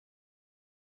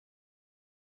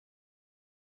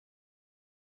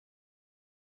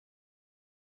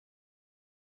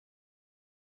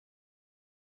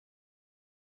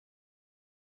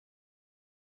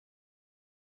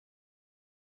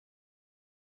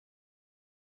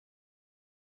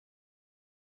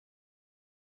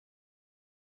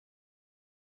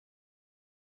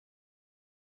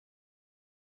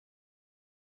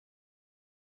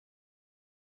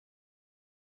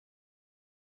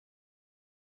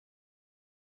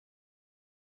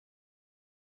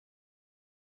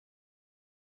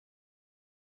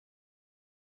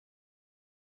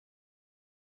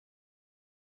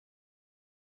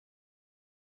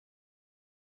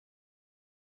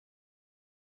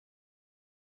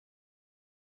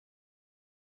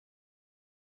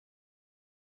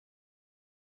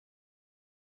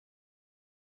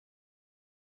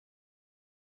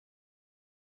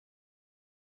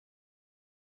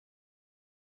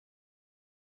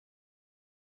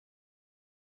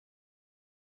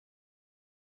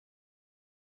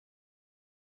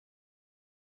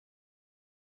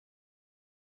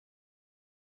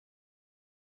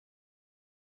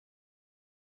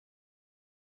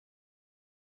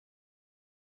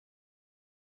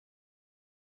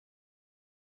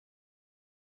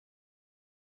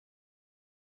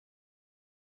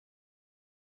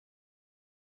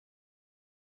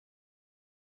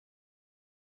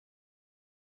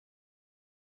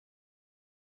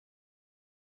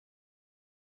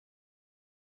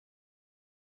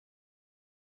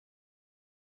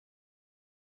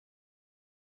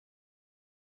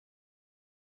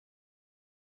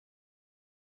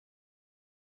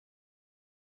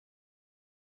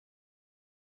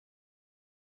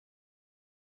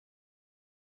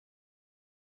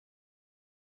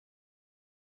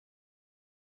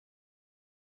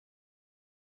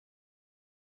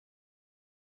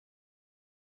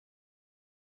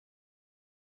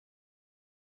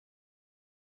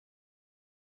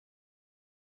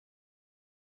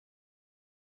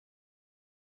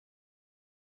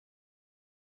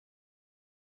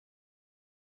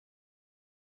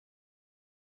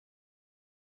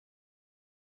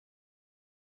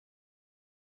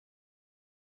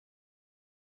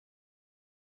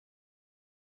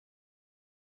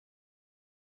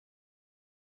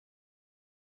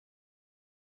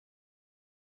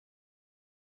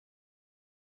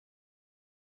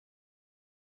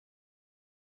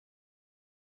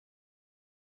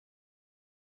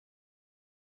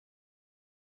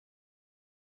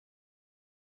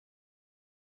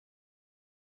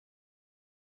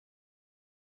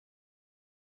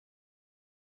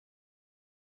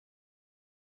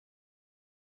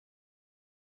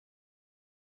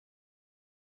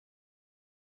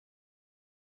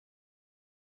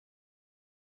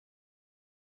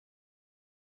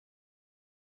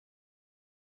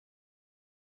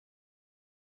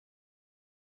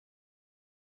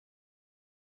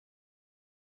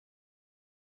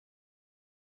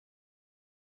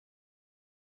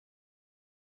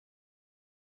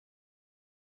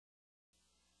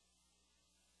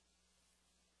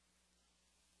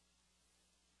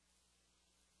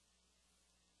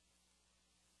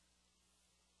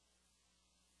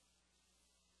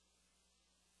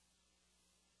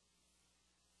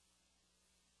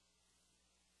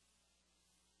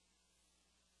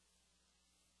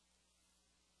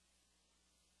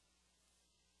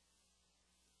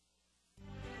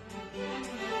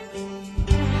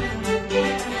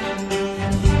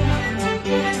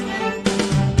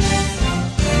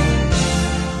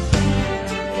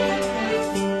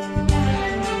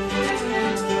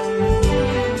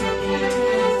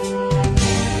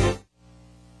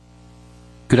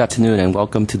Good afternoon and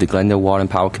welcome to the Glendale Water and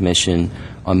Power Commission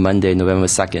on Monday, November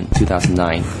 2nd,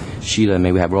 2009. Sheila,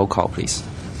 may we have roll call, please?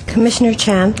 Commissioner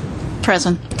Chan.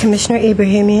 Present. Commissioner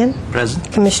Ibrahimian.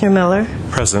 Present. Commissioner Miller.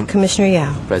 Present. Commissioner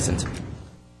Yao. Present.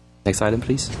 Next item,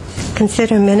 please.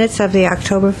 Consider minutes of the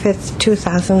October 5th,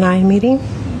 2009 meeting.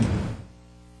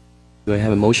 Do I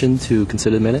have a motion to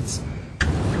consider the minutes?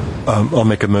 I'll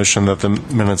make a motion that the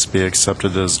minutes be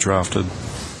accepted as drafted.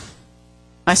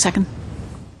 I second.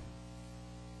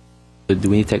 Do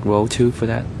we need to take roll too for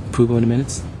that approval of the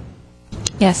minutes?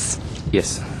 Yes.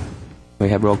 Yes. May we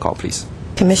have roll call, please?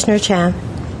 Commissioner Chan.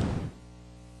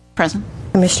 Present.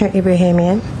 Commissioner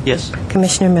Ibrahimian. Yes.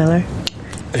 Commissioner Miller.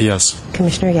 Yes.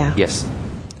 Commissioner Yao. Yes.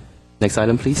 Next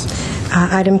item, please.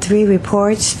 Item 3,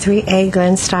 reports. 3A,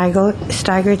 Glenn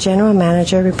Steiger, General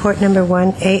Manager. Report number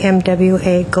 1,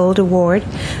 AMWA Gold Award.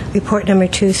 Report number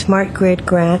 2, Smart Grid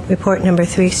Grant. Report number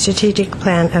 3, Strategic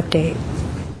Plan Update.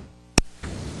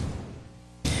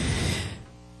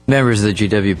 Members of the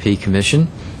GWP Commission,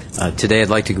 today I'd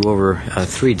like to go over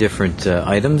three different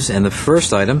items. And the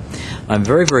first item, I'm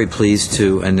very, very pleased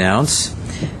to announce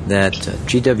that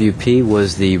GWP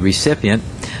was the recipient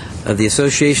of the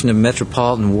Association of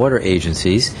Metropolitan Water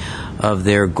Agencies of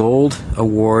their Gold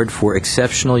Award for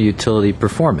Exceptional Utility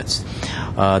Performance.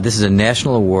 This is a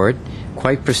national award,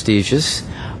 quite prestigious.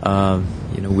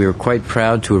 We were quite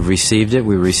proud to have received it.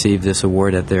 We received this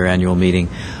award at their annual meeting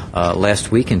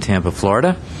last week in Tampa,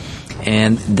 Florida.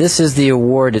 And this is the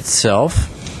award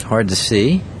itself. Hard to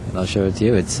see. I'll show it to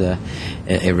you.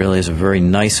 It really is a very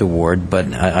nice award,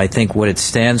 but I think what it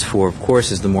stands for, of course,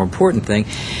 is the more important thing.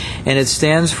 And it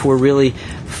stands for really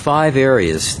 5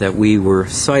 areas that we were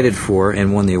cited for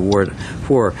and won the award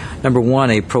for. Number 1,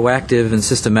 a proactive and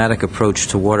systematic approach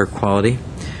to water quality.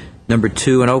 Number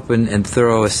 2, an open and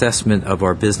thorough assessment of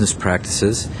our business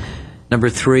practices. Number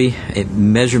 3, a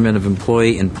measurement of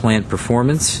employee and plant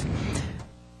performance.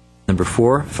 Number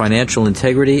 4, financial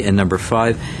integrity. And number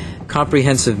 5,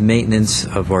 comprehensive maintenance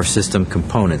of our system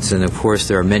components. And of course,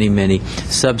 there are many, many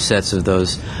subsets of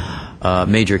those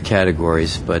major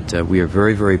categories, but we are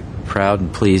very, very proud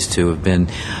and pleased to have been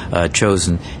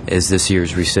chosen as this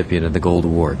year's recipient of the Gold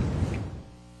Award.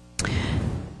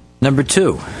 Number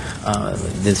 2,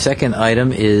 the second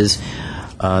item is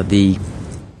the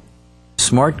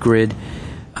Smart Grid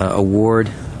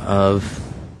Award of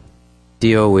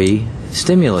DOE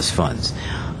stimulus funds.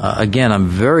 Again, I'm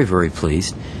very, very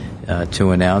pleased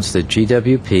to announce that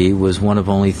GWP was one of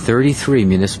only 33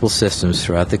 municipal systems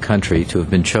throughout the country to have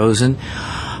been chosen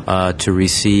to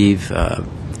receive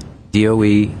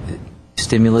DOE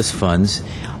stimulus funds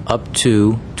up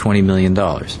to $20 million.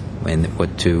 And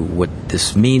what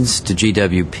this means to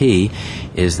GWP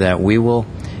is that we will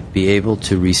be able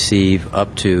to receive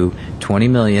up to $20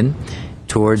 million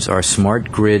towards our Smart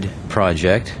Grid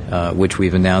project, which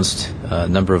we've announced a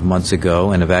number of months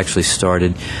ago and have actually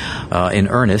started in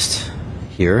earnest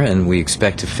here, and we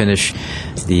expect to finish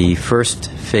the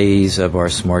first phase of our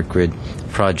Smart Grid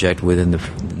project within the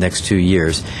next 2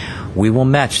 years. We will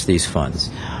match these funds.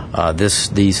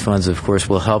 These funds, of course,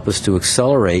 will help us to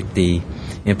accelerate the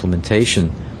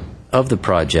implementation of the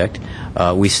project.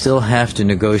 We still have to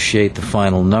negotiate the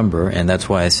final number, and that's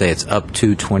why I say it's up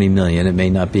to $20 million. It may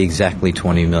not be exactly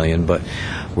 $20 million, but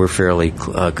we're fairly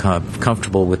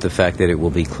comfortable with the fact that it will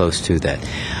be close to that.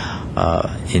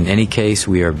 In any case,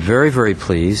 we are very, very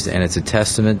pleased, and it's a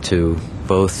testament to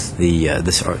both the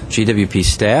GWP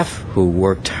staff, who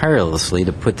worked tirelessly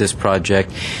to put this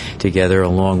project together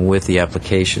along with the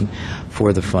application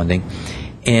for the funding,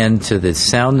 and to the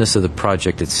soundness of the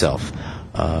project itself.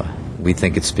 We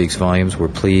think it speaks volumes. We're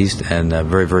pleased and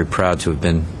very, very proud to have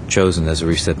been chosen as a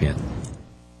recipient.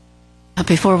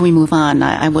 Before we move on,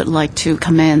 I would like to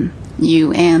commend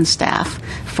you and staff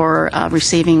for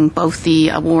receiving both the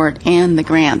award and the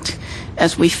grant.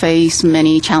 As we face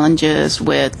many challenges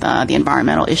with the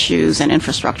environmental issues and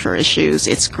infrastructure issues,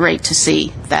 it's great to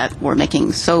see that we're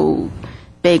making so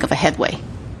big of a headway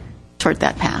toward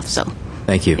that path. So,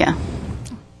 thank you. Yeah.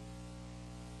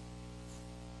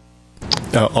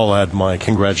 I'll add my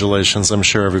congratulations. I'm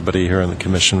sure everybody here in the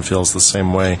Commission feels the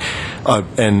same way.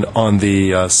 And on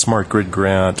the Smart Grid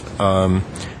grant,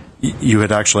 you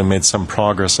had actually made some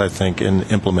progress, I think, in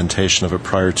implementation of it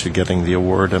prior to getting the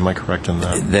award. Am I correct in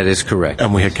that? That is correct.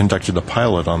 And we had conducted a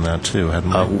pilot on that, too,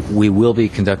 hadn't we? We will be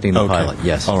conducting the pilot,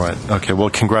 yes. All right. Okay. Well,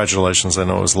 congratulations. I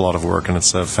know it was a lot of work, and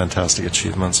it's fantastic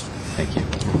achievements. Thank you.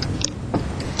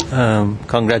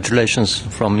 Congratulations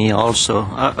from me also.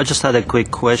 I just had a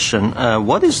quick question.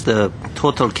 What is the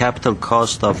total capital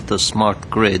cost of the smart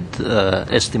grid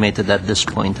estimated at this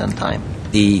point in time?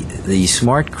 The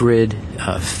smart grid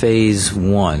phase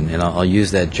 1, and I'll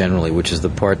use that generally, which is the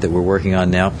part that we're working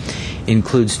on now,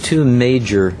 includes two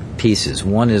major pieces.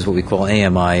 One is what we call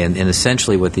AMI, and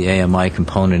essentially what the AMI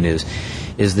component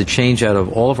is the change out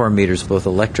of all of our meters, both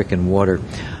electric and water,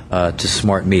 to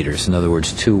smart meters. In other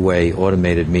words, two-way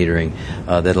automated metering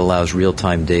that allows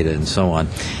real-time data and so on.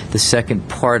 The second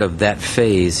part of that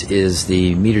phase is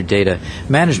the meter data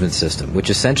management system, which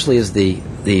essentially is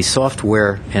the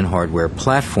software and hardware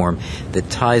platform that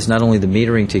ties not only the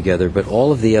metering together, but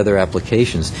all of the other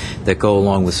applications that go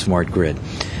along with smart grid.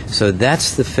 So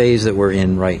that's the phase that we're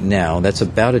in right now. That's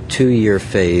about a 2-year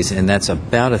phase, and that's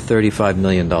about a $35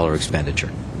 million expenditure.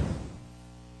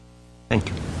 Thank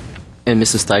you. And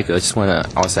Mr. Steiger, I just want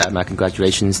to also add my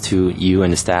congratulations to you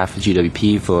and the staff of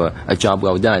GWP for a job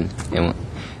well done.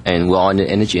 And we're all in the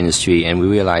energy industry, and we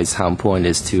realize how important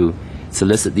it is to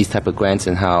solicit these type of grants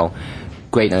and how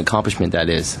great an accomplishment that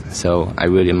is. So I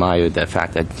really admire the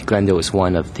fact that Glendale is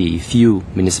one of the few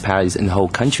municipalities in the whole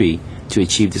country to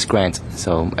achieve this grant.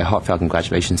 So a heartfelt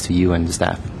congratulations to you and the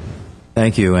staff.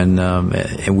 Thank you.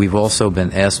 And we've also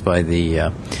been asked by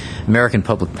the American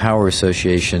Public Power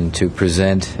Association to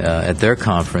present at their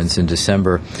conference in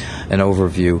December an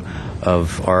overview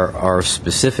of our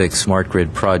specific smart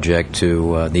grid project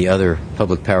to the other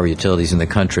public power utilities in the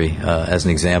country as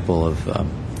an example of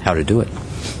how to do it.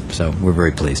 So we're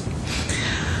very pleased.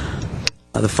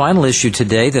 The final issue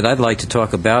today that I'd like to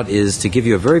talk about is to give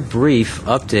you a very brief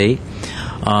update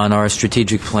on our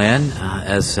strategic plan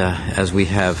as we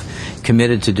have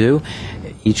committed to do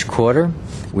each quarter.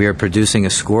 We are producing a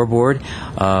scoreboard.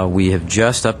 We have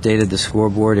just updated the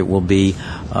scoreboard. It will be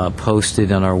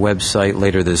posted on our website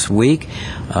later this week.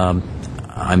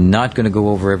 I'm not going to go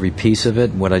over every piece of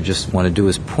it. What I just want to do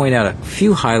is point out a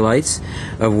few highlights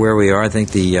of where we are. I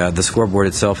think the scoreboard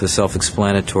itself is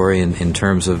self-explanatory in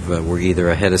terms of we're either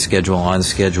ahead of schedule, on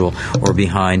schedule, or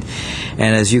behind.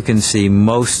 And as you can see,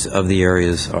 most of the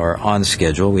areas are on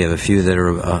schedule. We have a few that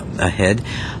are ahead.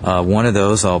 One of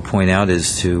those I'll point out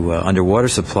is to underwater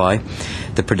supply,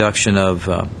 the production of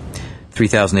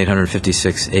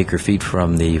 3,856 acre-feet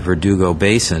from the Verdugo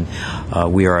Basin.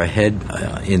 We are ahead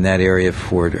in that area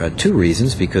for two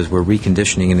reasons, because we're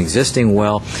reconditioning an existing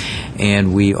well,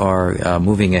 and we are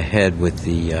moving ahead with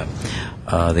the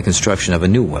construction of a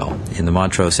new well in the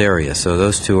Montrose area. So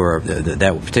those two are,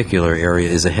 that particular area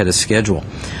is ahead of schedule.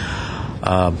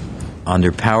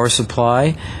 Under power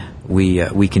supply,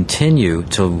 we continue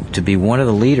to be one of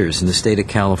the leaders in the state of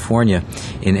California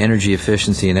in energy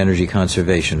efficiency and energy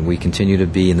conservation. We continue to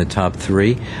be in the top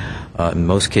 3, in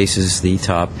most cases the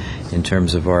top in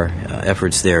terms of our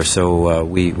efforts there. So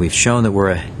we've shown that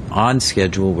we're on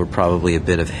schedule. We're probably a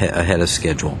bit ahead of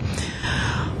schedule.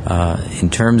 In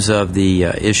terms of the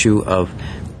issue of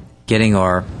getting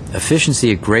our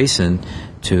efficiency at Grayson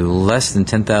to less than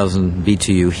 10,000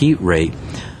 BTU heat rate,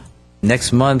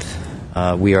 next month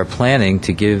we are planning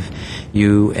to give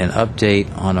you an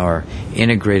update on our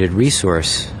integrated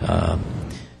resource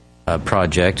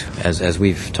project. As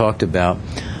we've talked about,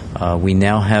 we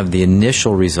now have the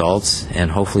initial results, and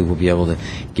hopefully we'll be able to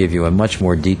give you a much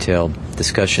more detailed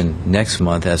discussion next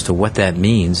month as to what that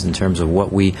means in terms of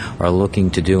what we are looking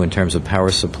to do in terms of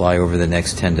power supply over the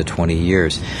next 10 to 20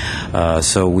 years.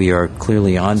 So we are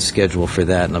clearly on schedule for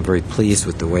that, and I'm very pleased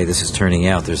with the way this is turning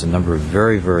out. There's a number of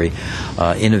very, very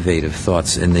innovative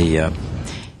thoughts in the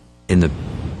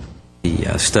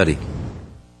study.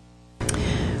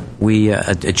 We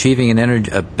achieving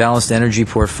a balanced energy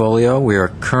portfolio. We are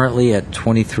currently at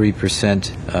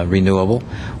 23% renewable,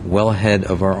 well ahead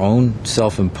of our own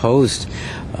self-imposed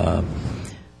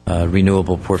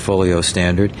renewable portfolio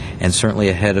standard, and certainly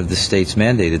ahead of the state's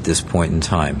mandate at this point in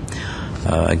time.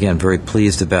 Again, very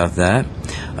pleased about that.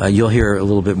 You'll hear a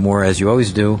little bit more, as you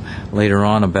always do, later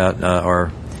on about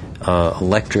our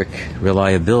electric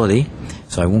reliability,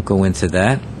 so I won't go into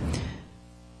that.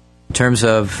 In terms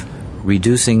of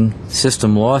reducing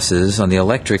system losses on the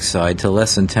electric side to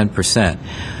less than 10%.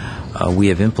 We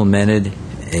have implemented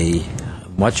a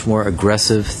much more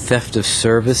aggressive theft of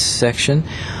service section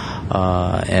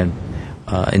and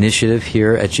initiative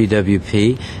here at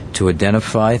GWP to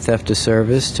identify theft of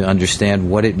service, to understand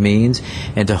what it means,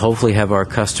 and to hopefully have our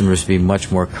customers be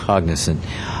much more cognizant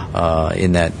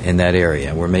in that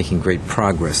area. We're making great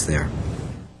progress there.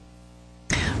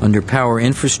 Under power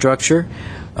infrastructure,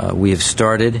 we have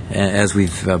started, as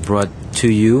we've brought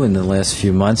to you in the last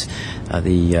few months,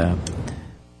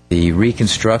 the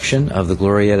reconstruction of the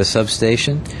Glorieta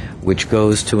substation. which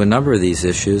goes to a number of these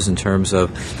issues in terms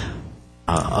of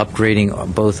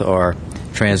upgrading both our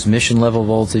transmission level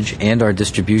voltage and our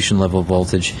distribution level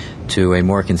voltage to a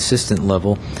more consistent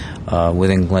level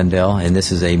within Glendale, and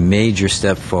this is a major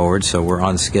step forward, so we're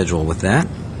on schedule with that.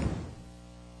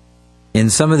 In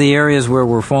some of the areas where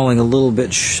we're falling a little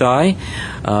bit shy,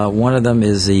 one of them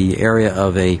is the area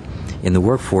of in the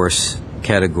workforce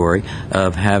category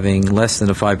of having less than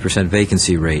a 5%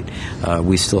 vacancy rate.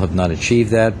 We still have not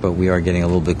achieved that, but we are getting a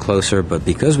little bit closer. But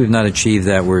because we've not achieved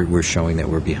that, we're showing that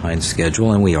we're behind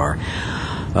schedule, and we are.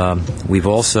 We've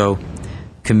also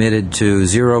committed to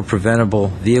zero preventable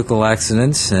vehicle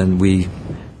accidents, and we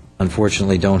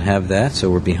unfortunately don't have that,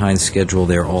 so we're behind schedule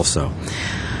there also.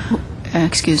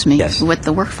 Excuse me. Yes. With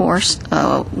the workforce,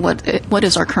 what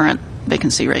is our current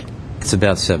vacancy rate? It's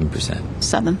about 7%.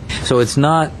 7. So it's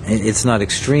not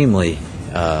extremely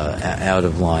out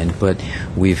of line, but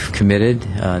we've committed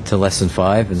to less than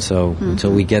 5, and so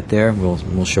until we get there,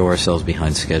 we'll show ourselves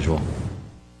behind schedule.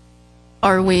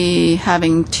 Are we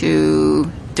having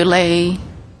to delay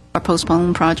or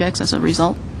postpone projects as a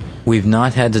result? We've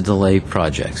not had to delay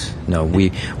projects. No,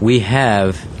 we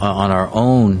have on our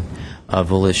own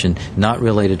volition, not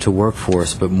related to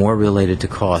workforce, but more related to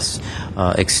costs,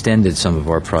 extended some of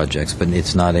our projects, but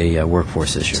it's not a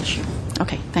workforce issue.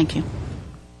 Okay, thank you.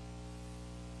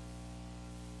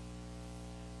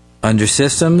 Under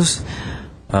systems,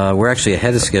 we're actually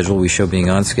ahead of schedule. We show being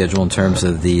on schedule in terms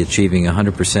of the achieving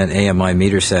 100% AMI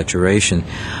meter saturation.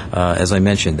 As I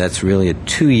mentioned, that's really a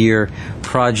 2-year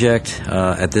project.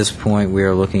 At this point, we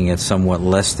are looking at somewhat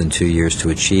less than 2 years to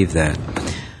achieve that.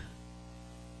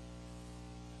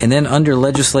 And then under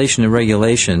legislation and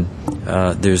regulation,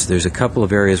 there's a couple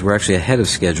of areas we're actually ahead of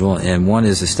schedule, and one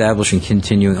is establishing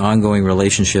continuing ongoing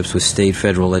relationships with state,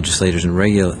 federal legislators and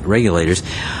regulators.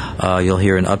 You'll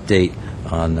hear an update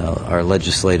on our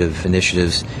legislative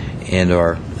initiatives and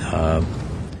our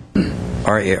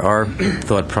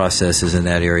thought processes in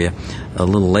that area a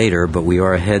little later, but we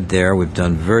are ahead there. We've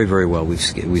done very, very well.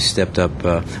 We've stepped up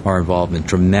our involvement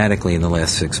dramatically in the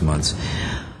last 6 months.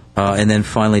 And then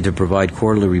finally, to provide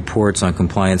quarterly reports on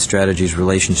compliance strategies,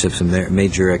 relationships, and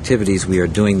major activities. We are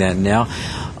doing that now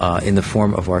in the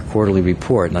form of our quarterly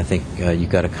report, and I think you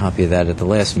got a copy of that at the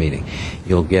last meeting.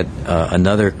 You'll get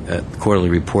another quarterly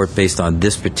report based on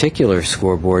this particular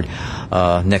scoreboard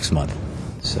next month.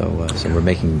 So we're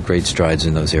making great strides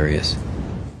in those areas.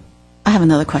 I have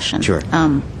another question. Sure.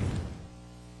 Under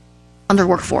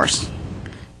workforce,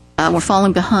 we're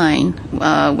falling behind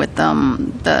with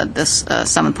this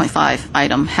 7.5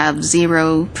 item, have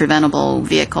zero preventable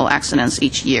vehicle accidents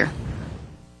each year.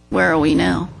 Where are we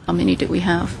now? How many do we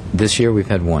have? This year we've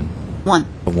had 1. 1.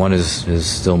 But 1 is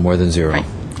still more than 0. Right.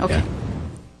 Okay. Yeah.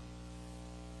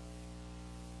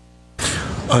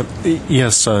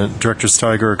 Yes, Director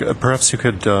Steiger, perhaps you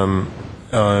could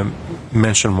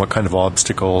mention what kind of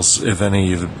obstacles, if any,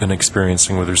 you've been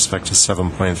experiencing with respect to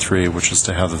 7.3, which is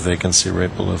to have the vacancy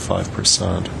rate below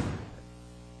 5%.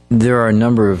 There are a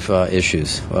number of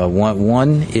issues.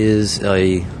 One is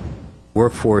a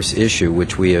workforce issue,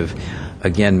 which we have,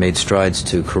 again, made strides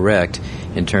to correct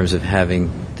in terms of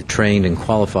having the trained and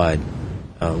qualified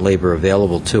labor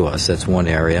available to us. That's one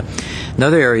area.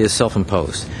 Another area is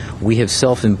self-imposed. We have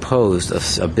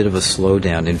self-imposed a bit of a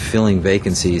slowdown in filling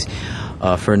vacancies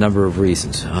for a number of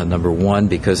reasons. Number one,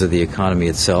 because of the economy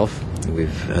itself.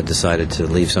 We've decided to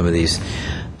leave some of these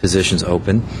positions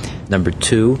open. Number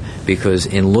two, because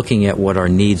in looking at what our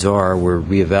needs are, we're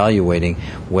reevaluating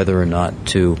whether or not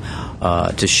to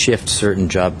shift certain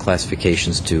job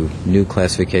classifications to new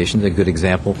classifications. A good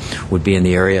example would be in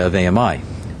the area of AMI,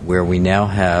 where we now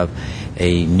have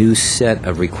a new set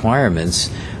of requirements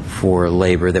for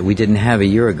labor that we didn't have a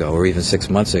year ago or even 6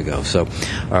 months ago. So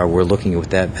we're looking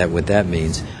at what that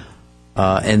means.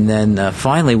 And then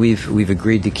finally, we've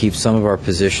agreed to keep some of our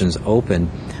positions open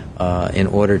in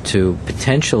order to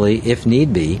potentially, if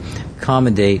need be,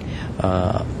 accommodate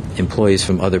employees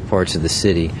from other parts of the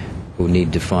city who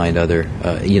need to find other,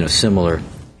 similar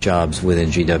jobs within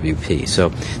GWP. So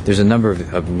there's a number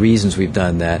of reasons we've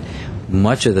done that.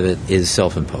 Much of it is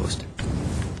self-imposed.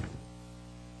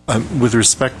 With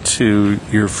respect to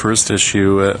your first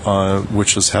issue,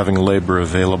 which is having labor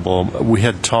available, we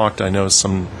had talked, I know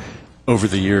over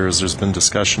the years, there's been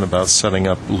discussion about setting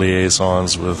up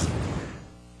liaisons with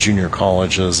junior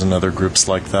colleges and other groups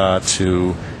like that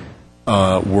to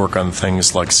work on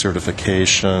things like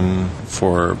certification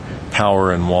for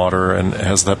power and water, and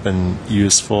has that been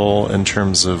useful in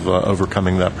terms of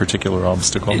overcoming that particular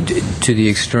obstacle? To the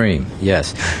extreme,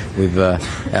 yes. We've.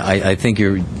 I think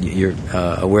you're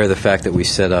aware of the fact that we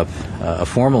set up a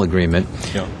formal agreement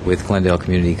with Glendale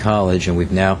Community College, and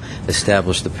we've now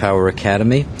established the Power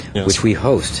Academy, which we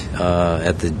host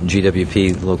at the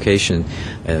GWP location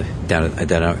down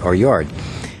at our yard.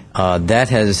 That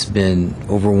has been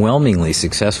overwhelmingly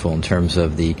successful in terms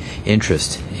of the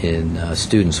interest in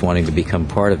students wanting to become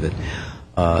part of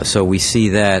it. So we see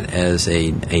that as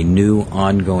a new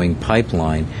ongoing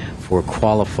pipeline for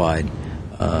qualified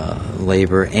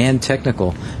labor and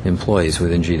technical employees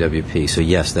within GWP. So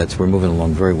yes, we're moving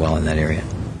along very well in that area.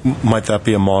 Might that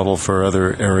be a model for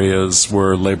other areas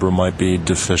where labor might be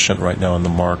deficient right now in the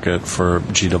market for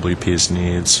GWP's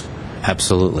needs?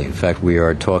 Absolutely. In fact, we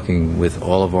are talking with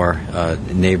all of our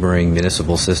neighboring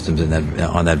municipal systems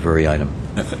on that very item.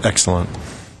 Excellent.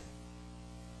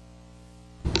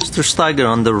 Mr. Steiger,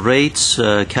 on the rates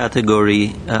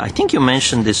category, I think you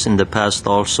mentioned this in the past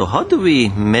also. How do we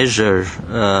measure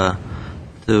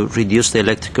to reduce the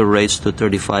electrical rates to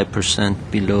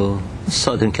 35% below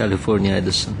Southern California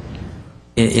Edison?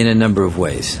 In a number of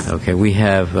ways. Okay, we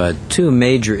have two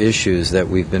major issues that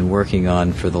we've been working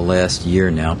on for the last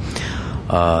year now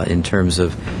in terms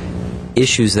of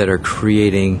issues that are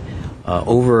creating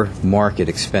over-market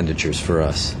expenditures for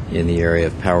us in the area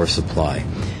of power supply.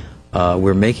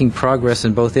 We're making progress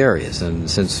in both areas, and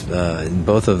since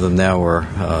both of them now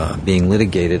are being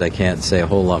litigated, I can't say a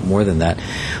whole lot more than that,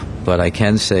 but I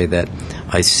can say that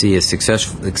I see a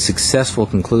successful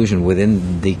conclusion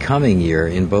within the coming year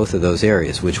in both of those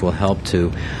areas, which will help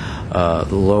to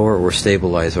lower or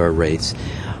stabilize our rates.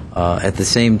 At the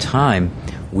same time,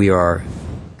 we are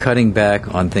cutting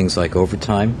back on things like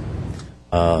overtime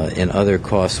and other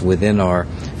costs within our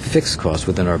fixed costs,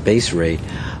 within our base rate,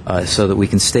 so that we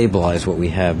can stabilize what we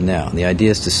have now. And the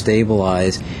idea is to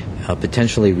stabilize,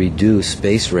 potentially reduce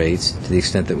base rates to the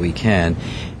extent that we can,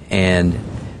 and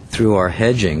through our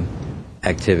hedging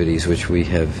activities, which we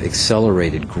have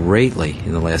accelerated greatly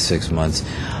in the last 6 months,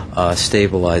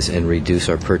 stabilize and reduce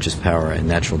our purchase power and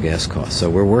natural gas costs. So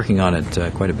we're working on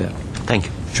it quite a bit. Thank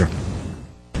you. Sure.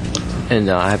 And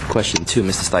I have a question too,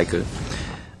 Mr. Steiger.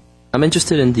 I'm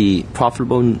interested in the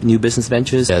profitable new business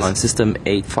ventures on System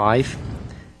 8.5.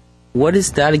 What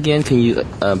is that again? Can you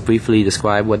briefly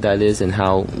describe what that is and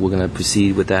how we're going to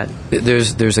proceed with that?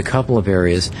 There's a couple of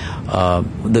areas.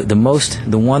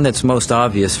 The one that's most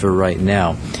obvious for right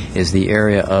now is the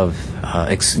area of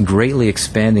greatly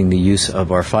expanding the use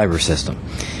of our fiber system.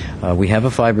 We have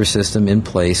a fiber system in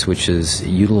place which is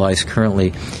utilized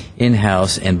currently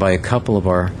in-house and by a couple of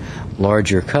our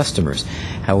larger customers.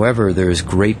 However, there is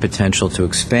great potential to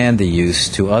expand the use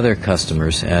to other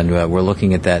customers, and we're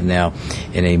looking at that now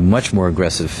in a much more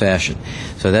aggressive fashion.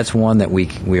 So that's one that we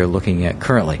are looking at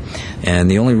currently.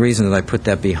 And the only reason that I put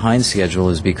that behind schedule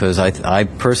is because I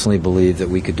personally believe that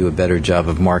we could do a better job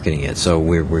of marketing it. So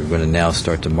we're going to now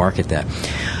start to market that.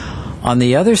 On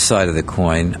the other side of the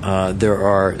coin,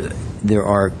 there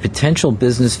are potential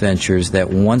business ventures that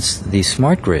once the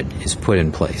smart grid is put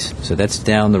in place, so that's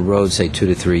down the road, say 2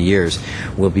 to 3 years,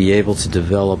 we'll be able to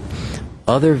develop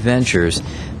other ventures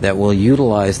that will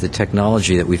utilize the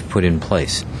technology that we've put in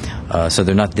place. So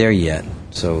they're not there yet,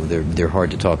 so they're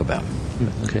hard to talk about.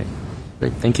 Okay,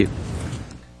 great. Thank you.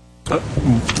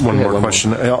 One more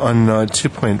question. On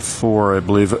 2.4, I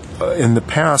believe, in the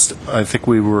past, I think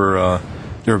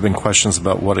there have been questions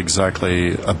about what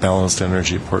exactly a balanced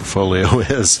energy portfolio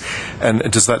is, and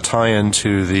does that tie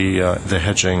into the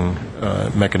hedging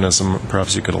mechanism?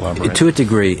 Perhaps you could elaborate. To a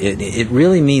degree, it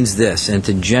really means this, and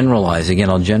to generalize, again,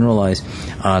 I'll generalize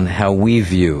on how we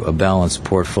view a balanced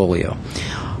portfolio.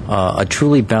 A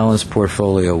truly balanced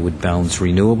portfolio would balance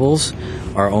renewables,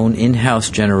 our own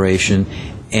in-house generation,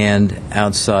 and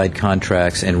outside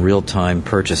contracts and real-time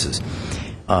purchases.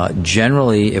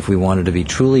 Generally, if we wanted to be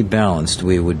truly balanced,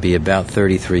 we would be about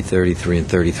 33, and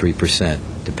 33%,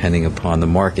 depending upon the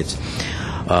markets.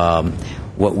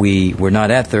 We're not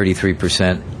at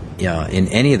 33% in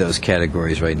any of those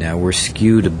categories right now. We're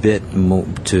skewed a bit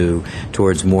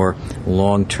towards more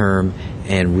long-term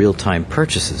and real-time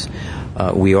purchases.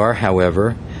 We are,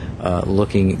 however,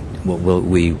 looking.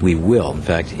 We will, in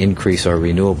fact, increase our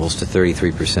renewables to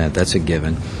 33%. That's a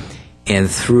given. And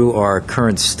through our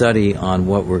current study on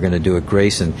what we're going to do at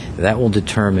Grayson, that will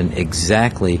determine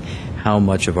exactly how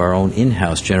much of our own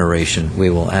in-house generation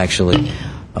we will actually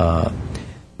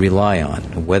rely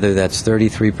on. Whether that's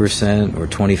 33% or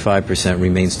 25%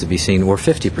 remains to be seen, or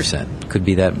 50% could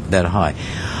be that high.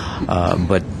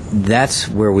 But that's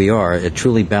where we are. A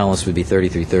truly balanced would be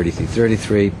 33, 33,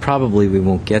 33. Probably we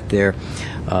won't get there,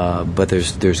 but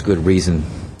there's good reason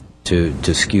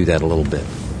to skew that a little bit.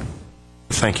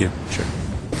 Thank you. Sure.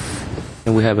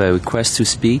 And we have a request to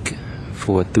speak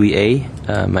for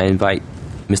 3A. May I invite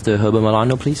Mr. Herbert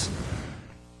Milano, please?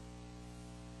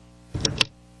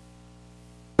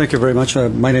 Thank you very much.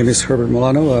 My name is Herbert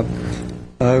Milano.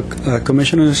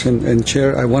 Commissioners and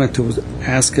Chair, I wanted to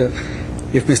ask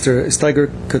if Mr. Steiger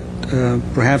could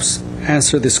perhaps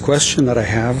answer this question that I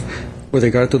have with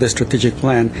regard to the strategic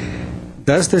plan.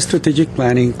 Does the strategic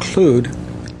plan include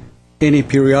any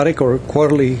periodic or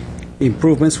quarterly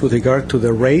improvements with regard to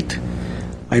the rate?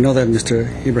 I know that Mr.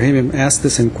 Ibrahim asked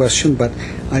this in question, but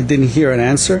I didn't hear an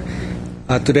answer.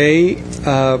 Today,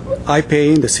 I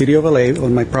pay in the city of LA,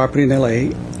 on my property in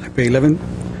LA, I pay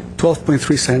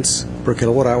 12.3 cents per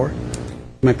kilowatt hour.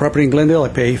 My property in Glendale, I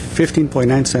pay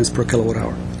 15.9 cents per kilowatt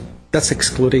hour. That's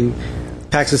excluding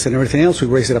taxes and everything else. We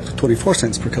raise it up to 24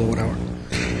 cents per kilowatt hour.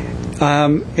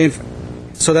 And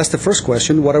so that's the first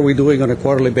question. What are we doing on a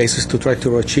quarterly basis to try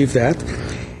to achieve that?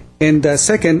 And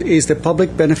second, is the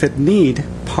public benefit need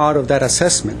part of that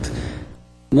assessment?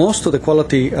 Most of the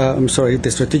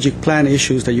the strategic plan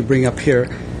issues that you bring up here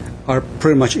are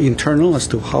pretty much internal as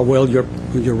to how well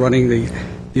you're running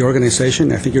the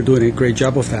organization. I think you're doing a great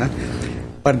job of that.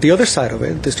 But the other side of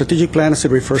it, the strategic plan as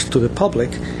it refers to the public,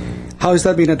 how is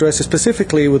that being addressed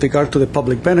specifically with regard to the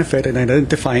public benefit and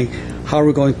identifying how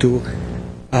we're going to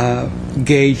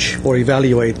gauge or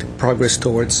evaluate progress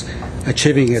towards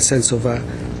achieving a sense of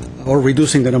or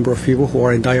reducing the number of people who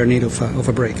are in dire need of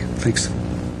a break? Thanks.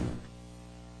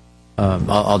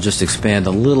 I'll just expand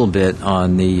a little bit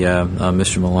on the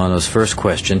Mr. Milano's first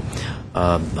question.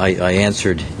 I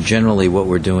answered generally what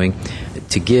we're doing.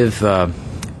 To give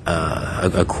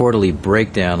a quarterly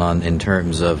breakdown in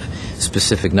terms of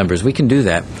specific numbers, we can do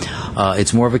that.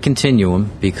 It's more of a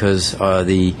continuum because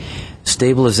the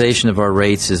stabilization of our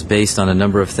rates is based on a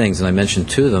number of things, and I mentioned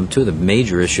two of them. Two of the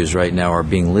major issues right now are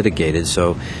being litigated,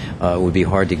 so it would be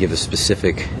hard to give a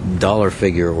specific dollar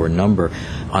figure or number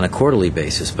on a quarterly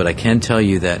basis. But I can tell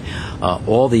you that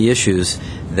all the issues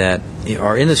that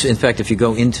are in this, in fact, if you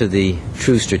go into the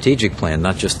true strategic plan,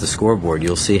 not just the scoreboard,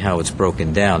 you'll see how it's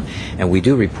broken down. And we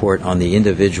do report on the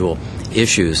individual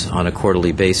issues on a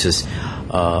quarterly basis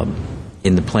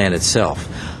in the plan itself.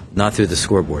 Not through the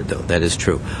scoreboard, though. That is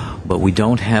true. But we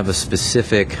don't have a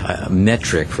specific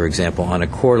metric, for example, on a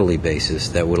quarterly basis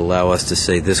that would allow us to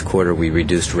say this quarter we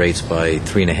reduced rates by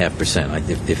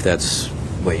 3.5%, if that's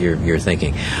what you're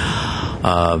thinking.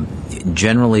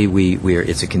 Generally,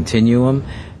 it's a continuum,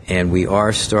 and we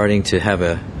are starting to have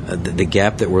the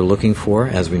gap that we're looking for,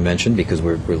 as we mentioned, because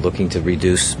we're looking to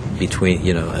reduce between,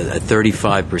 a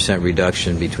 35%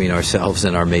 reduction between ourselves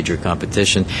and our major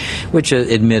competition, which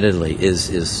admittedly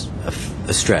is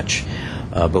a stretch.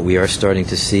 But we are starting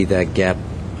to see that gap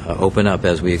open up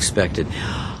as we expected.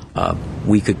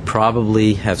 We could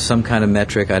probably have some kind of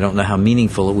metric. I don't know how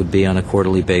meaningful it would be on a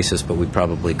quarterly basis, but we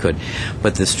probably could.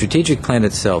 But the strategic plan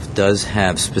itself does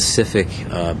have specific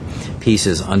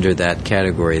pieces under that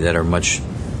category that are much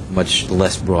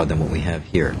less broad than what we have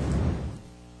here.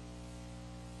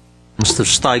 Mr.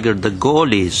 Steiger, the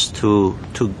goal is to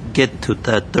get to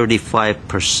that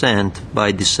 35%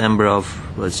 by December of,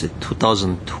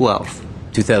 2012?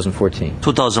 2014.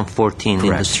 2014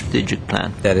 Correct. In the strategic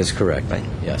plan. That is correct. Right.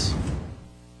 Yes.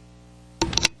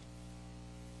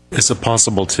 Is it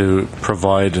possible to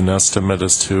provide an estimate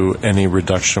as to any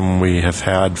reduction we have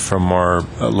had from our,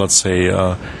 let's say,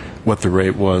 what the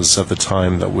rate was at the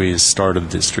time that we started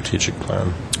the strategic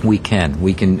plan? We can.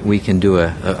 We can do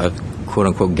a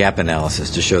quote-unquote gap analysis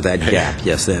to show that gap.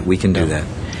 Yes, that we can do that.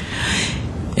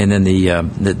 And then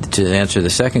to answer the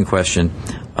second question,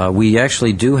 we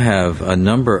actually do have a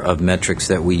number of metrics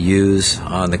that we use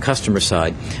on the customer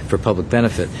side for public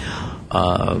benefit.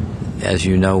 As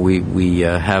you know, we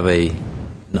have an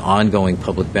ongoing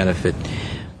public benefit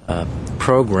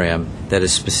program that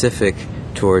is specific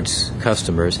towards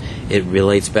customers. It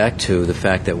relates back to the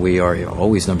fact that we are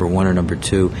always number one or number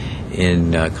two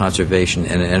in conservation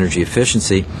and energy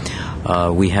efficiency.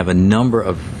 We have a number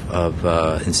of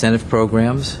incentive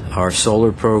programs. Our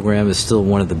solar program is still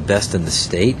one of the best in the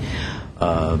state.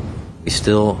 We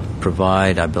still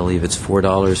provide, I believe it's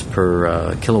 $4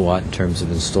 per kilowatt in terms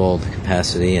of installed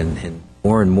capacity, and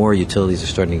more utilities are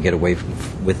starting to get away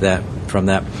from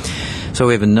that. So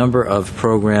we have a number of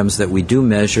programs that we do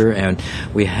measure, and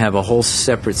we have a whole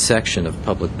separate section of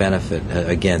public benefit,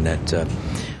 again, that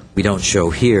we don't show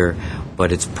here,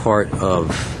 but it's part of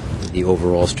the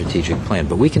overall strategic plan.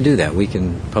 But we can do that. We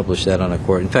can publish that on a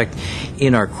quarter. In fact,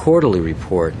 in our quarterly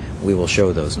report, we will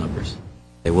show those numbers.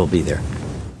 They will be there.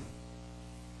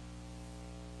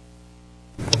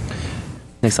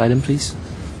 Next item, please.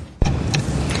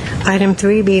 Item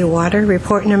 3B, water.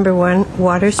 Report number 1,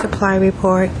 water supply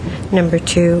report. Number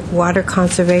 2, water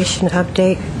conservation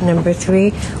update. Number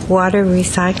 3, water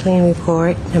recycling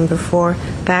report. Number 4,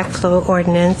 backflow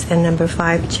ordinance. And number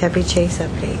 5, Chevy Chase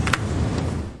update.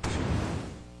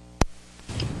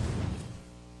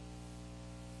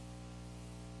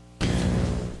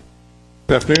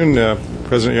 Good afternoon,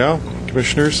 President Yao,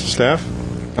 Commissioners, staff.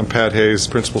 I'm Pat Hayes,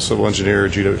 Principal Civil Engineer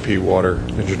at GWP Water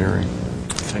Engineering.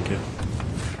 Thank you.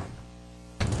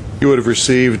 You would have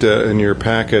received in your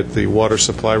packet the water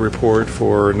supply report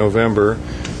for November,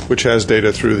 which has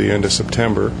data through the end of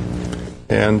September.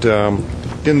 And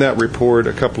in that report,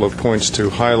 a couple of points to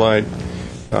highlight.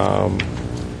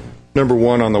 Number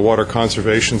one, on the water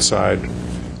conservation side,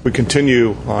 we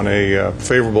continue on a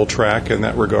favorable track in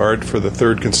that regard for the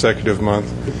third consecutive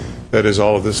month. That is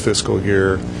all of this fiscal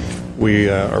year. We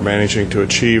are managing to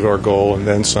achieve our goal and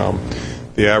then some.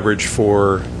 The average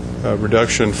for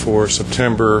reduction for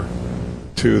September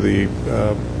to the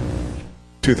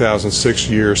 2006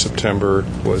 year September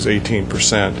was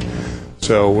 18%.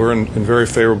 So we're in a very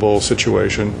favorable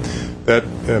situation. That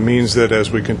means that as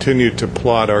we continue to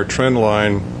plot our trend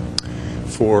line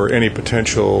for any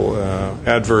potential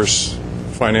adverse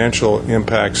financial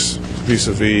impacts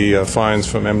vis-a-vis fines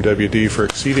from MWD for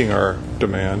exceeding our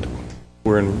demand,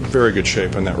 we're in very good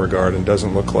shape in that regard, and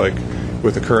doesn't look like,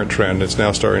 with the current trend, it's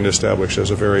now starting to establish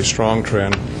as a very strong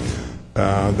trend.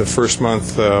 The first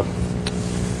month,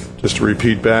 just to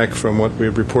repeat back from what we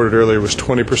had reported earlier, was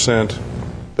 20%,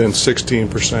 then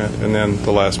 16%, and then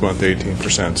the last month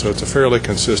 18%. So it's a fairly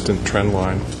consistent trend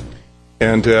line.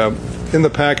 And in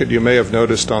the packet, you may have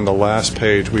noticed on the last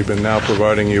page, we've been now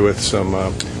providing you with some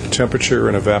temperature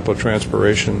and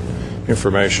evapotranspiration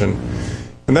information.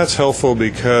 And that's helpful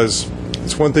because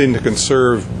it's one thing to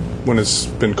conserve when it's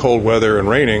been cold weather and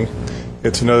raining.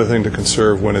 It's another thing to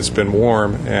conserve when it's been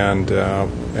warm and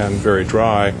very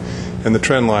dry. And the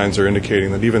trend lines are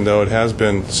indicating that even though it has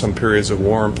been some periods of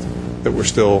warmth, that we're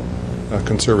still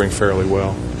conserving fairly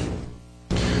well.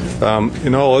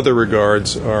 In all other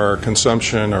regards, our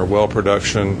consumption, our well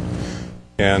production,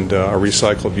 and our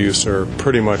recycled use are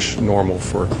pretty much normal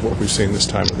for what we've seen this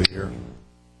time of the year.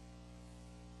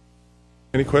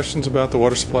 Any questions about the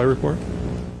water supply report?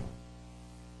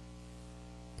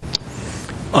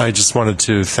 I just wanted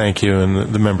to thank you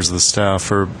and the members of the staff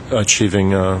for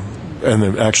achieving,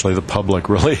 actually the public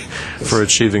really, for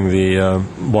achieving the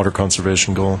water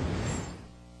conservation goal.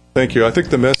 Thank you. I think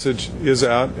the message is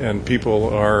out, and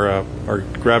people are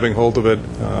grabbing hold of it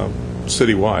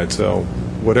citywide. So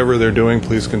whatever they're doing,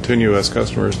 please continue as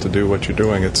customers to do what you're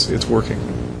doing. It's working.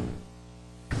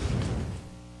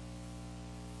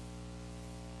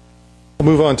 We'll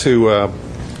move on to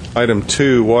item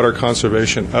 2, water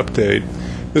conservation update.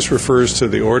 This refers to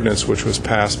the ordinance which was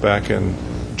passed back in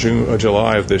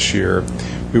July of this year.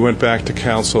 We went back to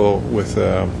council with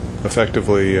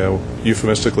effectively,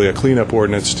 euphemistically, a cleanup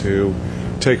ordinance to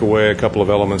take away a couple of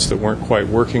elements that weren't quite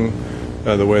working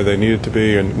the way they needed to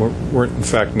be and weren't in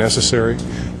fact necessary.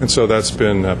 And so that's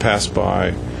been passed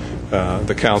by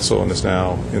the council and is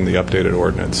now in the updated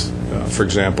ordinance. For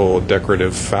example,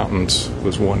 decorative fountains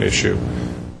was one issue.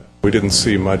 We didn't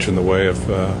see much in the way of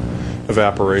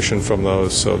evaporation from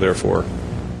those, so therefore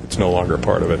it's no longer a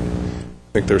part of it.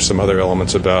 I think there's some other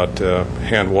elements about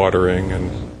hand watering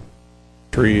and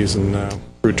trees and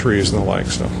fruit trees and the like.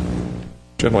 So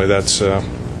generally that's it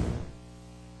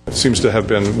seems to have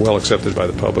been well accepted by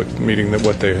the public, meeting that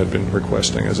what they had been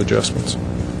requesting as adjustments.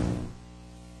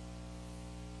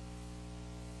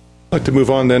 I'd like to move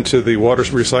on then to the water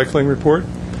recycling report,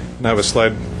 and I have a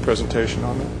slide presentation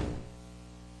on that.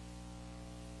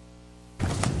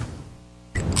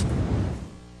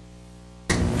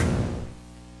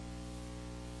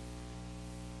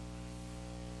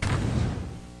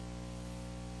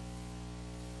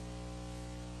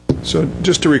 So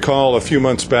just to recall, a few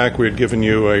months back we had given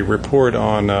you a report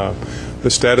on the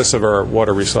status of our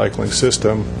water recycling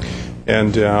system,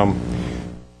 and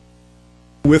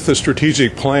with the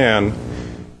strategic plan,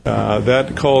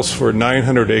 that calls for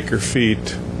 900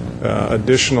 acre-feet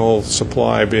additional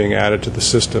supply being added to the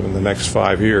system in the next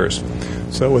 5 years.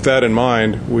 So with that in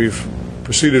mind, we've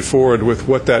proceeded forward with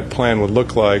what that plan would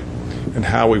look like and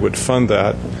how we would fund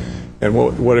that and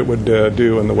what it would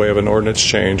do in the way of an ordinance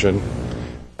change, and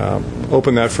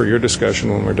open that for your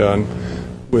discussion when we're done.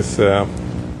 With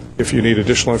if you need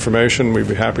additional information, we'd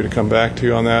be happy to come back to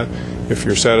you on that. if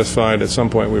you're satisfied, at some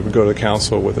point we would go to the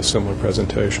council with a similar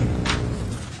presentation.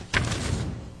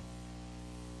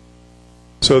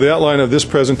 So the outline of this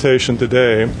presentation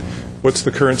today, what's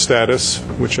the current status,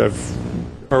 which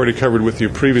I've already covered with you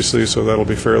previously, so that'll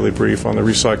be fairly brief, on the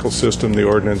recycle system, the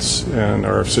ordinance, and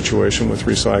our situation with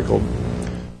recycled.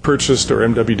 Purchased or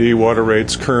MWD water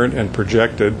rates, current and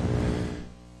projected.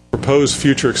 Proposed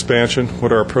future expansion,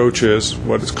 what our approach is,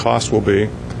 what its cost will be.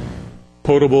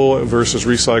 Potable versus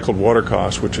recycled water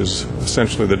cost, which is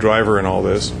essentially the driver in all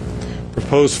this.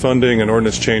 Proposed funding and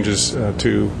ordinance changes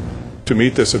to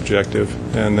meet this objective,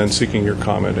 and then seeking your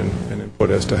comment and input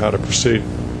as to how to proceed.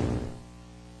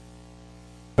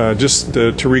 Just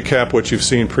to recap what you've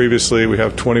seen previously, we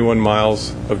have 21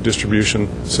 miles of distribution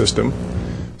system,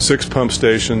 6 pump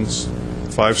stations,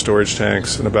 5 storage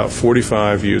tanks, and about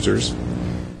 45 users.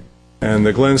 And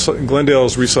the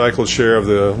Glendale's recycled share of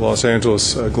the Los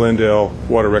Angeles Glendale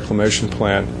Water Reclamation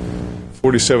Plant,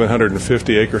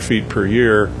 4,750 acre-feet per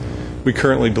year. We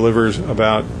currently deliver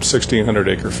about 1,600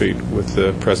 acre-feet with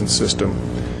the present system.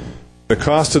 The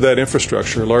cost of that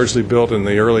infrastructure, largely built in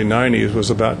the early 90s,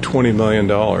 was about $20 million.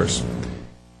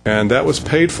 And that was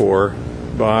paid for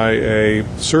by a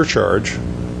surcharge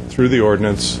through the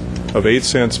ordinance of 8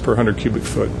 cents per 100 cubic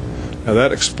foot. Now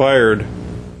that expired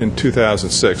in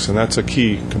 2006, and that's a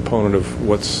key component of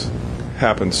what's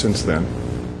happened since then.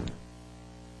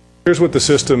 Here's what the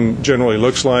system generally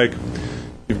looks like.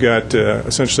 You've got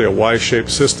essentially a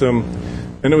Y-shaped system,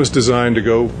 and it was designed to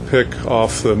go pick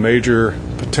off the major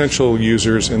potential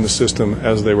users in the system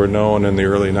as they were known in the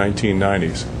early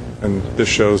 1990s. And this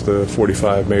shows the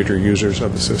 45 major users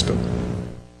of the system.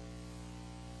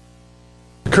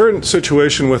 The current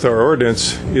situation with our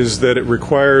ordinance is that it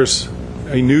requires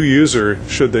a new user,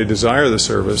 should they desire the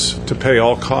service, to pay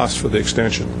all costs for the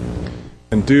extension.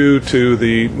 And due to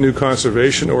the new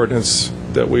conservation ordinance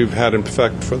that we've had in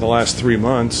effect for the last 3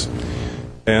 months,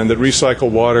 and that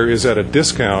recycled water is at a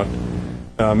discount,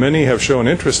 many have shown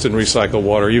interest in recycled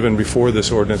water even before this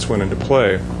ordinance went into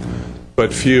play,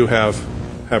 but few have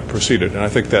proceeded. And I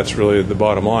think that's really the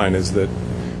bottom line, is that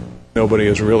nobody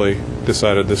has really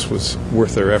decided this was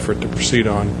worth their effort to proceed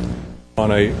on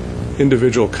a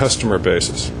individual customer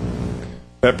basis.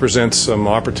 That presents some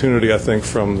opportunity, I think,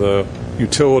 from the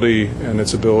utility and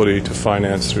its ability to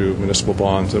finance through municipal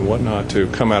bonds and whatnot to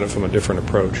come at it from a different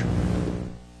approach.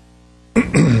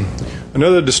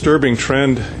 Another disturbing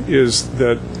trend is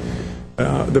that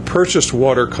the purchased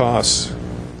water costs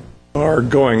are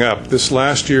going up. This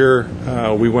last year,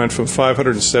 we went from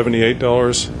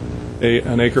 $578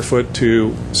 an acre foot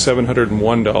to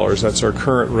 $701. That's our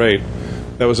current rate.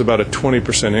 That was about a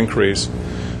 20% increase.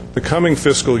 The coming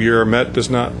fiscal year, MET does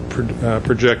not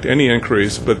project any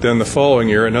increase, but then the following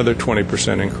year, another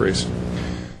 20% increase.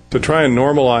 To try and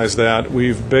normalize that,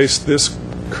 we've based this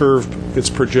curve, its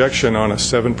projection, on a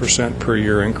 7% per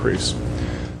year increase.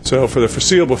 So for the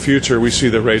foreseeable future, we see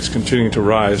the rates continuing to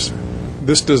rise.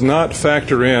 This does not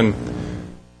factor in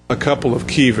a couple of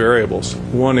key variables.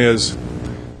 One is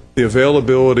the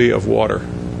availability of water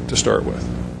to start with,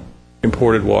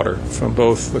 imported water from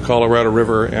both the Colorado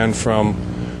River and from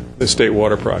the State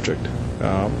Water Project.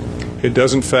 It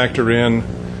doesn't factor in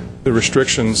the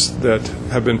restrictions that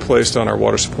have been placed on our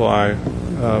water supply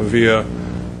via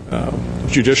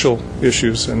judicial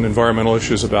issues and environmental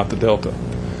issues about the Delta.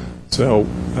 So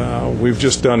we've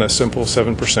just done a simple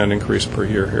 7% increase per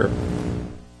year here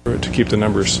to keep the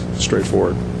numbers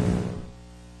straightforward.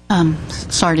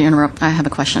 Sorry to interrupt. I have a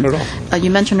question. Not at all.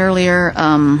 You mentioned earlier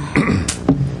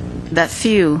that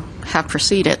few have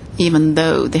proceeded, even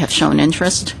though they have shown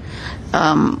interest,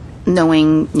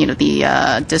 knowing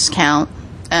the discount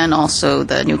and also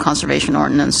the new conservation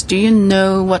ordinance. Do you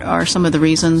know what are some of the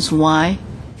reasons why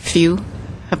few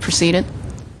have proceeded?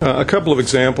 A couple of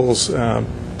examples.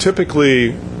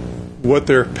 Typically, what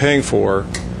they're paying for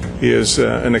is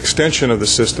an extension of the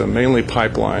system, mainly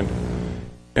pipeline,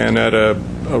 and at a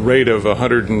rate of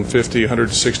 $150,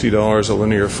 $160 a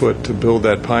linear foot to build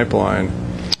that pipeline.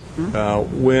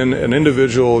 When an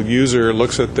individual user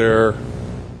looks at their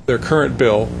current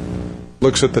bill,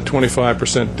 looks at the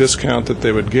 25% discount that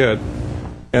they would get,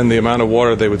 and the amount of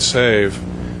water they would save,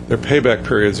 their payback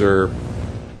periods are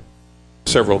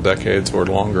several decades or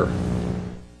longer.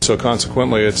 So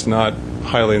consequently, it's not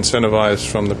highly incentivized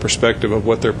from the perspective of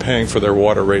what they're paying for their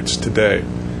water rates today.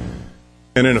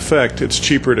 And in effect, it's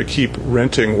cheaper to keep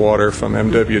renting water from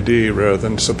MWD rather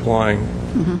than supplying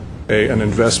an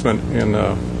investment in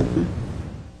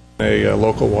a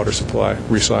local water supply,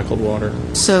 recycled water.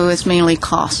 So it's mainly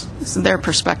cost. It's their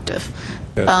perspective.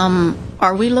 Yes.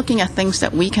 Are we looking at things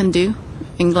that we can do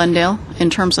in Glendale in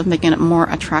terms of making it more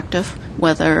attractive,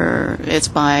 whether it's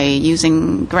by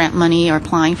using grant money or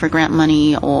applying for grant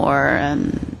money or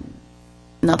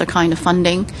another kind of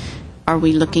funding? Are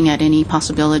we looking at any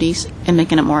possibilities in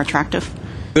making it more attractive?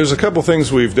 There's a couple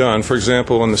things we've done. For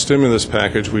example, in the stimulus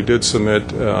package, we did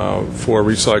submit for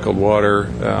recycled water.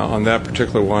 On that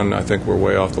particular one, I think we're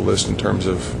way off the list in terms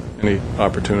of any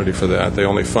opportunity for that. They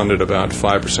only funded about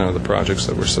 5% of the projects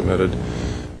that were submitted,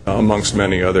 amongst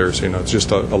many others. It's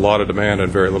just a lot of demand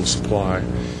and very little supply.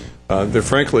 There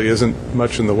frankly isn't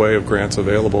much in the way of grants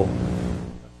available.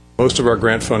 Most of our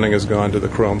grant funding has gone to the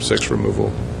Chrome 6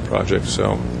 removal project,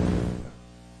 so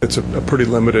it's a pretty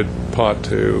limited pot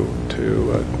to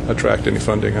attract any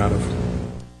funding out of.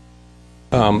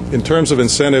 In terms of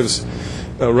incentives,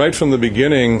 right from the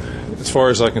beginning, as far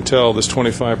as I can tell, this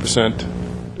 25%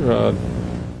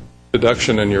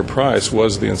 deduction in your price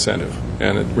was the incentive,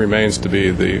 and it remains to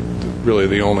be really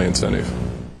the only incentive,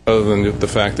 other than the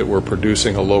fact that we're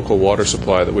producing a local water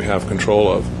supply that we have control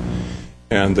of,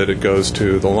 and that it goes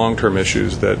to the long-term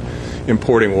issues that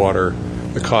importing water,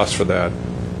 the cost for that,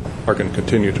 are going to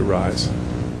continue to rise.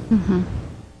 Mm-hmm.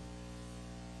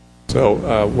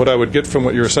 So what I would get from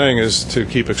what you were saying is to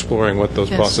keep exploring what those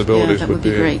possibilities that would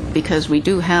be. Great, because we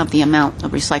do have the amount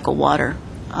of recycled water.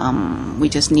 We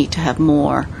just need to have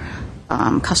more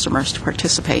customers to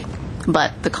participate.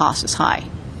 But the cost is high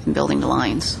in building the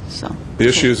lines. So the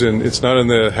issue is it's not in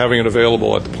the having it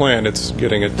available at the plant, it's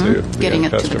getting it to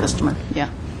the customer. Yeah.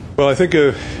 Well, I think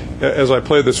as I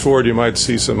play this forward, you might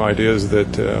see some ideas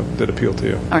that appeal to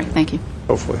you. All right, thank you.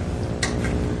 Hopefully.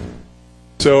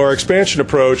 So our expansion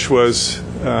approach was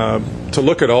to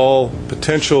look at all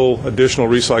potential additional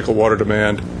recycled water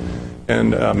demand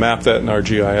and map that in our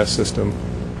GIS system,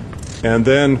 and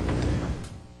then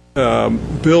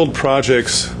build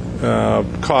projects,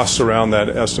 costs around that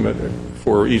estimate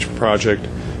for each project,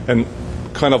 and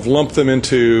kind of lump them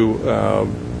into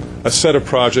a set of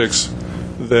projects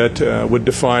that would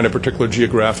define a particular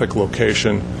geographic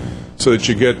location, so that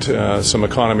you get some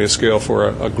economy of scale for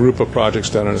a group of projects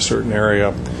done in a certain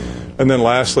area. And then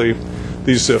lastly,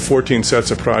 these 14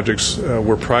 sets of projects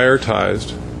were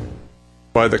prioritized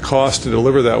by the cost to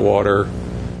deliver that water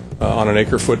on an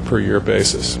acre-foot per year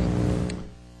basis.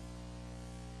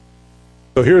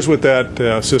 So here's what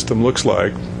that system looks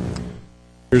like.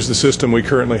 Here's the system we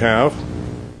currently have.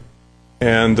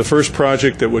 And the first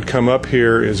project that would come up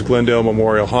here is Glendale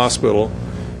Memorial Hospital.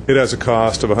 It has a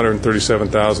cost of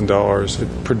 $137,000.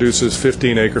 It produces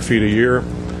 15 acre-feet a year,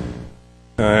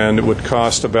 and it would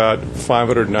cost about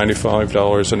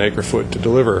 $595 an acre-foot to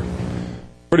deliver.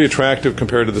 Pretty attractive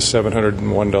compared to the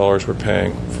 $701 we're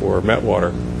paying for Met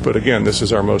Water. But again, this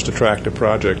is our most attractive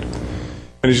project.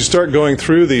 And as you start going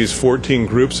through these 14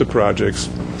 groups of projects,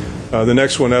 the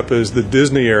next one up is the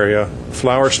Disney area,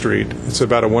 Flower Street. It's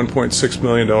about a $1.6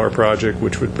 million project,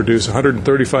 which would produce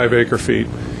 135 acre-feet.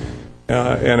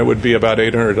 And it would be about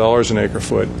 $800 an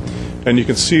acre-foot. And you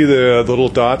can see the little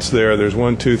dots there. There's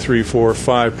 1, 2, 3, 4,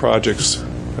 5 projects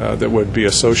that would be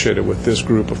associated with this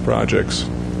group of projects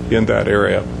in that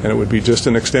area. And it would be just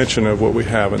an extension of what we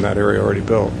have in that area already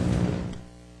built.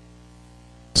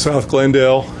 South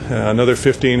Glendale, another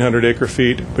 1,500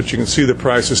 acre-feet, but you can see the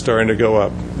price is starting to go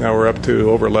up. Now we're up to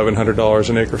over $1,100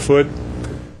 an acre-foot.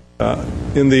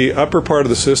 In the upper part of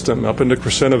the system, up into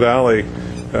Crescenta Valley,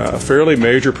 a fairly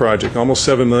major project, almost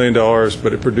 $7 million,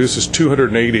 but it produces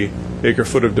 280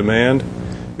 acre-foot of demand.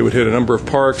 It would hit a number of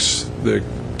parks, the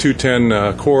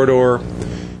 210 corridor,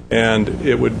 and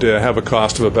it would have a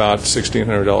cost of about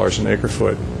 $1,600 an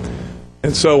acre-foot.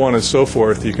 And so on and so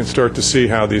forth. You can start to see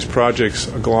how these projects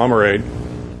agglomerate.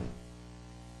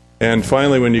 And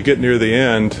finally, when you get near the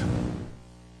end,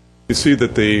 you see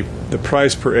that the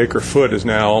price per acre-foot is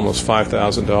now almost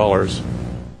 $5,000.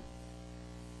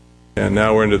 And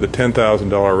now we're into the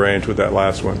 $10,000 range with that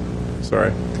last one.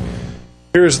 Sorry.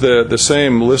 Here's the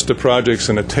same list of projects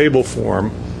in a table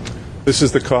form. This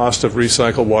is the cost of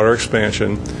recycled water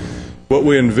expansion. What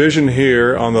we envision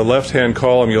here on the left-hand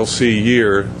column, you'll see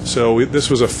year. So this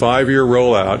was a 5-year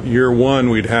rollout. Year 1,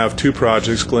 we'd have 2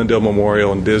 projects, Glendale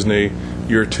Memorial and Disney.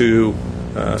 Year 2,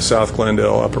 South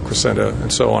Glendale, Upper Crescenta, and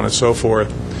so on and so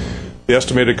forth. The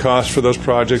estimated cost for those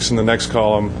projects in the next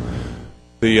column,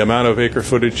 the amount of acre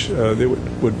footage they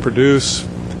would produce,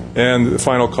 and the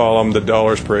final column, the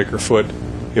dollars per acre foot,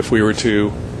 if we were to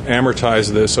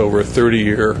amortize this over a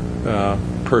 30-year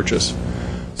purchase.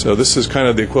 So this is kind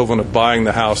of the equivalent of buying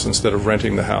the house instead of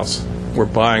renting the house. We're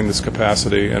buying this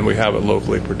capacity, and we have it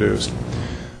locally produced.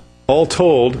 All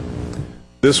told,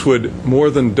 this would more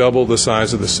than double the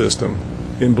size of the system.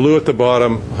 In blue at the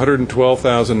bottom,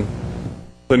 $112,000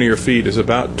 linear feet is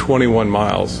about 21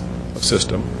 miles of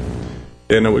system,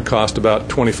 and it would cost about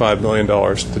 $25 million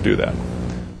to do that.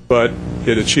 But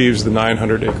it achieves the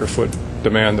 900 acre-foot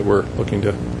demand that we're looking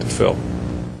to fill.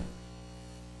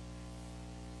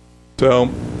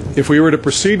 So if we were to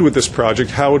proceed with this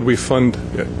project, how would we fund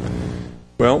it?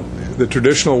 Well, the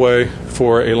traditional way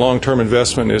for a long-term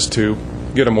investment is to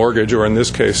get a mortgage, or in this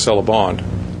case, sell a bond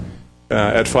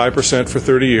at 5% for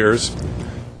 30 years.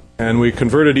 And we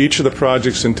converted each of the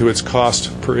projects into its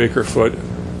cost per acre foot,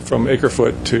 from acre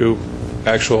foot to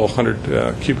actual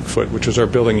 100 cubic foot, which is our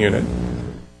billing unit.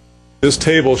 This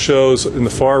table shows in the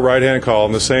far right-hand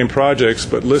column the same projects,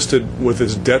 but listed with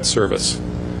its debt service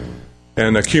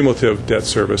and a cumulative debt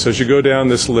service. As you go down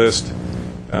this list,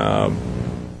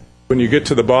 when you get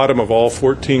to the bottom of all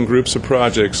 14 groups of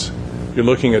projects, you're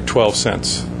looking at 12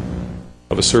 cents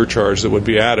of a surcharge that would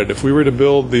be added. If we were to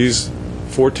build these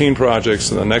 14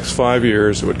 projects in the next 5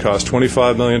 years, it would cost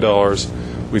 $25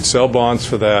 million. We'd sell bonds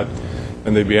for that,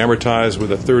 and they'd be amortized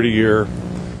with a 30-year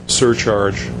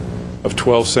surcharge of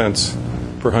 12 cents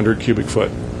per 100 cubic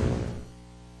foot.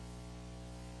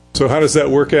 So how does that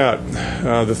work out?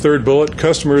 The third bullet,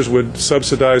 customers would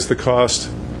subsidize the cost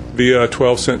via a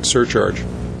 12-cent surcharge.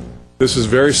 This is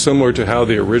very similar to how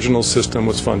the original system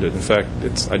was funded. In fact,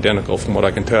 it's identical from what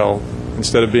I can tell.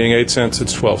 Instead of being 8 cents,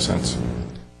 it's 12 cents.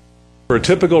 For a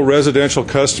typical residential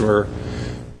customer,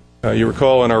 you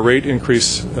recall in our rate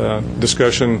increase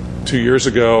discussion 2 years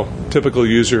ago, typical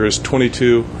user is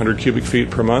 2,200 cubic feet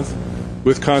per month.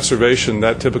 With conservation,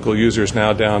 that typical user is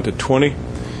now down to 20.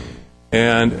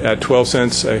 And at 12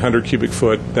 cents a 100 cubic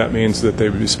foot, that means that they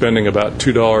would be spending about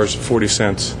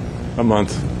 $2.40 a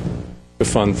month to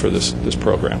fund for this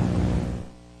program.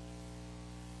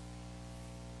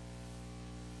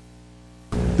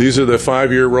 These are the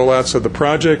 5-year rollouts of the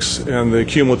projects and the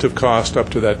cumulative cost up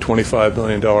to that $25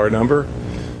 million number,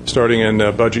 starting in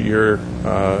budget year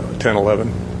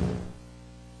 10-11.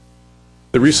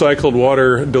 The recycled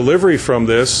water delivery from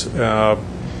this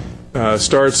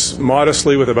starts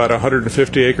modestly with about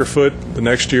 150 acre-foot. The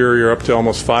next year you're up to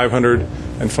almost 500,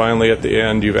 and finally at the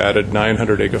end you've added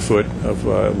 900 acre-foot of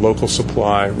local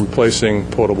supply, replacing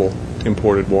potable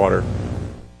imported water.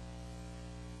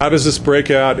 How does this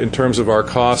break out in terms of our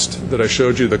cost that I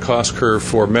showed you, the cost curve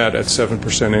for MET at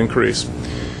 7% increase?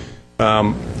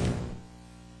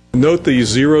 Note the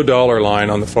 $0 line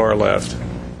on the far left.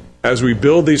 As we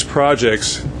build these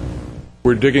projects,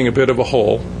 we're digging a bit of a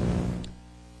hole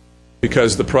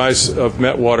because the price of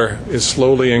MET water is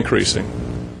slowly increasing.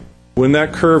 When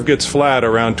that curve gets flat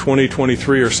around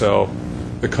 2023 or so,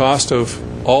 the cost of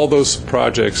all those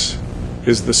projects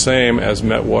is the same as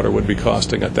MET water would be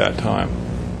costing at that time.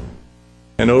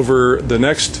 And over the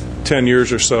next 10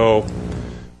 years or so,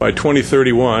 by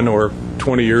 2031, or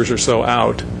 20 years or so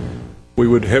out, we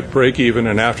would hit break even,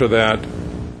 and after that,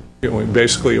 we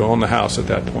basically own the house at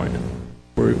that point.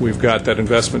 We've got that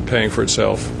investment paying for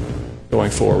itself going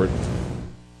forward.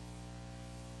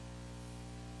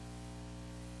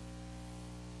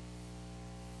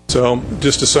 So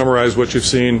just to summarize what you've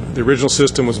seen, the original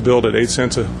system was built at 8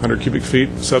 cents a 100 cubic feet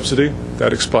subsidy.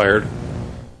 That expired.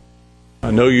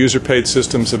 No user-paid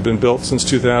systems have been built since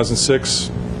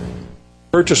 2006.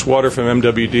 Purchased water from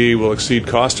MWD will exceed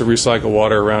cost of recycled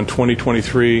water around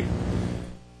 2023.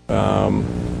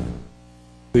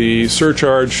 The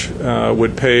surcharge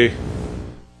would pay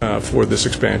for this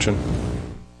expansion.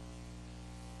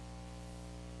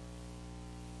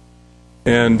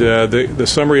 And the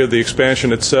summary of the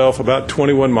expansion itself, about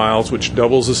 21 miles, which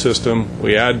doubles the system.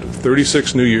 We add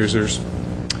 36 new users,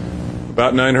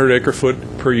 about 900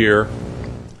 acre-foot per year,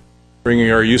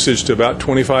 bringing our usage to about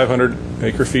 2,500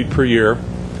 acre-feet per year,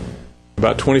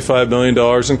 about $25 million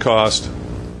in cost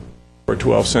for a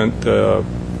 12-cent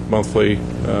monthly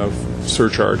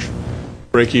surcharge,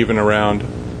 break even around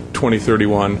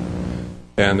 2031,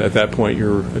 and at that point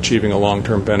you're achieving a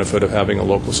long-term benefit of having a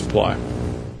local supply.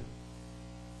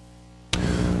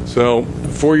 So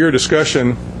for your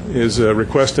discussion is a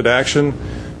requested action.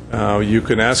 You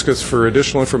can ask us for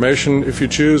additional information if you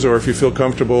choose, or if you feel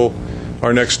comfortable,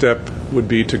 our next step would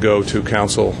be to go to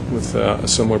council with a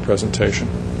similar presentation.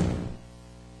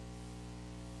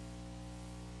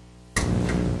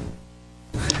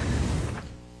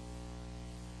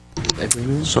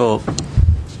 So,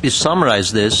 if you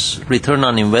summarize this, return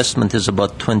on investment is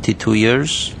about 22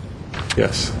 years?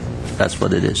 Yes. That's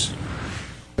what it is.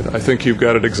 I think you've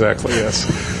got it exactly, yes.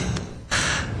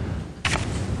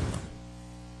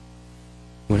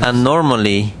 And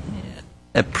normally,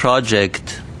 a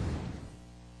project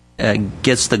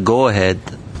gets the go-ahead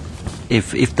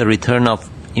if, the return of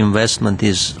investment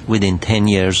is within 10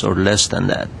 years or less than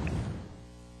that.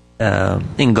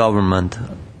 in government,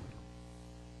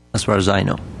 as far as I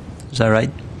know. Is that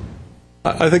right?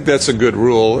 I think that's a good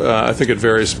rule. I think it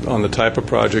varies on the type of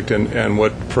project and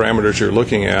what parameters you're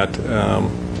looking at.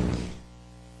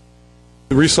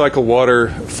 The recycled water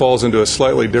falls into a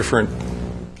slightly different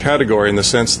category in the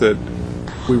sense that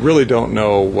we really don't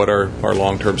know what our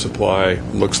long-term supply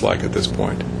looks like at this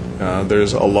point.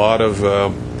 There's a lot of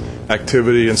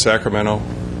activity in Sacramento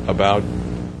about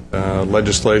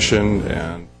legislation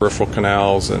and peripheral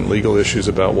canals and legal issues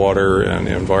about water and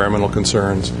environmental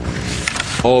concerns.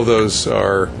 All of those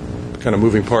are kind of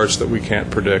moving parts that we can't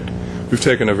predict. We've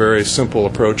taken a very simple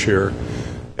approach here,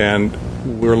 and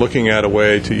we're looking at a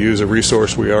way to use a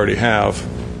resource we already have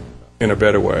in a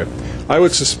better way. I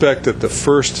would suspect that the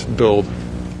first build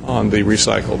on the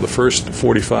recycle, the first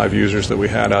 45 users that we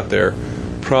had out there,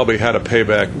 probably had a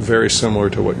payback very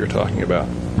similar to what you're talking about.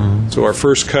 Mm-hmm. So our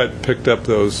first cut picked up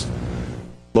those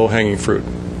low-hanging fruit.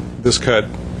 This cut,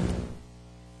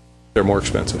 they're more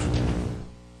expensive.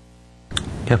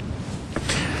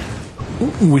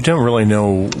 We don't really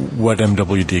know what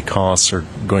MWD costs are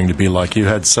going to be like. You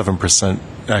had 7%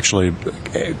 actually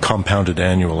compounded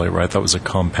annually, right? That was a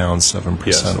compound 7%.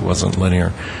 Yes. It wasn't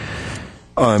linear.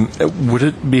 Would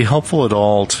it be helpful at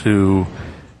all to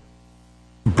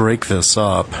break this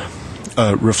up,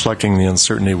 reflecting the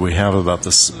uncertainty we have about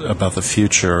the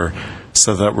future,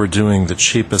 so that we're doing the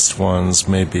cheapest ones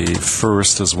maybe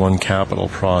first as one capital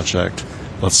project,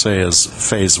 let's say as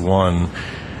phase one,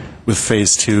 with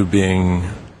phase two being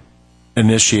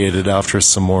initiated after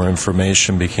some more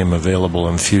information became available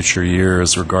in future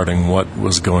years regarding what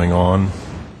was going on,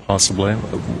 possibly?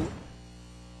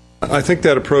 I think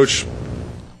that approach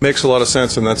makes a lot of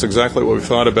sense, and that's exactly what we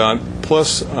thought about.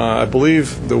 Plus, I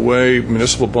believe the way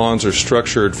municipal bonds are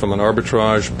structured from an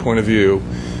arbitrage point of view,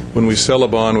 when we sell a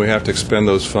bond, we have to expend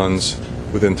those funds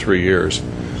within 3 years.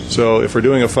 So if we're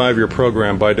doing a 5-year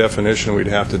program, by definition, we'd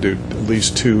have to do at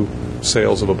least 2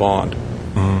 sales of a bond.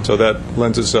 Mm-hmm. So that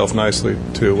lends itself nicely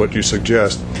to what you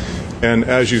suggest. And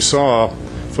as you saw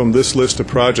from this list of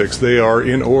projects, they are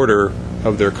in order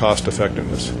of their cost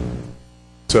effectiveness.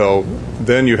 So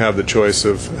then you have the choice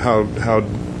of how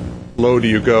low do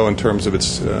you go in terms of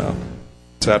its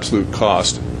absolute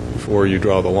cost before you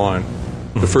draw the line.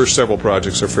 Mm-hmm. The first several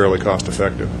projects are fairly cost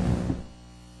effective.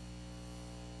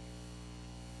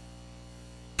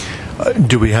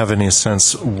 Do we have any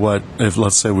sense what, if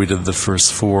let's say we did the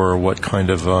first 4, what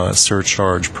kind of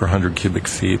surcharge per 100 cubic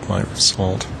feet might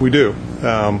result? We do.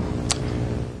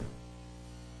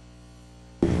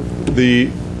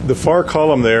 The far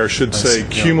column there should say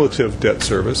cumulative debt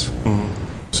service.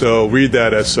 Mm-hmm. So read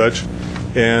that as such.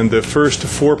 And the first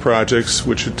 4 projects,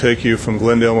 which would take you from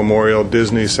Glendale Memorial,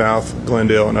 Disney, South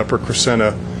Glendale, and Upper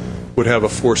Crescenta, would have a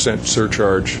 4-cent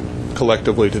surcharge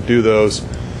collectively to do those.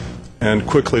 And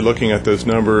quickly looking at those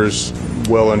numbers,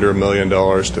 well under $1 million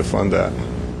to fund that.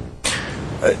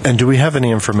 And do we have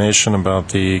any information about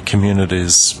the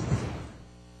community's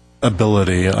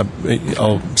ability?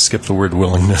 I'll skip the word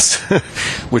willingness,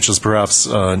 which is perhaps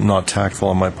not tactful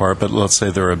on my part, but let's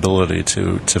say their ability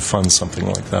to fund something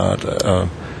like that.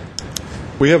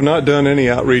 We have not done any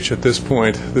outreach at this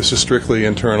point. This is strictly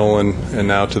internal and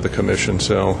now to the Commission.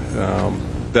 So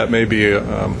that may be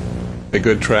a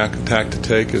good tack to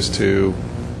take, is to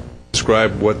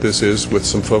describe what this is with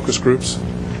some focus groups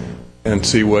and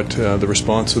see what the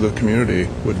response of the community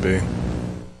would be.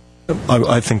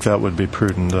 I think that would be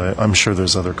prudent. I'm sure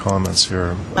there's other comments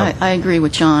here. I agree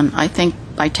with John. I think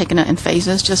by taking it in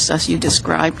phases, just as you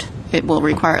described, it will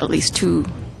require at least 2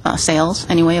 sales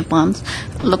anyway of bonds.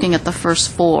 Looking at the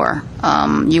first 4,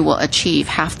 you will achieve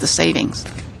half the savings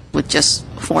with just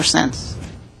 4 cents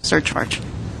surcharge.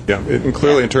 Yeah, and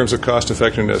clearly in terms of cost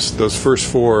effectiveness, those first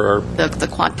 4 are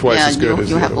twice as good as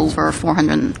you have over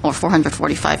 400 or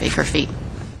 445 acre feet.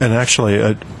 And actually,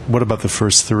 what about the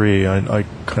first 3? I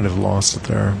kind of lost it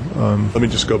there. Let me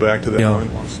just go back to that one.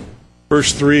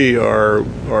 First 3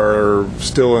 are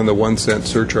still in the 1 cent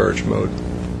surcharge mode.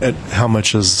 And how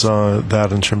much is that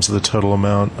in terms of the total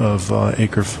amount of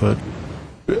acre foot?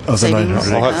 Of the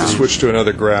 900? I'll have to switch to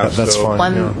another graph. That's fine.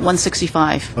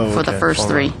 165 for the first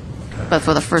 3. Okay. But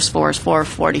for the first 4 is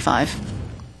 445.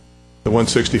 The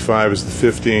 165 is the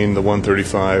 15, the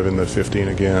 135, and the 15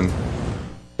 again.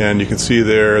 And you can see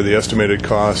there the estimated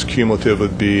cost cumulative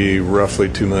would be roughly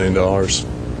 $2 million.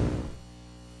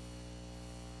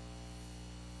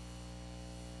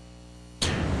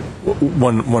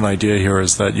 One idea here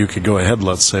is that you could go ahead,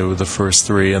 let's say, with the first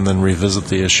 3 and then revisit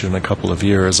the issue in a couple of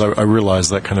years. I realize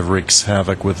that kind of wreaks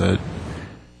havoc with a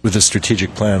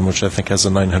strategic plan, which I think has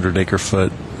a 900 acre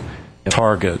foot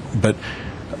target. But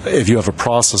if you have a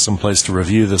process in place to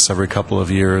review this every couple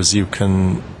of years, you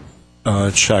can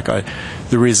check.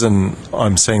 The reason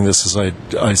I'm saying this is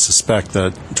I suspect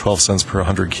that 12 cents per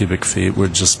 100 cubic feet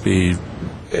would just be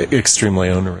extremely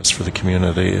onerous for the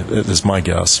community, is my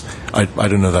guess. I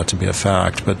don't know that to be a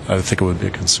fact, but I think it would be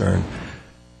a concern.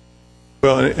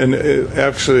 Well, and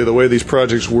actually, the way these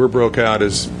projects were broke out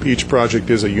is each project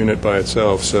is a unit by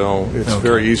itself, so it's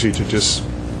very easy to just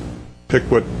pick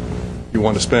what you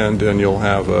want to spend, and you'll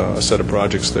have a set of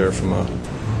projects there from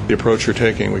the approach you're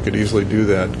taking. We could easily do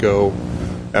that, go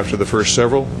after the first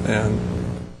several, and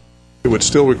it would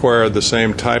still require the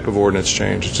same type of ordinance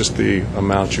change. It's just the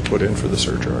amount you put in for the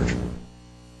surcharge.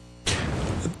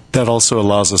 That also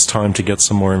allows us time to get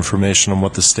some more information on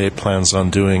what the state plans on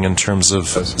doing in terms of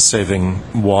saving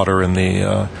water in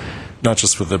the, not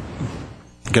just with the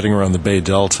getting around the Bay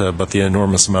Delta, but the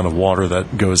enormous amount of water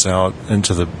that goes out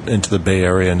into the Bay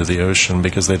Area, into the ocean,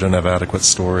 because they don't have adequate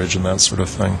storage and that sort of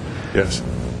thing. Yes.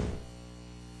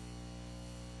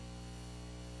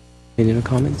 Any other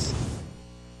comments?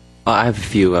 I have a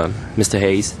few, Mr.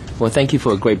 Hayes. Well, thank you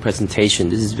for a great presentation.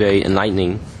 This is very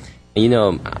enlightening. And, you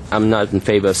know, I'm not in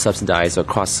favor of subsidized or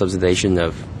cross-subsidization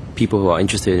of people who are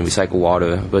interested in recycled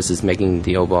water versus making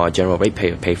the overall general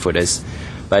ratepayer pay for this.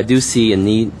 But I do see a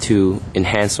need to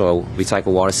enhance our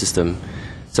recycled water system.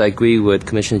 So I agree with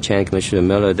Commissioner Chan and Commissioner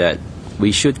Miller that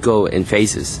we should go in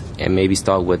phases and maybe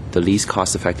start with the least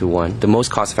cost-effective one, the most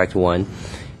cost-effective one,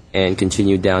 and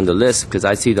continue down the list, because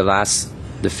I see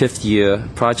the fifth-year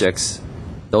projects,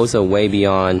 those are way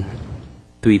beyond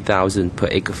 3,000 per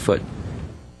acre foot.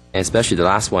 And especially the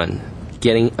last one,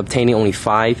 obtaining only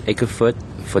 5 acre foot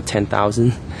for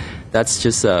 10,000, that's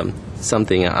just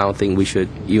something I don't think we should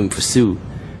even pursue.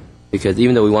 Because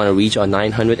even though we want to reach our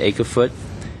 900 acre foot,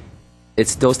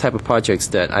 it's those type of projects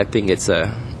that I think it's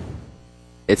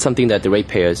something that the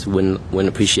ratepayers wouldn't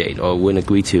appreciate or wouldn't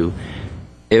agree to.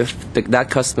 If that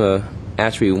customer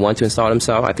actually want to install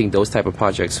themselves, I think those type of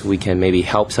projects we can maybe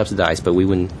help subsidize, but we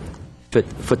wouldn't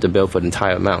foot the bill for the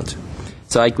entire amount.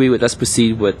 So I agree with, let's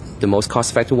proceed with the most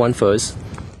cost-effective one first,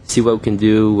 see what we can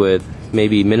do with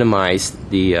maybe minimize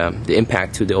the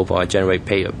impact to the overall general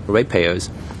ratepayers.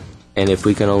 And if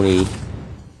we can only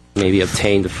maybe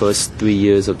obtain the first 3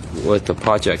 years worth of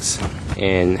projects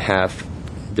and have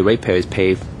the ratepayers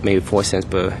pay maybe 4 cents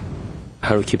per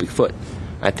 100 cubic foot,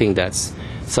 I think that's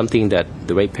something that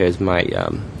the ratepayers might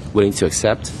willing to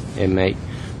accept and might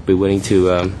be willing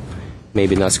to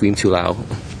maybe not scream too loud.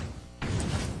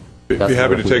 Be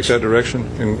happy to take that direction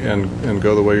and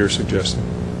go the way you're suggesting.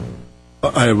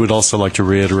 I would also like to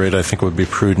reiterate, I think it would be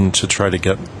prudent to try to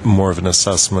get more of an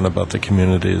assessment about the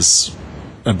community's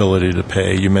ability to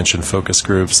pay. You mentioned focus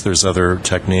groups. There's other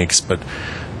techniques, but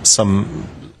some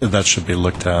that should be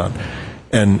looked at.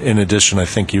 And in addition, I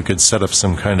think you could set up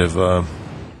some kind of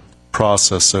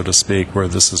process, so to speak, where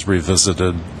this is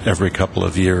revisited every couple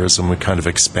of years and we kind of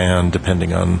expand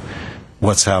depending on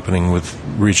what's happening with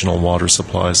regional water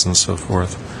supplies and so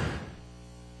forth.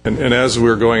 And as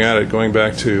we're going at it, going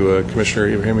back to Commissioner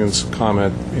Ibrahimian's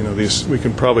comment, you know, we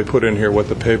can probably put in here what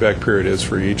the payback period is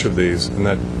for each of these, and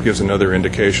that gives another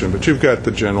indication. But you've got the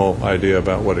general idea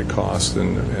about what it costs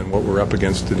and what we're up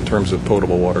against in terms of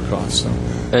potable water costs. So.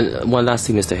 And one last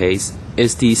thing, Mr. Hayes,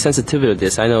 is the sensitivity of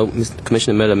this. I know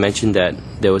Commissioner Miller mentioned that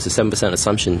there was a 7%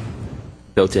 assumption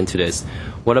built into this.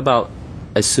 What about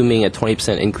assuming a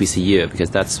 20% increase a year, because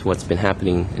that's what's been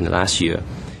happening in the last year?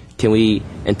 Can we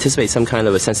anticipate some kind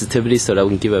of a sensitivity so that we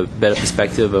can give a better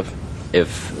perspective of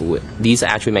if these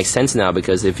actually make sense now?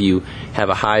 Because if you have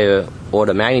a higher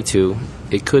order magnitude,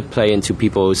 it could play into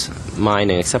people's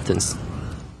mind and acceptance.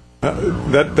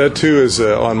 That too is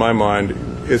on my mind.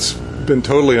 It's been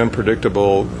totally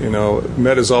unpredictable. You know,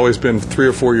 Met has always been 3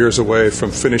 or 4 years away from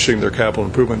finishing their capital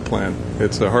improvement plan.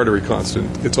 It's a Hardery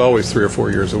constant. It's always 3 or 4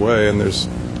 years away, and there's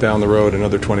down the road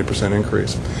another 20%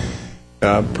 increase.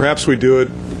 Perhaps we do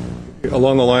it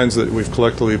along the lines that we've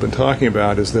collectively been talking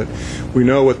about, is that we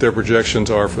know what their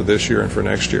projections are for this year and for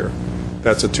next year.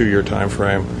 That's a 2-year time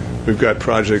frame. We've got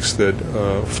projects that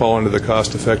fall into the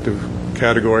cost-effective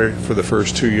category for the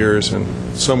first 2 years, and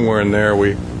somewhere in there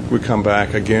we come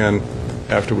back again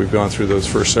after we've gone through those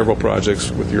first several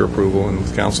projects with your approval and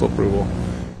with council approval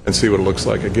and see what it looks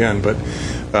like again. But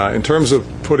in terms of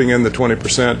putting in the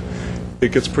 20%,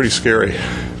 it gets pretty scary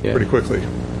pretty quickly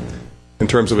in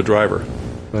terms of a driver.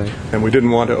 Right. And we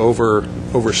didn't want to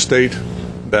overstate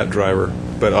that driver,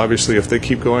 but obviously if they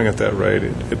keep going at that rate,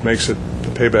 it makes the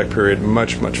payback period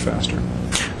much, much faster.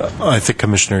 I think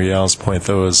Commissioner Yao's point,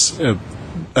 though, is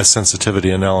a sensitivity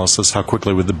analysis. How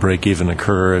quickly would the break-even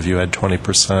occur if you had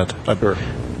 20%? Sure.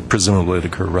 presumably it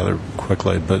occur rather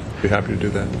quickly, but Be happy to do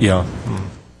that. yeah.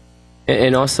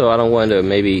 And also, I don't want to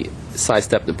maybe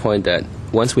sidestep the point that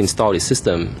once we install the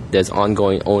system, there's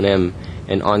ongoing O&M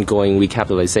and ongoing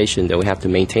recapitalization that we have to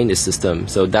maintain the system.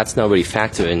 So that's not really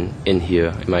factored in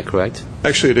here. Am I correct?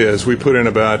 Actually, it is. We put in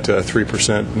about a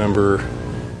 3% number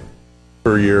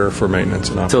per year for maintenance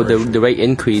and So operation. the rate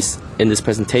increase in this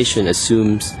presentation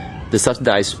assumes the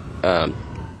subsidized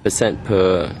percent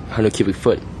per 100 cubic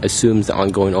foot assumes the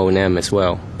ongoing O&M as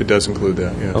well. It does include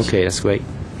that, yes. Okay, that's great.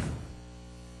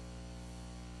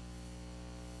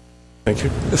 Thank you.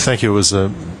 Thank you. It was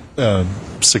a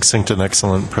succinct and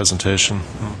excellent presentation.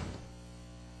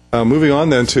 Moving on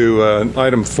then to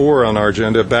item 4 on our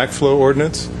agenda, backflow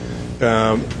ordinance.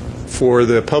 For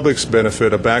the public's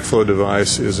benefit, a backflow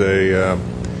device is a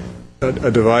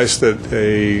device that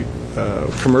a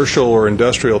commercial or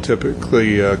industrial,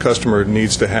 typically customer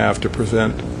needs to have to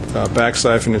prevent back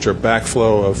siphonage or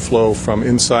backflow of flow from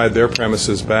inside their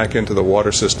premises back into the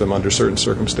water system under certain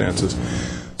circumstances.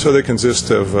 So they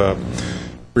consist of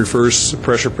reverse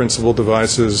pressure principle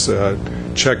devices,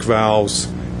 check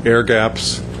valves, air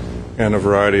gaps, and a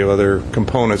variety of other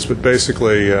components. But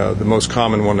basically, the most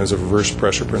common one is a reverse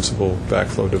pressure principle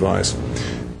backflow device.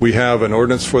 We have an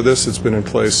ordinance for this. It's been in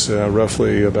place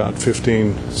roughly about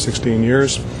 15, 16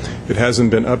 years. It hasn't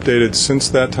been updated since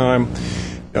that time.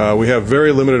 We have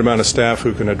very limited amount of staff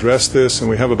who can address this, and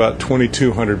we have about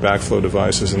 2,200 backflow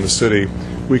devices in the city.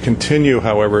 We continue,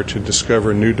 however, to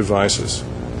discover new devices.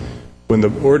 When the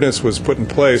ordinance was put in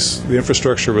place, the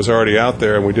infrastructure was already out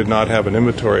there, and we did not have an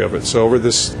inventory of it. So over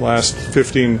this last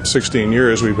 15, 16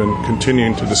 years, we've been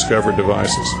continuing to discover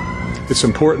devices. It's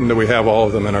important that we have all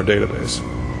of them in our database.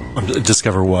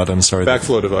 Discover what? I'm sorry.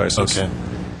 Backflow devices. Okay.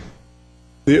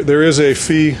 There is a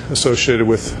fee associated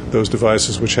with those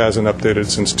devices which hasn't updated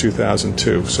since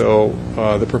 2002. So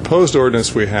the proposed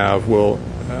ordinance we have will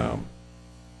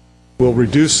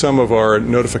reduce some of our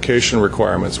notification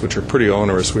requirements, which are pretty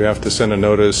onerous. We have to send a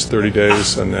notice 30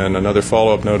 days and then another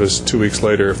follow-up notice 2 weeks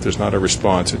later if there's not a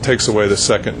response. It takes away the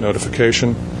second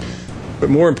notification. But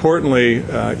more importantly,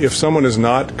 if someone is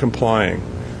not complying,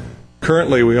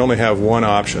 currently we only have one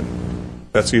option.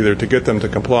 That's either to get them to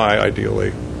comply,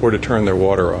 ideally, or to turn their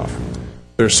water off.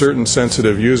 There are certain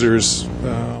sensitive users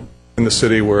in the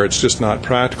city where it's just not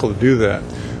practical to do that.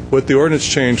 What the ordinance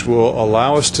change will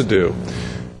allow us to do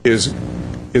is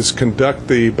conduct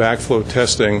the backflow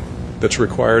testing that's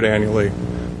required annually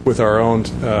with our own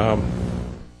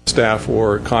staff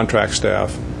or contract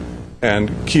staff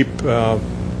and keep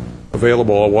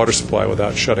available a water supply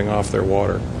without shutting off their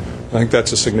water. I think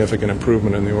that's a significant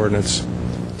improvement in the ordinance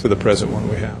to the present one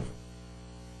we have.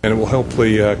 And it will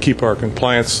hopefully keep our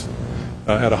compliance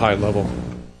at a high level.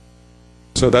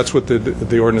 So that's what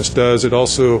the ordinance does. It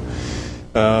also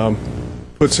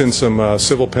puts in some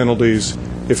civil penalties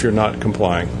if you're not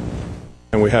complying.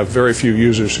 And we have very few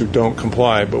users who don't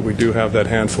comply, but we do have that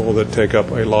handful that take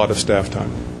up a lot of staff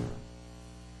time.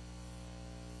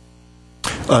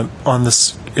 On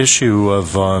this issue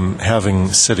of having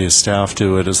city staff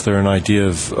do it, is there an idea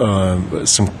of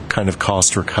some kind of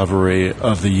cost recovery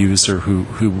of the user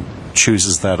who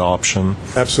chooses that option?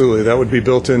 Absolutely. That would be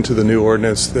built into the new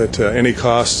ordinance, that any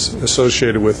costs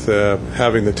associated with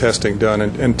having the testing done,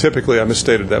 and typically, I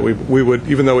misstated that, we would,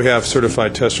 even though we have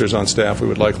certified testers on staff, we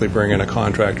would likely bring in a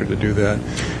contractor to do that.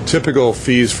 Typical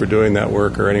fees for doing that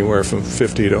work are anywhere from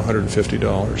 $50 to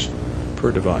 $150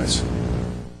 per device.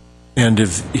 And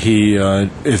if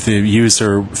the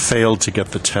user failed to get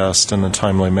the test in a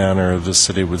timely manner, the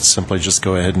city would simply just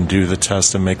go ahead and do the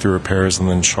test and make the repairs and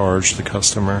then charge the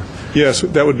customer? Yes,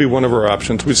 that would be one of our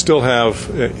options. We still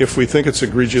have, if we think it's an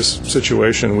egregious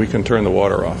situation, we can turn the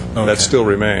water off. Okay. That still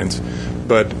remains.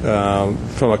 But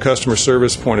from a customer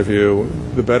service point of view,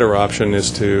 the better option is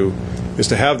to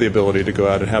have the ability to go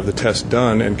out and have the test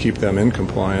done and keep them in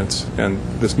compliance. And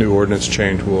this new ordinance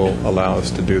change will allow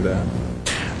us to do that.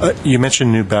 You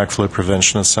mentioned new backflow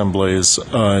prevention assemblies.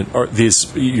 Are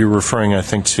these, you're referring, I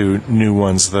think, to new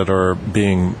ones that are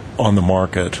being on the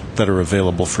market that are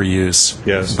available for use.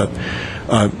 Yes. But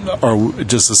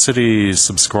does the city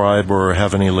subscribe or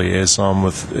have any liaison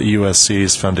with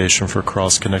USC's Foundation for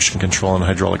Cross-Connection Control and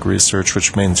Hydraulic Research,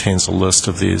 which maintains a list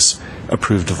of these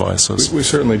approved devices? We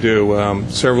certainly do.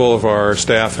 Several of our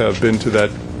staff have been to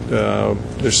that.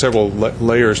 There's several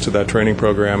layers to that training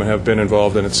program and have been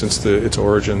involved in it since its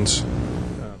origins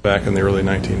back in the early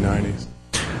 1990s.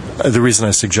 The reason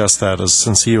I suggest that is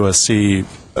since USC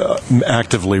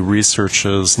actively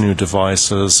researches new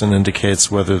devices and indicates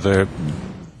whether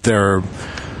they're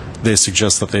they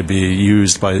suggest that they be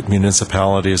used by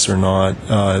municipalities or not,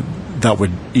 that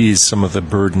would ease some of the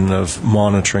burden of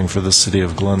monitoring for the city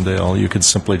of Glendale. You could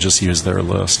simply just use their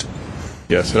list.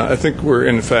 Yes, and I think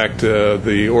in fact,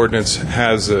 the ordinance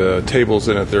has tables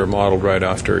in it that are modeled right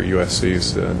after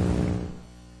USC's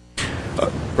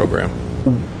program.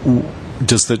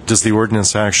 Does the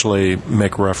ordinance actually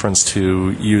make reference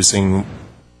to using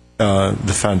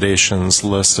the foundation's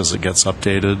list as it gets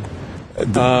updated?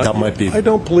 That might be. I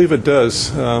don't believe it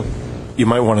does. You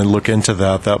might want to look into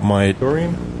that. That might.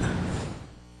 Doreen?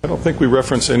 I don't think we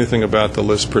reference anything about the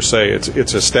list per se.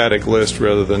 It's a static list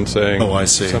rather than saying I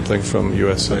see. something from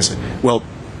USC. I see. Well,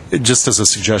 just as a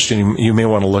suggestion, you may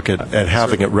want to look at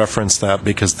having it reference that,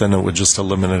 because then it would just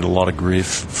eliminate a lot of grief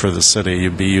for the city.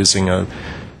 You'd be using a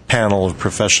panel of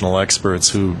professional experts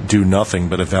who do nothing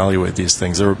but evaluate these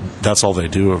things. That's all they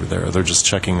do over there. They're just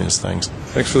checking these things.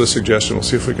 Thanks for the suggestion. We'll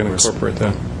see if we can incorporate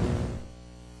that.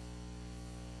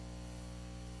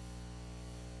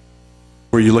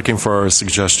 Were you looking for a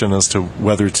suggestion as to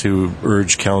whether to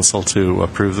urge council to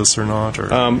approve this or not?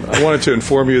 Or? I wanted to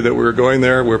inform you that we were going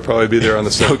there. We'll probably be there on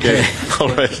the same day. All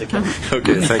right.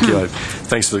 Okay, thank you.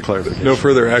 Thanks for the clarification. No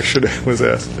further action was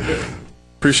asked.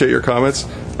 Appreciate your comments.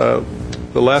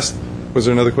 Was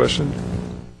there another question?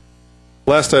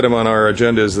 Last item on our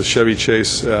agenda is the Chevy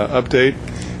Chase update.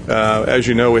 As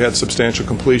you know, we had substantial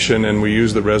completion, and we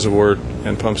used the reservoir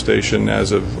and pump station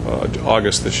as of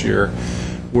August this year.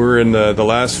 We're in the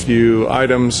last few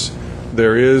items.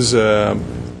 There is a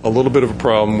little bit of a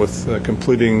problem with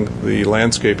completing the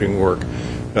landscaping work.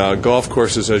 Golf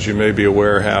courses, as you may be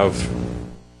aware, have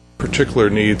particular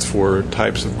needs for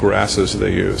types of grasses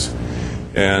they use.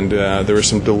 And there were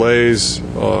some delays,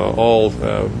 all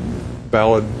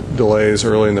valid delays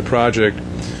early in the project,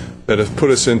 that have put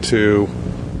us into,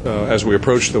 as we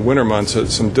approach the winter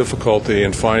months, some difficulty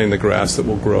in finding the grass that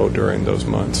will grow during those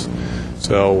months.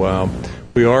 So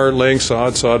we are laying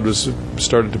sod. Sod was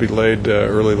started to be laid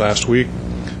early last week,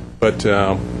 but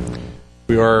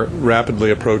we are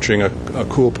rapidly approaching a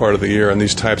cool part of the year, and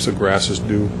these types of grasses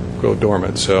do go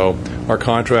dormant. So our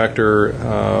contractor,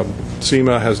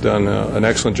 SEMA, has done an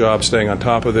excellent job staying on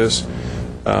top of this.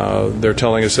 They're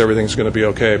telling us everything's going to be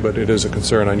okay, but it is a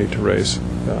concern I need to raise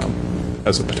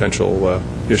as a potential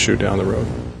issue down the road.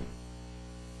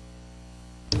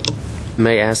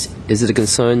 May I ask, is it a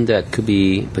concern that could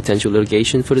be potential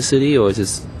litigation for the city, or is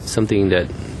this something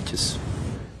that just...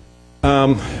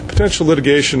 Potential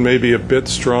litigation may be a bit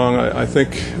strong. I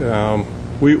think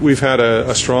we've had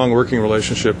a strong working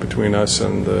relationship between us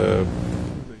and the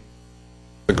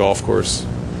golf course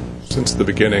since the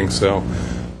beginning, so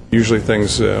usually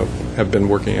things have been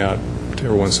working out to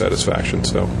everyone's satisfaction,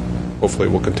 so hopefully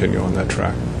we'll continue on that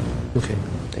track. Okay,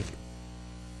 thank you.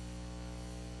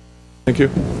 Thank you.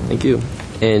 Thank you.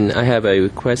 And I have a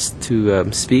request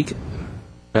to speak.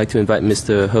 I'd like to invite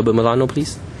Mr. Herbert Milano,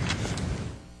 please.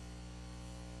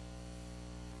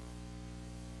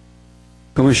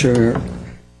 Commissioner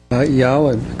Yao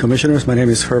and Commissioners, my name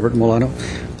is Herbert Milano.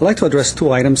 I'd like to address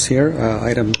two items here,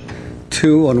 item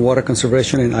 2 on water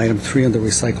conservation and item 3 on the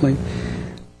recycling.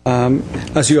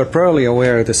 As you are probably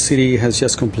aware, the city has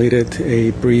just completed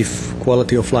a brief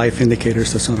quality of life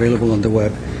indicators that's available on the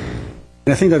web.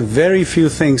 And I think that very few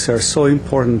things are so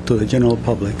important to the general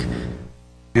public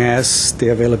as the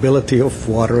availability of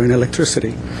water and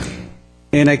electricity.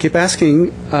 And I keep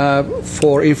asking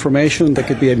for information that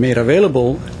could be made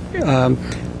available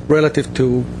relative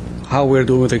to how we're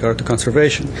doing with regard to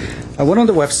conservation. I went on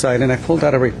the website and I pulled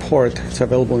out a report. It's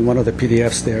available in one of the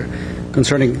PDFs there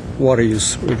concerning water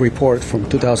use report from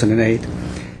 2008.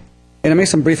 And I made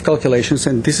some brief calculations,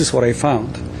 and this is what I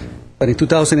found. That in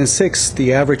 2006,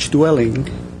 the average dwelling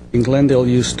in Glendale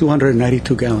used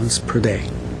 292 gallons per day.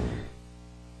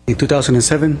 In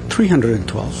 2007,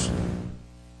 312.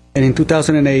 And in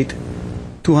 2008,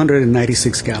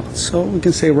 296 gallons. So we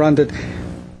can say rounded,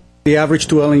 the average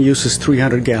dwelling uses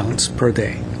 300 gallons per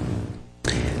day.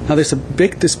 Now there's a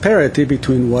big disparity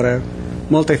between what a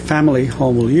multifamily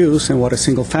home will use and what a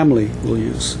single family will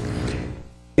use.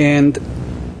 And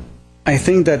I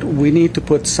think that we need to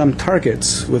put some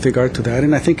targets with regard to that,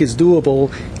 and I think it's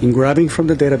doable in grabbing from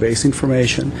the database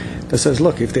information that says,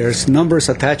 look, if there's numbers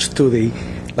attached to the,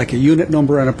 like a unit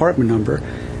number and apartment number,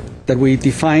 that we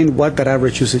define what that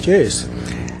average usage is.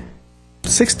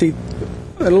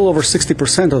 A little over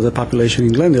 60% of the population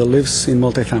in Glendale lives in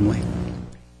multifamily.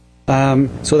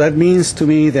 So that means to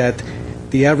me that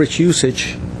the average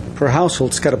usage per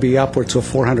household's got to be upwards of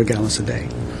 400 gallons a day.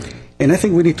 And I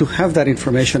think we need to have that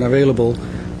information available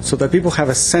so that people have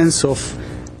a sense of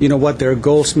what their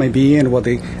goals may be and what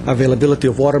the availability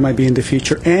of water might be in the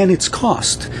future and its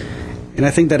cost. And I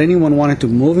think that anyone wanting to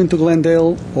move into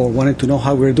Glendale or wanting to know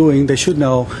how we're doing, they should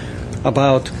know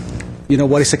about,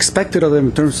 what is expected of them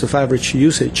in terms of average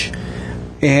usage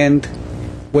and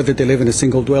whether they live in a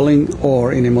single dwelling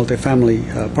or in a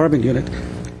multifamily apartment unit,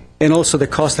 and also the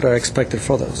costs that are expected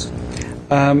for those.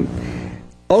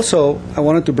 Also, I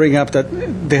wanted to bring up that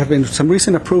there have been some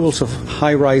recent approvals of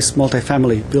high-rise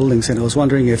multifamily buildings, and I was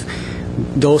wondering if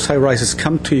those high-rises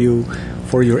come to you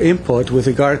for your input with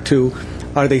regard to,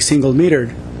 are they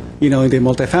single-metered, in the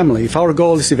multifamily? If our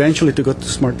goal is eventually to go to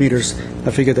smart meters,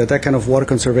 I figure that kind of water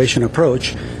conservation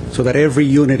approach, so that every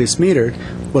unit is metered,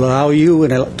 will allow you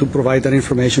to provide that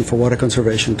information for water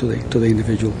conservation to the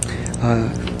individual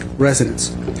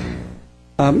residents.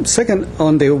 Second,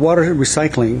 on the water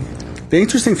recycling, the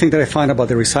interesting thing that I find about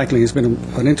the recycling has been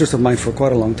an interest of mine for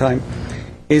quite a long time,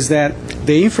 is that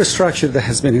the infrastructure that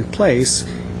has been in place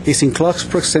is in close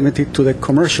proximity to the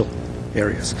commercial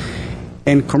areas.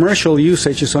 And commercial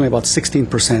usage is only about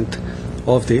 16%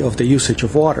 of the usage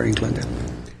of water in Glendale.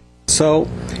 So,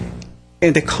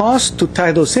 and the cost to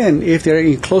tie those in, if they're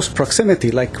in close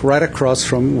proximity, like right across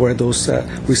from where those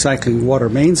recycling water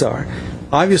mains are,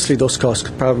 obviously those costs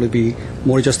could probably be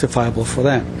more justifiable for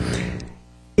them.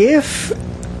 If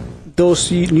those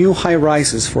new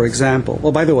high-rises, for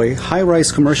example, by the way,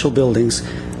 high-rise commercial buildings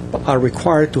are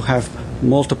required to have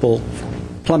multiple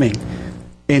plumbing,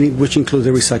 which includes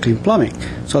the recycling plumbing.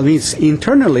 So it means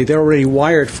internally they're already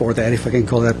wired for that, if I can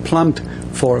call that, plumbed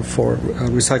for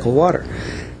recycled water.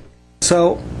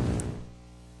 So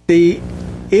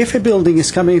if a building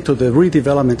is coming into the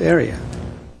redevelopment area,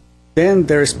 then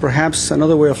there is perhaps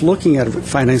another way of looking at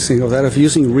financing of that, of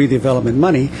using redevelopment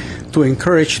money to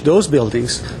encourage those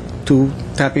buildings to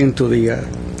tap into the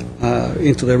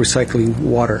recycling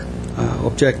water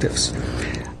objectives.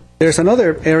 There's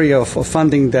another area of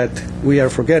funding that we are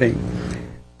forgetting.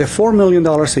 The $4 million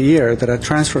a year that are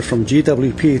transferred from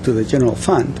GWP to the general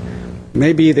fund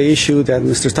may be the issue that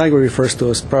Mr. Steiger refers to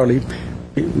as probably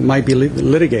might be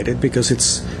litigated, because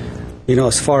it's,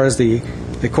 as far as the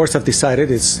courts have decided,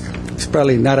 it's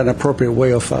probably not an appropriate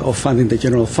way of funding the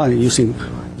general fund, using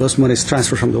those monies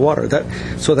transferred from the water.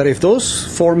 So that if those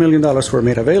 $4 million were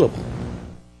made available,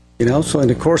 so in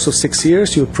the course of 6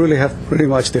 years, you probably have pretty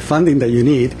much the funding that you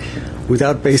need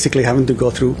without basically having to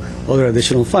go through other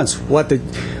additional funds. What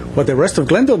the rest of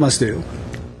Glendale must do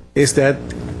is that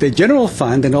the general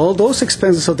fund and all those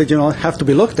expenses of the general have to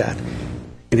be looked at.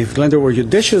 And if Glendale were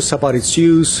judicious about its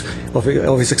use of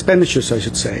its expenditures, I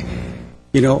should say,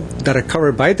 that are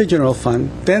covered by the general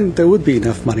fund, then there would be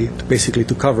enough money basically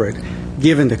to cover it,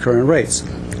 given the current rates.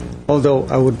 Although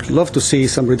I would love to see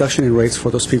some reduction in rates for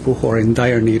those people who are in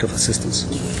dire need of assistance.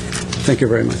 Thank you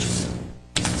very much.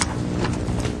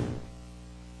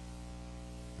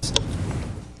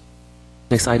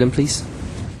 Next item, please.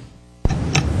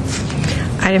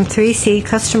 Item 3C,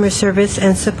 Customer Service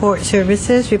and Support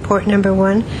Services, Report Number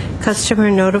 1, Customer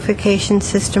Notification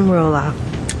System Rollout.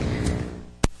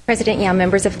 President Yao,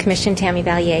 members of Commission, Tammy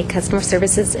Valier, Customer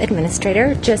Services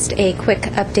Administrator. Just a quick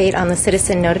update on the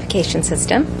Citizen Notification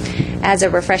System. As a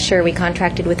refresher, we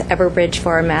contracted with Everbridge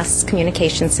for our mass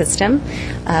communication system,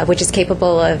 which is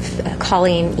capable of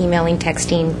calling, emailing,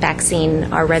 texting,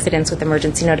 faxing our residents with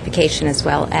emergency notification, as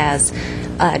well as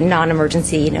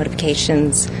non-emergency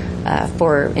notifications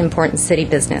for important city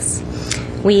business.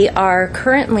 We are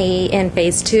currently in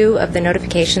Phase 2 of the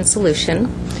notification solution,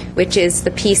 which is the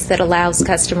piece that allows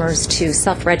customers to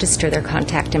self-register their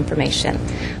contact information.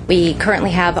 We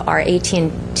currently have our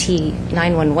AT&T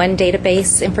 911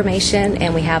 database information,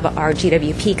 and we have our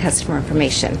GWP customer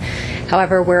information.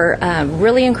 However, we're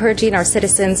really encouraging our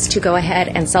citizens to go ahead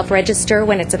and self-register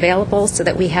when it's available, so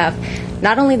that we have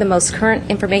not only the most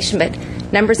current information, but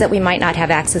numbers that we might not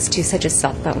have access to, such as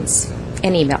cell phones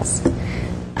and emails.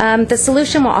 The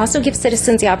solution will also give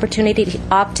citizens the opportunity to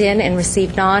opt in and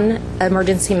receive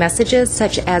non-emergency messages,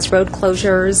 such as road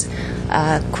closures,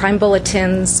 crime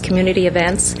bulletins, community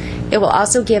events. It will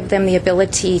also give them the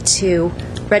ability to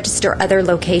register other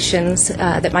locations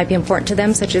that might be important to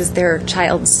them, such as their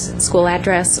child's school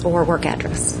address or work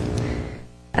address.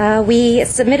 We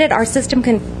submitted our system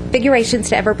configurations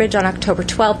to Everbridge on October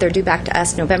 12th. They're due back to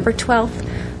us November 12th.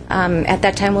 At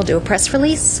that time, we'll do a press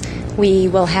release. We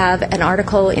will have an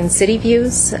article in City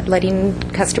Views letting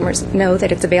customers know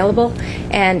that it's available.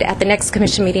 And at the next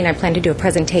commission meeting, I plan to do a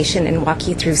presentation and walk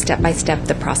you through step by step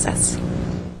the process.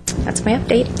 That's my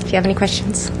update. If you have any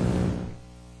questions.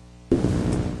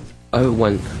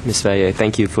 Ms. Valle,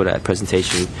 thank you for that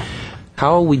presentation.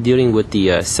 How are we dealing with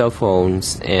the cell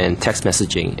phones and text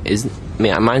messaging? I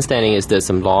mean, my understanding is there's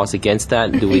some laws against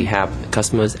that. Do we have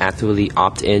customers actively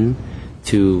opt in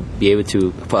to be able to,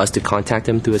 for us to contact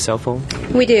them through a cell phone?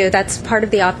 We do. That's part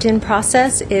of the opt-in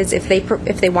process. Is if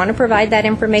they want to provide that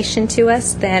information to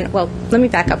us, then let me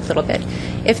back up a little bit.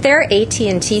 If they're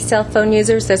AT&T cell phone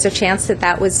users, there's a chance that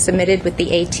that was submitted with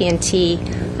the AT&T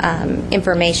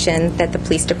information that the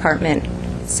police department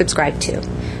subscribed to.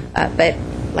 But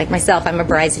like myself, I'm a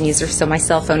Verizon user, so my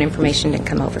cell phone information didn't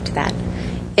come over to that.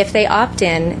 If they opt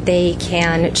in, they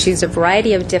can choose a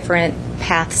variety of different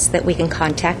paths that we can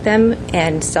contact them,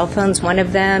 and cell phone's one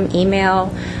of them, email,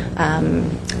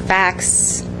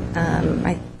 fax.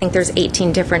 I think there's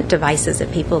 18 different devices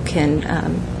that people can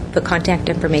put contact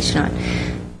information on.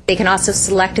 They can also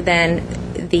select then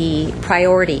the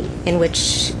priority in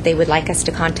which they would like us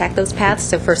to contact those paths.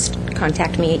 So first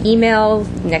contact me at email,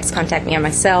 next contact me on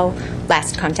my cell,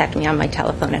 last contact me on my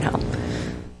telephone at home.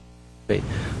 Great.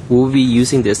 Will we be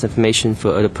using this information for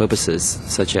other purposes,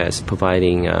 such as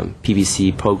providing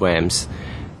PVC programs?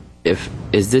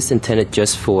 Is this intended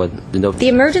just for the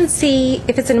emergency?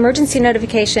 If it's an emergency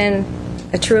notification,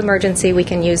 a true emergency, we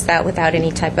can use that without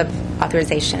any type of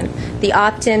authorization. The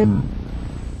opt-in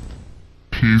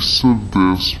piece of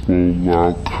this will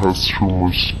allow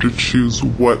customers to choose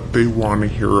what they want to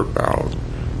hear about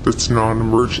that's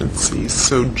non-emergency.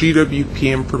 So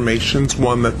GWP information's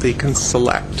one that they can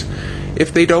select.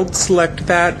 If they don't select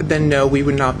that, then no, we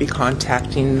would not be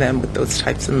contacting them with those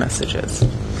types of messages.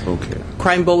 Okay.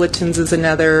 Crime bulletins is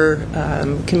another,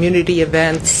 community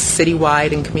events,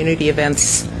 citywide and community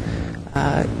events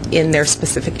in their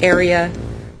specific area.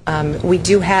 We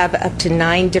do have up to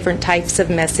 9 different types of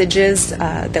messages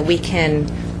that we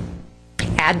can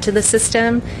add to the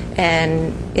system,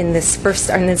 and in this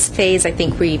phase, I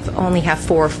think we only have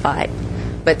 4 or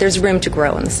 5, but there's room to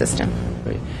grow in the system.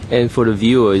 Right. And for the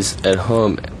viewers at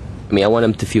home, I mean, I want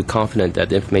them to feel confident that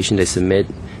the information they submit,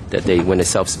 that when they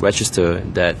self-register,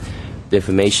 that the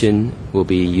information will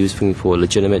be used for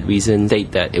legitimate reasons,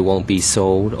 state that it won't be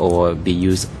sold or be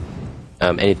used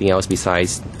anything else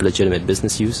besides legitimate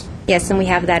business use? Yes, and we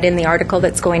have that in the article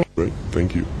that's going. Great,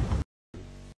 thank you.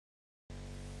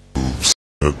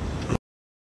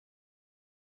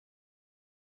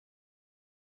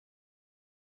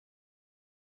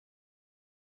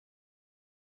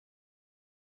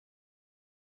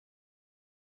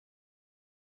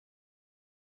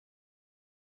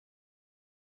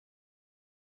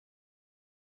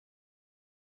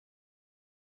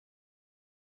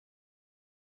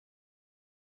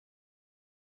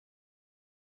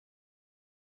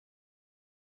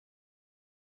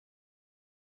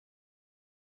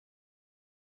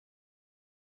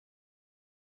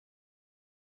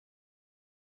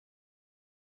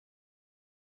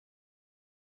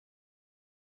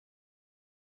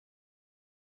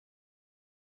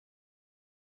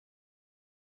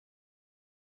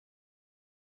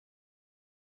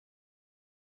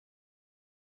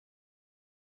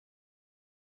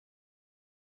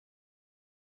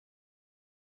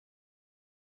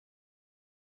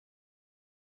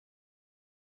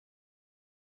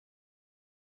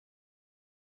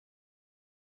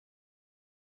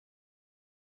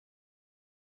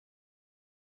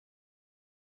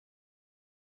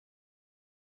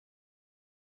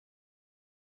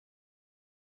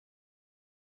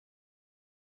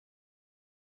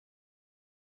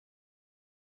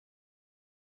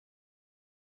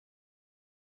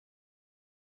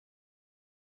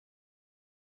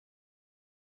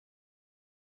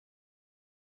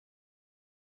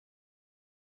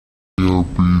 We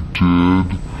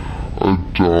did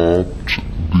adopt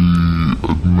the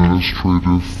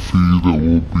administrative fee that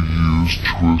will be used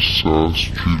to assess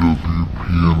GWP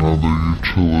and other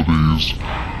utilities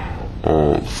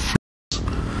fees.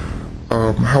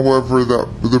 However,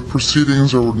 the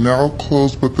proceedings are now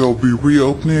closed, but they'll be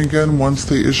reopening again once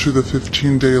they issue the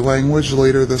 15-day language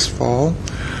later this fall.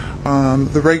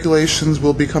 The regulations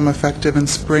will become effective in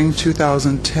spring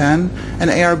 2010, and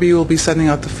ARB will be sending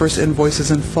out the first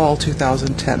invoices in fall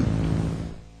 2010.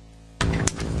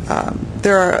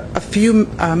 There are a few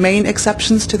main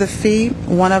exceptions to the fee.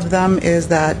 One of them is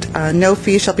that no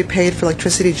fee shall be paid for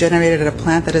electricity generated at a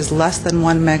plant that is less than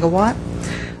 1 megawatt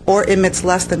or emits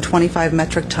less than 25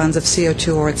 metric tons of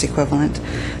CO2 or its equivalent.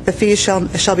 The fee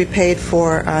shall be paid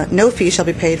for, no fee shall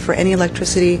be paid for any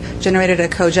electricity generated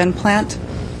at a cogen plant.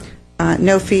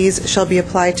 No fees shall be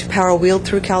applied to power wheeled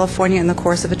through California in the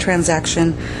course of a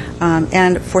transaction.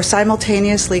 And for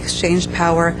simultaneously exchanged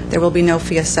power, there will be no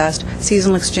fee assessed.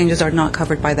 Seasonal exchanges are not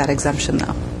covered by that exemption,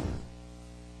 though.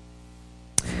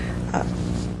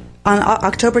 On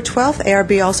October 12th,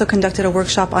 ARB also conducted a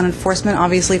workshop on enforcement,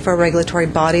 obviously for a regulatory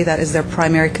body. That is their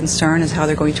primary concern, is how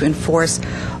they're going to enforce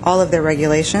all of their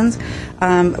regulations.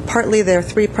 Partly, their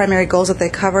three primary goals that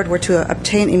they covered were to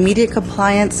obtain immediate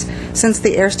compliance, since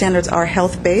the air standards are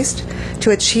health-based, to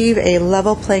achieve a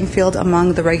level playing field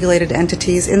among the regulated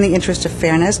entities in the interest of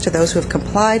fairness to those who have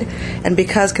complied, and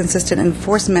because consistent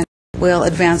enforcement will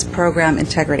advance program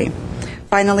integrity.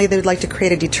 Finally, they would like to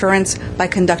create a deterrence by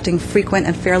conducting frequent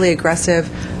and fairly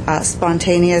aggressive,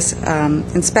 spontaneous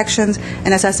inspections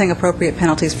and assessing appropriate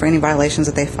penalties for any violations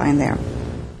that they find there.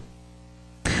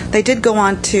 They did go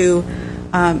on to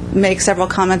make several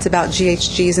comments about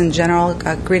GHGs in general,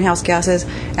 greenhouse gases,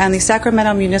 and the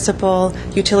Sacramento Municipal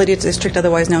Utility District,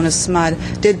 otherwise known as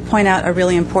SMUD, did point out a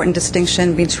really important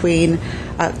distinction between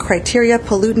criteria,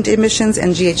 pollutant emissions,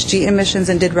 and GHG emissions,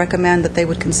 and did recommend that they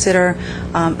would consider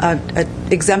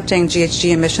exempting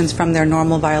GHG emissions from their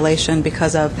normal violation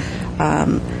because of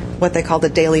what they call the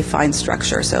daily fine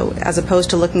structure. So as opposed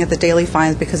to looking at the daily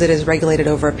fines, because it is regulated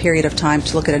over a period of time,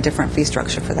 to look at a different fee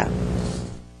structure for that.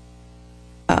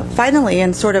 Finally,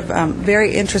 and sort of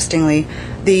very interestingly,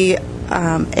 the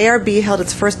ARB held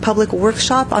its first public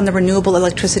workshop on the renewable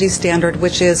electricity standard,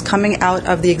 which is coming out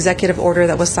of the executive order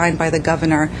that was signed by the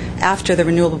governor after the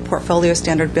renewable portfolio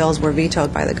standard bills were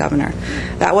vetoed by the governor.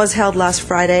 That was held last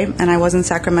Friday, and I was in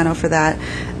Sacramento for that.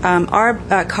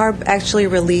 CARB actually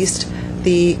released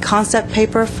the concept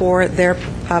paper for their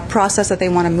process that they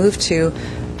want to move to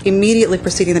immediately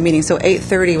preceding the meeting. So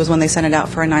 8:30 was when they sent it out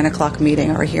for a 9 o'clock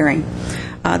meeting or a hearing.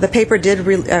 The paper did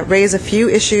raise a few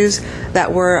issues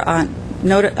that were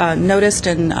noticed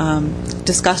and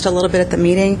discussed a little bit at the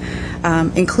meeting,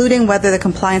 including whether the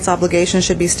compliance obligation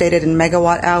should be stated in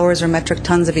megawatt hours or metric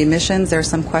tons of emissions. There's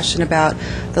some question about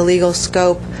the legal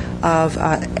scope of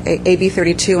AB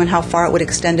 32 and how far it would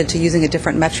extend it to using a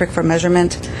different metric for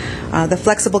measurement. The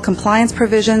flexible compliance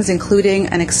provisions, including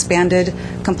an expanded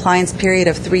compliance period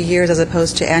of 3 years as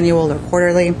opposed to annual or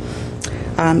quarterly.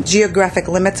 Geographic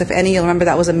limits, if any. You'll remember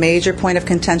that was a major point of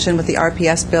contention with the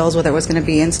RPS bills, whether it was going to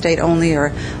be in-state only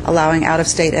or allowing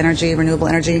out-of-state energy, renewable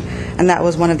energy, and that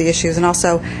was one of the issues. And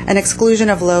also an exclusion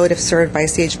of load if served by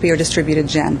CHP or distributed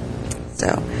gen.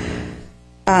 So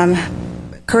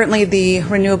currently the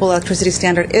renewable electricity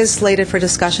standard is slated for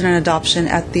discussion and adoption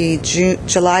at the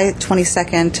July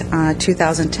 22nd,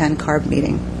 2010 CARB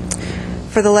meeting.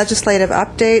 For the legislative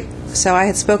update, so I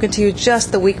had spoken to you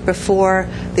just the week before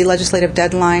the legislative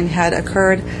deadline had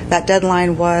occurred. That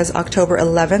deadline was October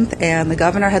 11th, and the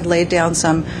governor had laid down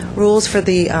some rules for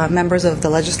the members of the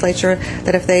legislature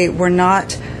that if they were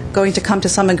not going to come to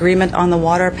some agreement on the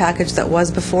water package that was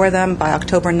before them by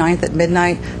October 9th at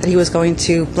midnight, that he was going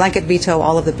to blanket veto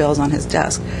all of the bills on his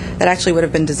desk. That actually would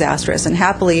have been disastrous. And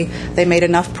happily, they made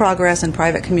enough progress in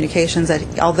private communications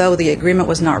that although the agreement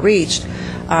was not reached,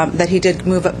 that he did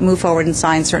move forward and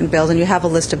sign certain bills. And you have a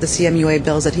list of the CMUA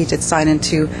bills that he did sign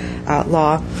into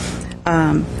law.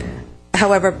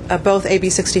 However, both AB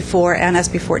 64 and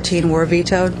SB 14 were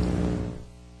vetoed.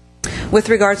 With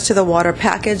regards to the water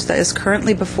package that is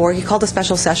currently before, he called a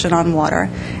special session on water,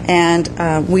 and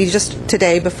we just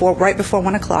today, right before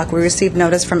 1 o'clock, we received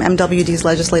notice from MWD's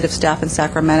legislative staff in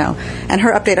Sacramento. And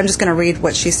her update, I'm just going to read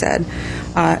what she said.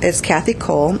 It's Kathy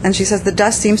Cole, and she says, the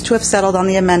dust seems to have settled on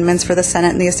the amendments for the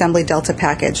Senate and the Assembly Delta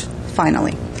package,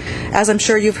 finally. As I'm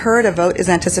sure you've heard, a vote is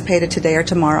anticipated today or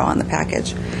tomorrow on the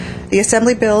package. The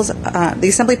Assembly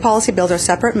policy bills are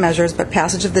separate measures, but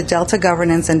passage of the Delta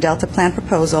governance and Delta plan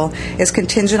proposal is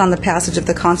contingent on the passage of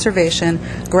the conservation,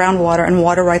 groundwater, and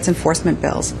water rights enforcement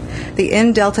bills. The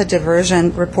in-Delta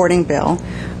diversion reporting bill,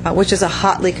 which is a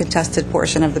hotly contested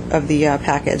portion of the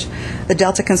package, the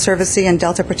Delta Conservancy and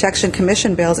Delta Protection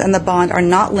Commission bills, and the bond are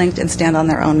not linked and stand on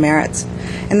their own merits.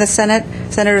 In the Senate,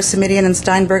 Senators Simidian and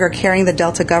Steinberg are carrying the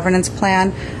Delta governance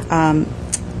plan,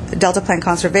 Delta Plan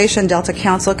Conservation, Delta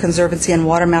Council, Conservancy, and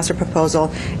Water Master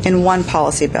proposal in one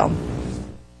policy bill.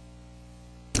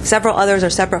 Several others are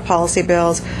separate policy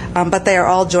bills, but they are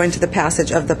all joined to the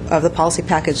passage of the policy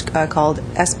package called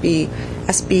SB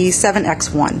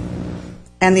 7X1.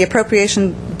 And the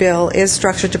appropriation bill is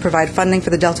structured to provide funding for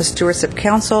the Delta Stewardship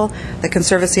Council, the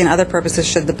Conservancy, and other purposes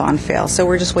should the bond fail. So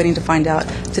we're just waiting to find out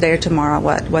today or tomorrow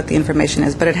what the information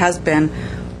is. But it has been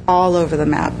all over the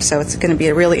map, so it's going to be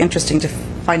really interesting to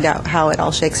find out how it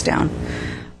all shakes down.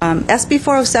 SB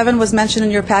 407 was mentioned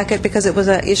in your packet because it was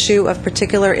an issue of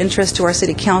particular interest to our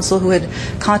City Council, who had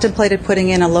contemplated putting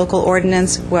in a local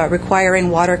ordinance requiring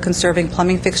water-conserving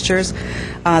plumbing fixtures.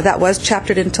 That was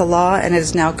chaptered into law, and it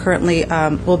is now currently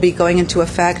will be going into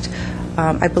effect.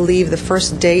 I believe the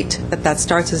first date that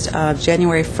starts is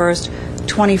January 1st,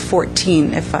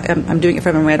 2014. If I'm doing it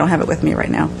from memory, I don't have it with me right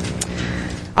now.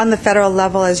 On the federal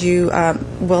level, as you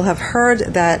will have heard,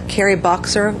 that Carrie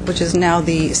Boxer, which is now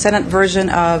the Senate version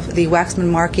of the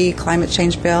Waxman-Markey climate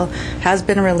change bill, has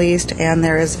been released, and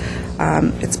there is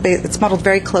it's modeled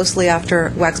very closely after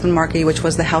Waxman-Markey, which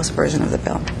was the House version of the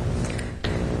bill.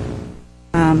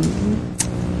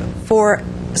 For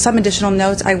some additional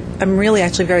notes, I'm really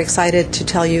actually very excited to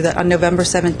tell you that on November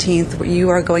 17th, you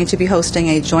are going to be hosting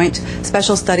a joint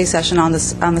special study session on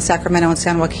the Sacramento and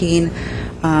San Joaquin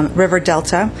River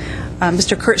Delta.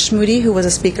 Mr. Kurt Schmoody, who was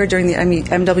a speaker during the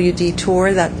MWD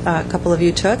tour that a couple of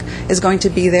you took, is going to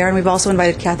be there, and we've also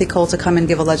invited Kathy Cole to come and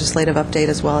give a legislative update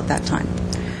as well at that time.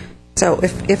 So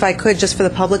if I could, just for the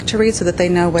public to read so that they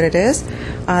know what it is,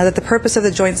 that the purpose of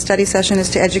the joint study session is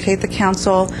to educate the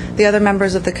council, the other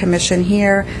members of the commission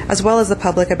here, as well as the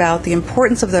public about the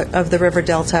importance of the River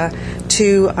Delta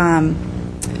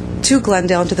to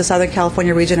Glendale and to the Southern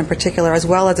California region in particular, as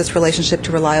well as its relationship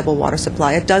to reliable water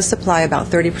supply. It does supply about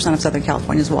 30% of Southern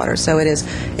California's water, so it is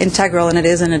integral, and it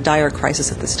is in a dire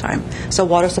crisis at this time. So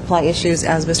water supply issues,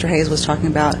 as Mr. Hayes was talking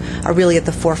about, are really at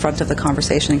the forefront of the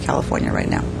conversation in California right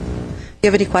now. If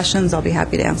you have any questions, I'll be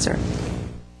happy to answer.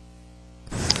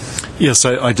 Yes,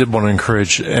 I did want to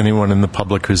encourage anyone in the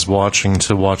public who's watching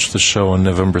to watch the show on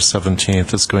November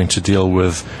 17th. It's going to deal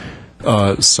with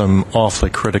some awfully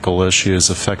critical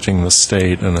issues affecting the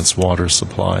state and its water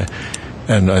supply.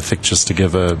 And I think just to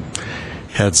give a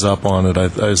heads up on it,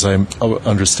 as I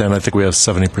understand, I think we have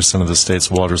 70% of the state's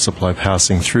water supply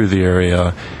passing through the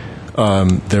area.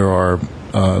 There are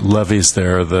levees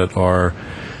there that are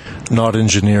not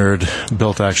engineered,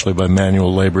 built actually by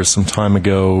manual labor some time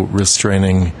ago,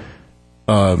 restraining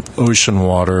ocean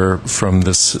water from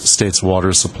this state's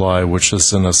water supply, which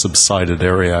is in a subsided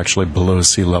area, actually below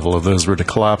sea level. If those were to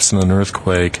collapse in an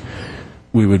earthquake,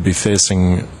 we would be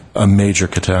facing a major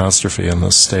catastrophe in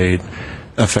the state,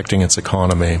 affecting its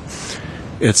economy.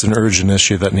 It's an urgent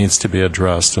issue that needs to be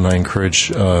addressed, and I encourage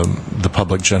the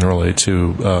public generally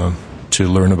to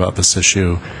learn about this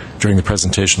issue during the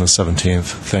presentation on the 17th.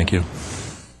 Thank you.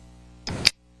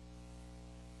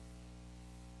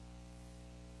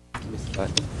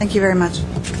 Thank you very much.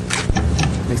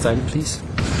 Next item, please.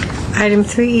 Item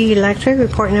 3E, Electric,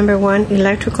 Report Number 1,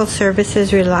 Electrical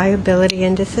Services Reliability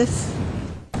Indices.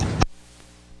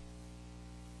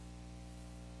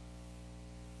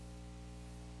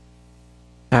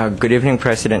 Good evening,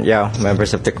 President Yao,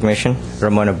 members of the Commission.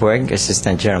 Ramona Bueg,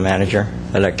 Assistant General Manager,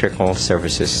 Electrical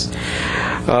Services.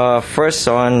 First,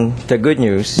 on the good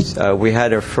news, we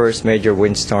had our first major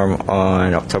windstorm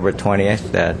on October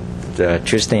 20th, that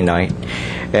Tuesday night,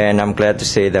 and I'm glad to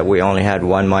say that we only had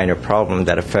one minor problem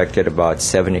that affected about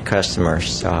 70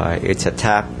 customers. It's a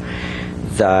tap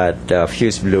that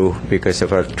fuse blew because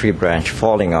of a tree branch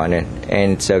falling on it,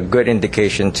 and it's a good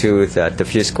indication too that the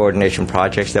fuse coordination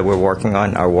projects that we're working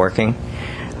on are working.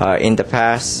 In the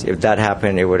past, if that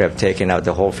happened, it would have taken out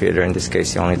the whole feeder. In this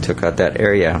case, it only took out that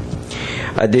area.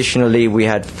 Additionally, we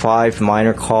had 5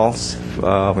 minor calls.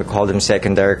 We call them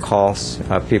secondary calls.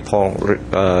 People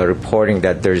reporting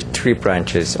that there's tree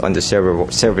branches on the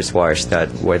service wires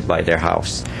that went by their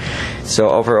house. So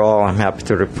overall, I'm happy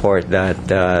to report that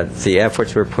the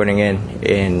efforts we're putting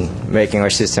in making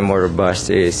our system more robust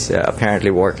is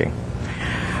apparently working.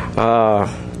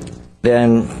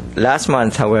 Then last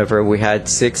month, however, we had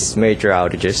 6 major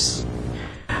outages.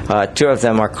 2 of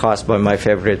them are caused by my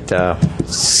favorite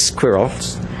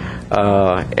squirrels.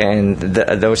 And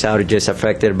those outages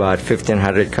affected about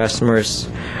 1,500 customers,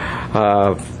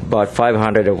 about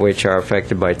 500 of which are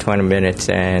affected by 20 minutes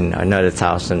and another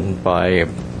 1,000 by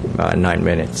 9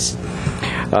 minutes.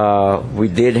 We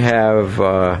did have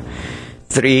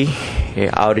 3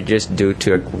 outages due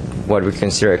to what we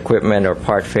consider equipment or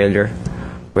part failure.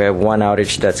 We have 1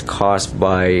 outage that's caused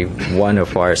by one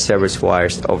of our service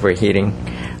wires overheating.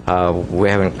 We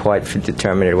haven't quite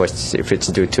determined if it's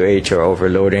due to age or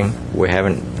overloading. We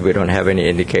don't have any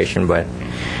indication, but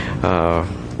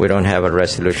we don't have a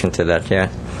resolution to that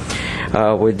yet.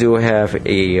 We do have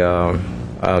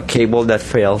a cable that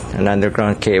failed, an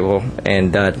underground cable,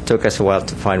 and that took us a while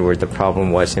to find where the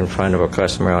problem was in front of a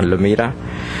customer on Lomita.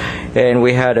 And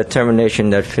we had a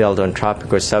termination that failed on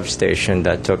Tropico substation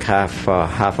that took half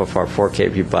of our 4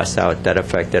 kV bus out. That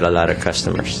affected a lot of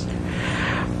customers.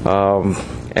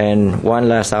 And one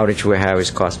last outage we have is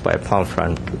caused by a palm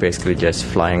front, basically just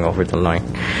flying over the line.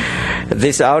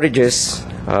 These outages,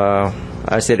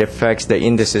 as it affects the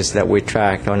indices that we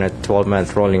tracked on a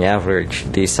 12-month rolling average,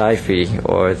 the SIFI,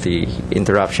 or the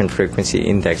interruption frequency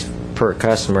index per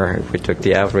customer, if we took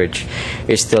the average,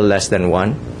 is still less than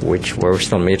 1, which we're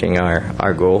still meeting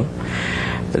our goal.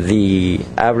 the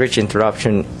average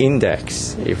interruption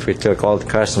index, if we took all the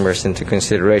customers into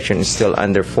consideration, is still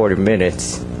under 40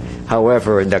 minutes.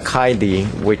 However, the KIDI,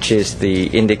 which is the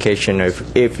indication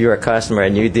of if you're a customer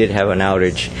and you did have an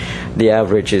outage, the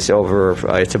average is over,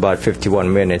 it's about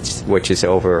 51 minutes, which is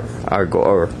over our goal,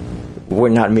 or we're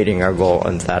not meeting our goal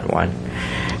on that one.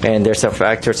 And there's some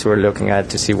factors we're looking at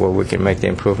to see where we can make the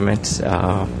improvements.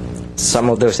 Some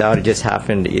of those outages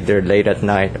happened either late at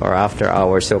night or after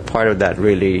hours, so part of that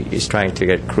really is trying to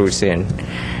get crews in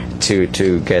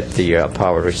to get the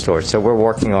power restored. So we're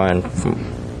working on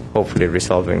hopefully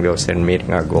resolving those and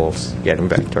meeting our goals, getting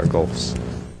back to our goals.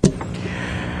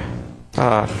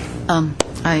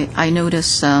 I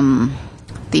noticed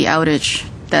the outage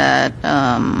that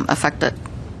affected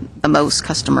the most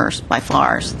customers by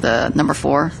far, the number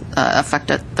 4,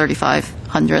 affected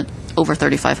 3,500, over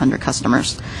 3,500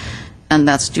 customers, and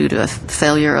that's due to a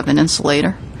failure of an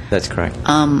insulator. That's correct.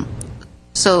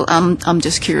 So I'm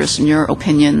just curious, in your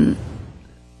opinion,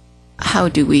 how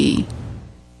do we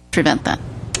prevent that?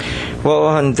 Well,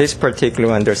 on this particular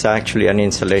one, there's actually an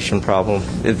insulation problem.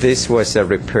 This was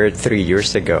repaired 3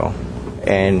 years ago,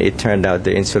 and it turned out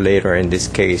the insulator in this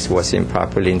case was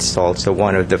improperly installed, so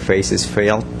one of the phases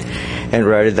failed. And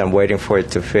rather than waiting for it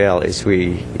to fail, is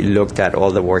we looked at all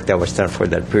the work that was done for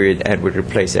that period, and we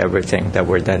replaced everything that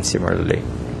were done similarly.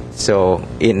 So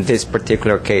in this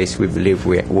particular case, we believe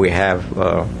we have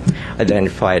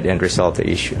identified and resolved the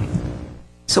issue.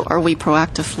 So are we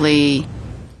proactively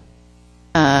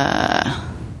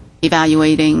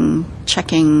evaluating,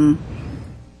 checking?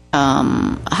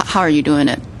 How are you doing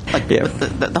it? Like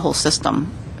with the whole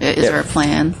system? Is there a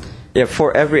plan? Yeah,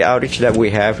 for every outage that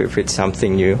we have, if it's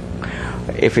something new,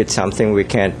 if it's something we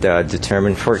can't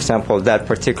determine. For example, that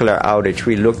particular outage,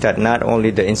 we looked at not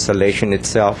only the installation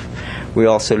itself, we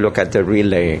also look at the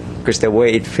relay, because the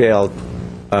way it failed,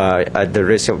 at the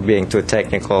risk of being too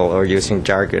technical or using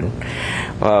jargon,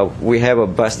 we have a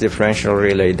bus differential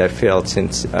relay that failed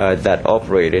since that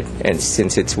operated, and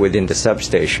since it's within the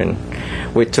substation,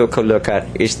 we took a look at,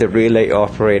 is the relay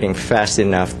operating fast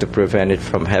enough to prevent it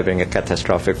from having a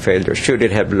catastrophic failure? Should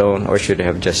it have blown, or should it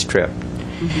have just tripped?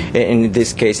 Mm-hmm. In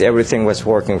this case, everything was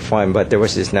working fine, but there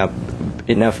was enough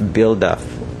buildup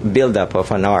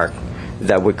of an arc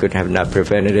that we could have not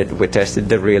prevented it. We tested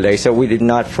the relay, so we did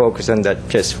not focus on that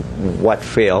just what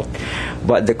failed,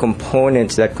 but the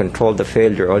components that control the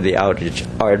failure or the outage,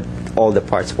 are all the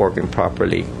parts working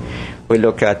properly. We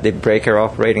look at the breaker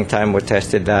operating time. We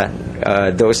tested that.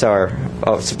 Those are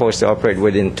supposed to operate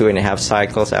within 2.5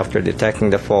 cycles after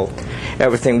detecting the fault.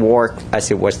 Everything worked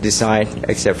as it was designed,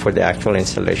 except for the actual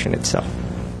installation itself.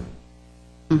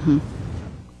 Mm-hmm.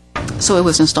 So it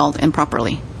was installed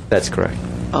improperly? That's correct.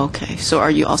 Okay. So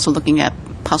are you also looking at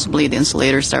possibly the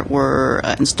insulators that were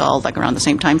installed like around the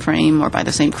same time frame or by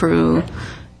the same crew?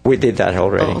 We did that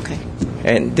already. Oh, okay.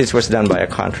 And this was done by a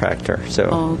contractor. So.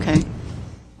 Oh, okay.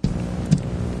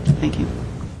 Thank you.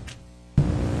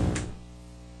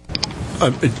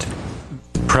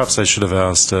 Perhaps I should have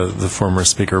asked the former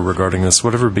speaker regarding this.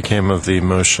 Whatever became of the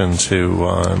motion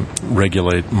to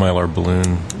regulate Mylar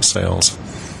balloon sales?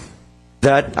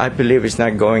 That, I believe, is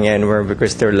not going anywhere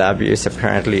because their lobbyists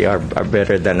apparently are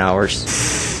better than ours.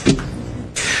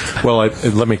 Well,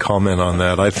 let me comment on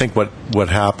that. I think what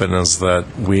happened is that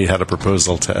we had a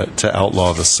proposal to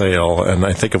outlaw the sale, and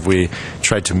I think if we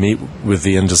tried to meet with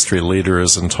the industry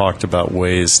leaders and talked about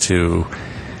ways to,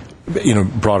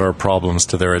 brought our problems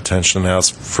to their attention and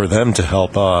asked for them to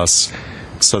help us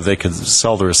so they could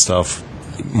sell their stuff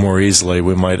more easily,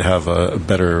 we might have a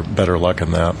better luck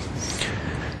in that.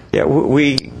 Yeah,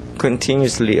 we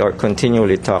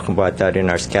continually talk about that in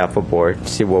our SCAPA board,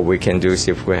 see what we can do,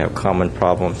 see if we have common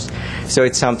problems. So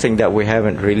it's something that we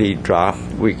haven't really dropped.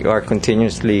 We are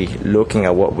continuously looking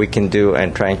at what we can do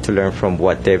and trying to learn from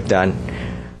what they've done.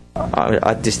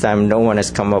 At this time, no one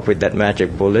has come up with that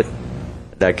magic bullet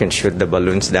that can shoot the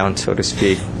balloons down, so to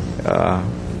speak.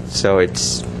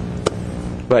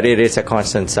 But it is a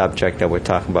constant subject that we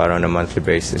talk about on a monthly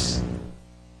basis.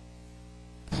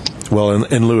 Well,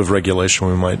 in lieu of regulation,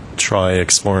 we might try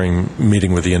exploring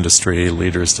meeting with the industry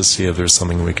leaders to see if there's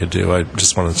something we could do. I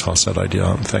just want to toss that idea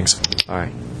out. Thanks. All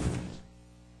right.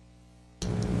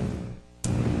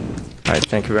 All right,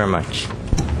 thank you very much.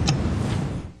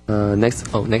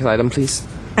 Next item, please.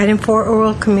 Item 4,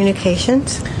 oral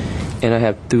communications. And I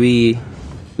have 3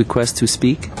 requests to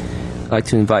speak. I'd like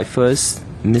to invite first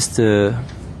Mr.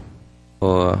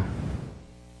 or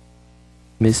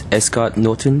Ms. Escott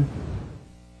Norton.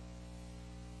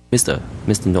 Mr.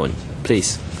 Norton,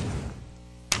 please.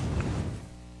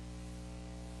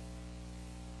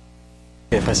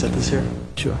 If I set this here?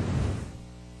 Sure.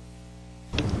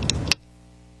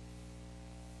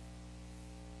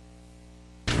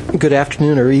 Good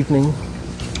afternoon or evening,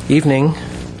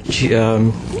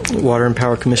 Water and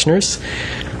Power Commissioners.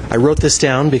 I wrote this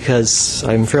down because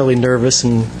I'm fairly nervous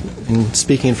in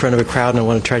speaking in front of a crowd, and I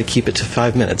want to try to keep it to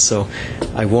 5 minutes, so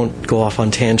I won't go off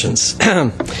on tangents.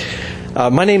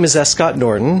 My name is S. Scott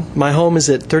Norton. My home is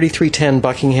at 3310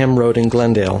 Buckingham Road in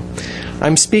Glendale.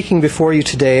 I'm speaking before you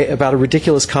today about a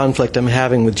ridiculous conflict I'm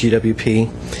having with GWP.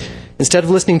 Instead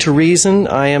of listening to reason,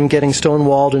 I am getting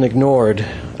stonewalled and ignored.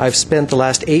 I've spent the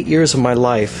last 8 years of my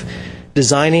life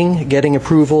designing, getting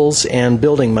approvals, and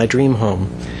building my dream home.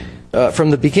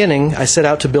 From the beginning, I set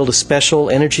out to build a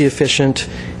special, energy-efficient,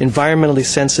 environmentally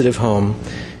sensitive home.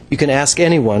 You can ask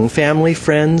anyone, family,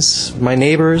 friends, my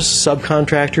neighbors,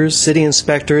 subcontractors, city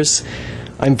inspectors.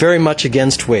 I'm very much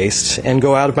against waste and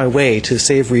go out of my way to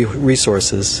save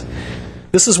resources.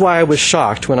 This is why I was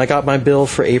shocked when I got my bill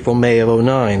for April-May of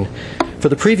 '09. For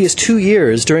the previous 2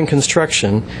 years during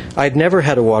construction, I'd never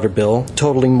had a water bill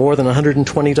totaling more than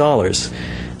 $120,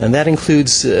 and that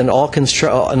includes an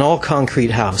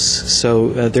all-concrete house, so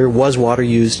there was water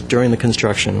used during the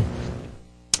construction.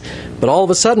 But all of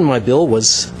a sudden, my bill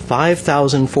was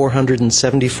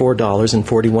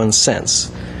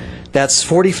 $5,474.41. That's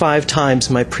 45 times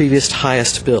my previous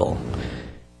highest bill.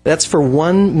 That's for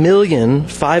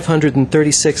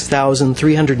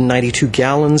 1,536,392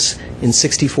 gallons in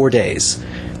 64 days,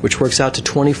 which works out to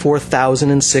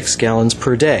 24,006 gallons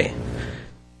per day.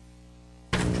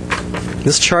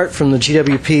 This chart from the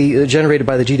GWP, generated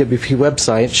by the GWP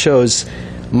website, shows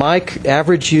my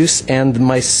average use and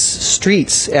my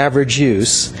street's average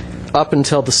use up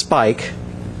until the spike,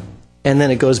 and then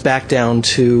it goes back down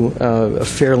to a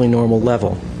fairly normal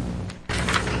level.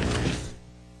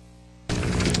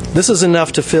 This is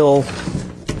enough to fill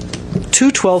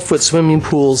 2 12-foot swimming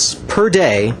pools per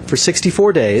day for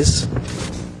 64 days,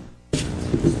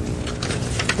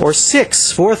 or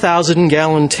 6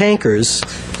 4,000-gallon tankers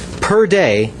per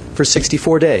day for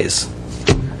 64 days.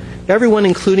 Everyone,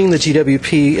 including the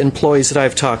GWP employees that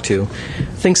I've talked to,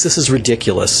 thinks this is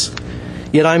ridiculous.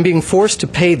 Yet I'm being forced to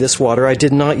pay this water I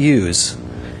did not use.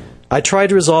 I tried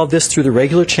to resolve this through the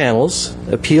regular channels,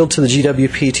 appealed to the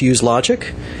GWP to use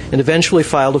logic, and eventually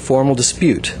filed a formal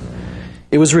dispute.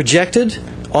 It was rejected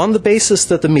on the basis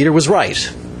that the meter was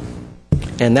right.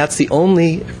 And that is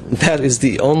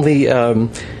the only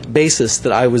basis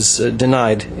that I was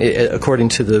denied, according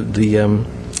to the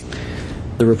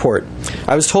report.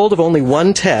 I was told of only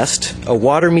one test, a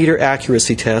water meter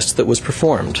accuracy test, that was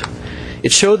performed.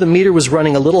 It showed the meter was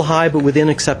running a little high but within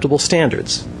acceptable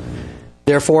standards.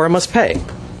 Therefore, I must pay.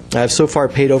 I have so far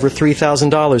paid over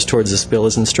 $3,000 towards this bill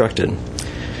as instructed.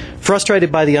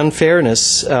 Frustrated by the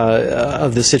unfairness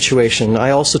of the situation,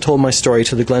 I also told my story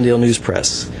to the Glendale News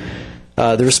Press.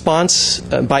 The response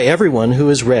by everyone who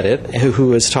has read it,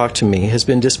 who has talked to me, has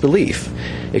been disbelief,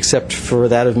 except for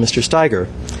that of Mr. Steiger.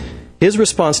 His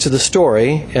response to the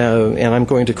story, and I'm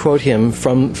going to quote him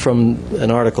from an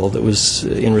article that was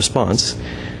in response,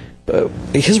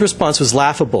 his response was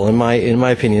laughable, in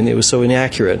my opinion. It was so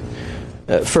inaccurate.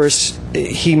 First,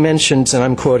 he mentioned, and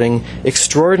I'm quoting,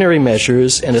 extraordinary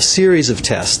measures and a series of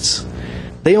tests.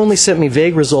 They only sent me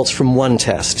vague results from one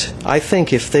test. I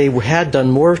think if they had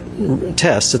done more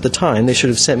tests at the time, they should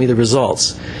have sent me the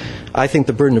results. I think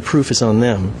the burden of proof is on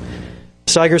them.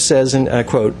 Steiger says, and I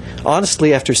quote,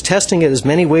 honestly, after testing it as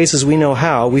many ways as we know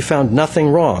how, we found nothing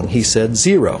wrong. He said,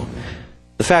 0.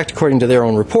 The fact, according to their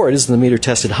own report, is the meter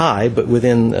tested high, but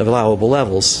within allowable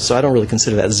levels. So I don't really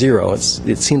consider that 0.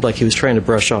 It seemed like he was trying to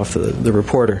brush off the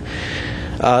reporter.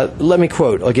 Let me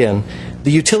quote again. The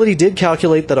utility did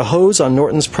calculate that a hose on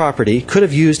Norton's property could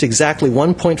have used exactly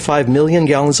 1.5 million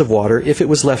gallons of water if it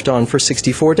was left on for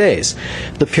 64 days,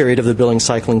 the period of the billing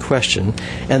cycle in question,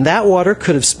 and that water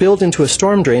could have spilled into a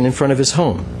storm drain in front of his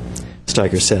home,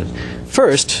 Steiger said.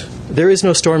 First, there is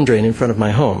no storm drain in front of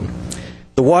my home.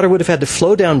 The water would have had to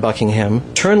flow down Buckingham,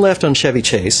 turn left on Chevy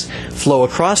Chase, flow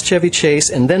across Chevy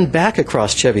Chase, and then back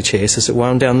across Chevy Chase as it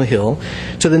wound down the hill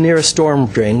to the nearest storm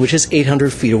drain, which is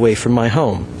 800 feet away from my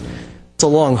home. It's a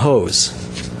long hose.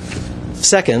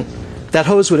 Second, that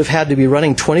hose would have had to be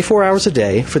running 24 hours a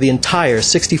day for the entire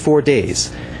 64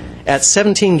 days at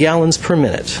 17 gallons per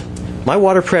minute. My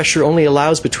water pressure only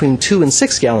allows between 2 and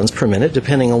 6 gallons per minute,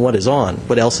 depending on what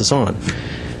else is on.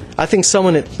 I think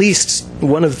someone, at least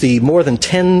one of the more than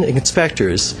 10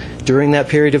 inspectors during that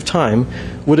period of time,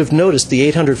 would have noticed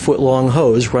the 800-foot-long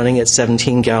hose running at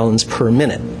 17 gallons per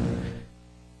minute.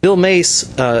 Bill Mace,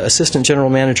 Assistant General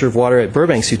Manager of Water at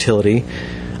Burbank's Utility,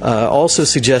 also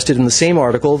suggested in the same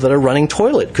article that a running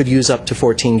toilet could use up to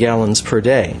 14 gallons per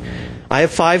day. I have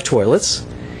 5 toilets.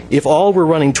 If all were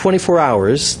running 24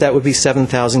 hours, that would be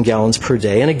 7,000 gallons per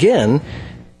day. And again,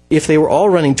 if they were all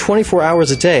running 24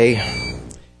 hours a day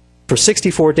for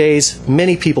 64 days,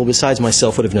 many people besides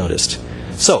myself would have noticed.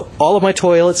 So, all of my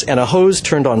toilets and a hose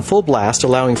turned on full blast,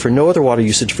 allowing for no other water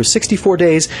usage for 64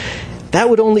 days, that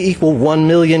would only equal 1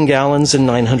 million gallons and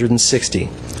 960.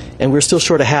 And we're still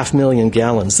short of 500,000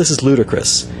 gallons. This is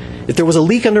ludicrous. If there was a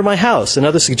leak under my house,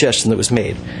 another suggestion that was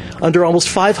made, under almost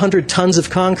 500 tons of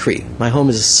concrete, my home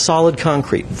is solid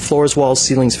concrete, floors, walls,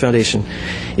 ceilings, foundation,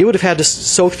 it would have had to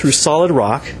soak through solid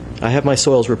rock. I have my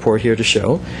soils report here to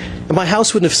show. And my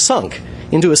house wouldn't have sunk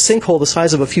into a sinkhole the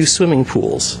size of a few swimming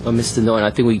pools. Well, Mr. Norton,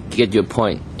 I think we get your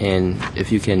point, and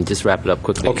if you can just wrap it up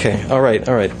quickly. Okay, all right.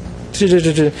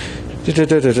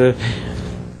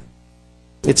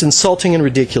 It's insulting and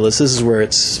ridiculous. This is where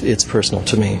it's personal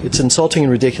to me. It's insulting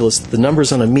and ridiculous that the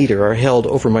numbers on a meter are held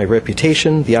over my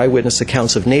reputation, the eyewitness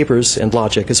accounts of neighbors, and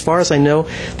logic. As far as I know,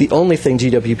 the only thing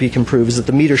GWP can prove is that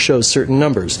the meter shows certain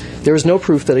numbers. There is no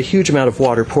proof that a huge amount of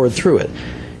water poured through it.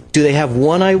 Do they have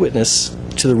one eyewitness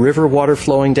to the river water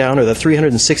flowing down, or the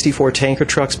 364 tanker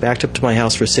trucks backed up to my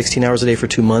house for 16 hours a day for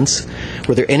 2 months?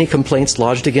 Were there any complaints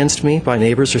lodged against me by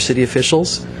neighbors or city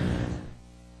officials?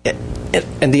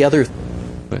 And the other...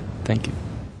 Thank you.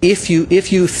 If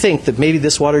you think that maybe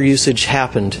this water usage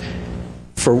happened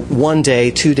for 1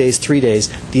 day, 2 days, 3 days,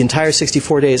 the entire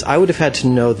 64 days, I would have had to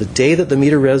know the day that the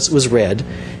meter was read,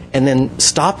 and then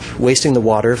stop wasting the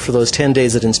water for those 10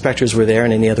 days that inspectors were there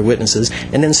and any other witnesses,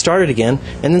 and then start it again,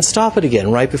 and then stop it again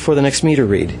right before the next meter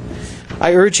read.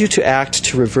 I urge you to act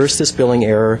to reverse this billing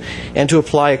error and to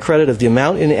apply a credit of the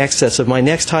amount in excess of my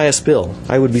next highest bill.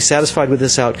 I would be satisfied with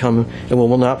this outcome and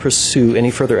will not pursue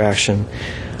any further action.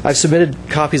 I've submitted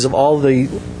copies of all the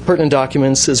pertinent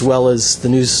documents as well as the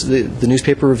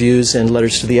newspaper reviews and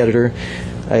letters to the editor.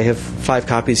 I have 5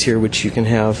 copies here which you can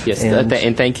have. Yes,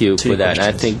 and thank you for that.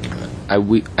 I think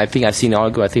I've seen the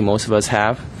article. I think most of us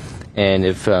have. And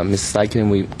if Mrs.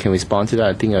 Steichen can respond to that,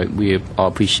 I think we all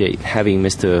appreciate having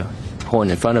Mr. Horn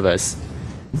in front of us,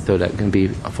 so that can be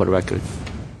for the record.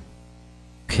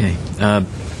 Okay.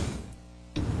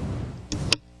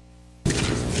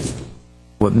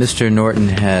 What Mr. Norton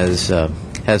has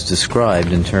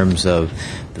described in terms of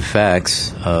the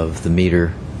facts of the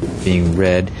meter being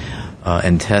read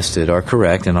and tested are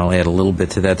correct, and I'll add a little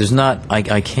bit to that. There's not,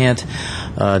 I can't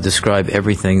describe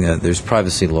everything. There's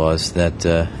privacy laws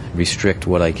that restrict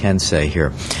what I can say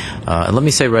here. Let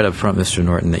me say right up front, Mr.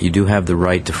 Norton, that you do have the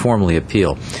right to formally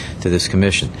appeal to this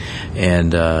commission.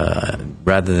 And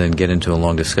rather than get into a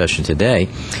long discussion today,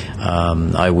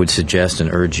 I would suggest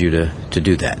and urge you to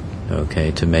do that,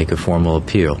 okay, to make a formal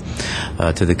appeal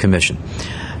to the commission.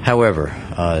 However,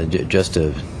 just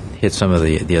to hit some of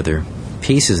the other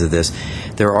pieces of this,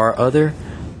 there are other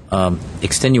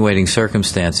extenuating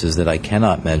circumstances that I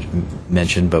cannot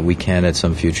mention, but we can at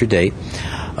some future date,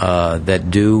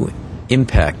 that do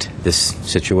impact this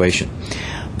situation.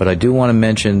 But I do want to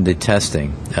mention the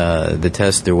testing. The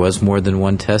test, there was more than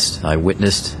one test. I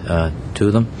witnessed 2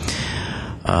 of them.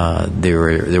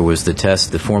 There was the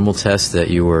test, the formal test that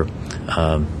you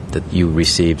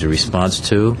received a response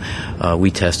to. We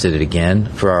tested it again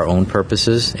for our own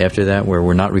purposes after that, where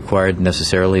we're not required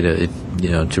necessarily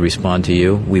to respond to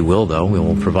you. We will, though. We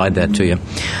will provide that to you.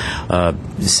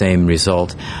 Same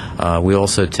result. We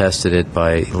also tested it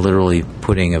by literally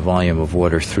putting a volume of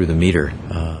water through the meter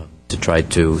to try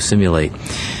to simulate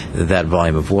that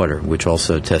volume of water, which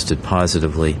also tested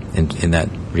positively in that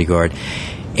regard.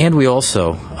 And we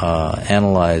also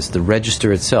analyzed the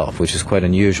register itself, which is quite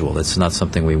unusual. It's not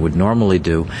something we would normally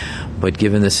do, but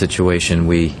given this situation,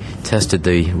 we tested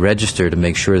the register to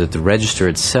make sure that the register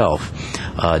itself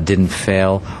didn't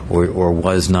fail or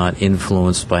was not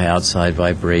influenced by outside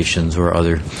vibrations or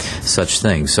other such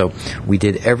things. So we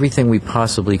did everything we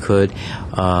possibly could,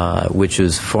 which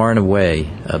is far and away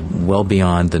well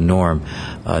beyond the norm,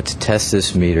 to test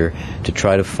this meter, to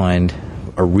try to find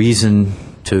a reason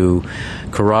to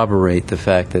corroborate the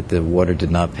fact that the water did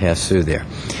not pass through there.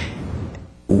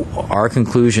 Our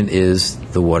conclusion is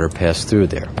the water passed through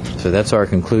there. So that's our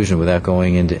conclusion without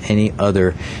going into any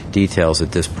other details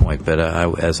at this point. But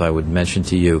as I would mention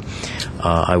to you,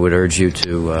 I would urge you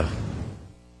to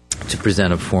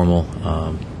present a formal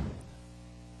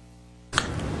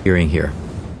hearing here.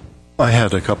 I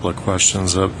had a couple of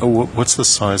questions. What's the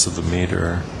size of the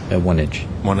meter? 1 inch.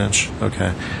 1 inch,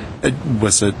 okay.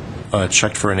 Was it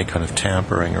checked for any kind of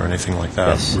tampering or anything like that?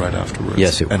 Yes. Right afterwards?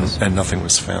 Yes, it was. And nothing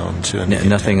was found to indicate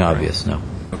nothing tampering? obvious, no.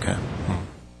 Okay.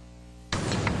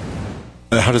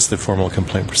 How does the formal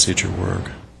complaint procedure work?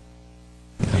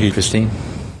 Christine?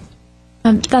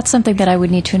 That's something that I would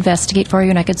need to investigate for you,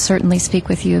 and I could certainly speak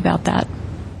with you about that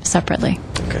separately.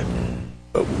 Okay.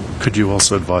 Could you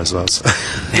also advise us?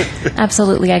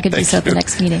 Absolutely, I could do Thank so at the you.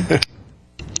 next meeting.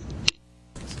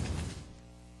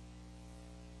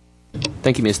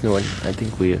 Thank you, Ms. Norton. I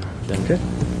think we're done. Okay.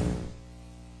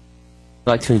 I'd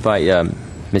like to invite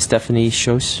Ms. Stephanie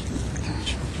Schoss.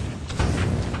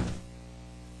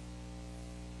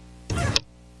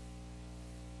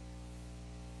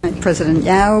 President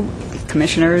Yao,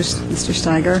 Commissioners, Mr.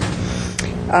 Steiger.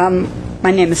 My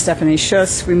name is Stephanie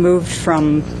Schuss. We moved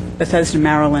from Bethesda,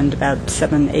 Maryland about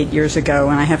 7-8 years ago,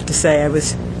 and I have to say I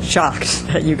was shocked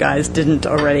that you guys didn't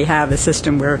already have a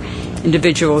system where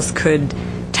individuals could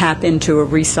tap into a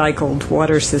recycled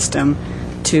water system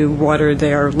to water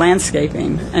their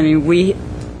landscaping. I mean,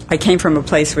 I came from a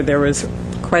place where there was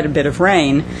quite a bit of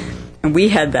rain, and we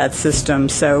had that system,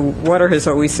 so water has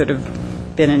always sort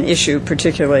of been an issue,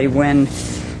 particularly when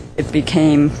it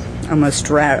became almost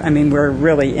drought. I mean, we're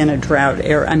really in a drought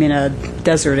area, a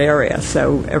desert area,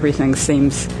 so everything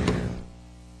seems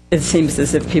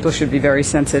as if people should be very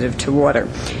sensitive to water.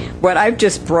 What I've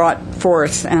just brought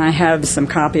forth, and I have some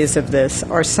copies of this,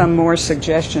 are some more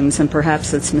suggestions, and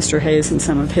perhaps it's Mr. Hayes and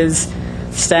some of his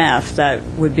staff that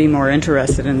would be more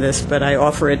interested in this, but I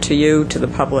offer it to you, to the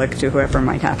public, to whoever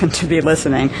might happen to be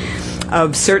listening,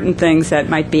 of certain things that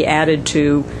might be added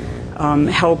to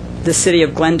help the city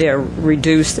of Glendale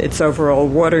reduce its overall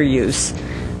water use,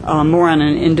 more on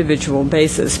an individual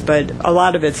basis, but a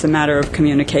lot of it's a matter of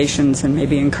communications and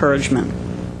maybe encouragement.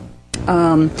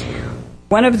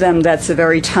 One of them that's a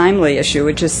very timely issue,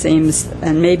 it just seems,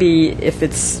 and maybe if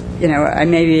it's, I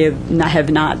maybe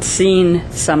have not seen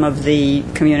some of the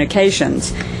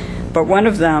communications, but one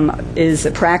of them is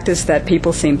a practice that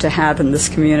people seem to have in this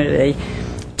community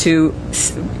to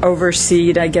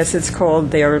overseed, I guess it's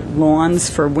called, their lawns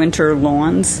for winter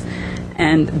lawns,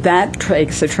 and that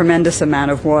takes a tremendous amount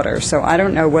of water. So I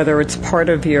don't know whether it's part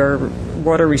of your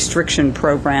water restriction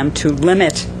program to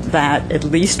limit that, at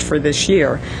least for this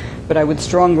year, but I would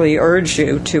strongly urge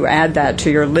you to add that to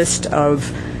your list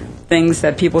of things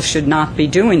that people should not be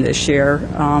doing this year.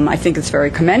 I think it's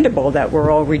very commendable that we're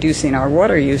all reducing our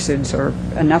water usage, or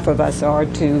enough of us are,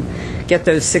 to get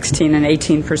those 16 and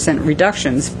 18%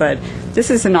 reductions. But this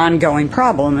is an ongoing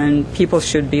problem, and people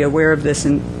should be aware of this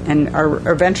and are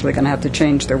eventually going to have to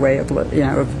change their way of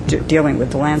dealing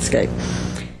with the landscape.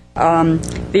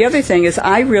 The other thing is,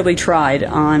 I really tried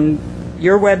on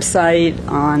your website,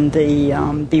 on the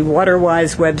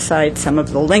WaterWise website, some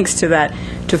of the links to that,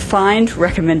 to find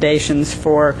recommendations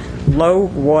for low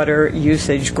water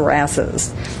usage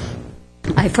grasses.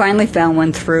 I finally found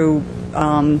one through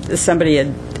somebody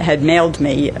had mailed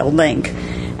me a link,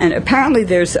 and apparently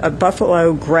there's a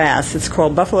buffalo grass. It's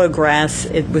called buffalo grass.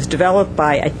 It was developed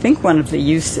by, I think, one of the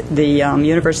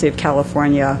University of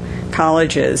California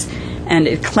colleges, and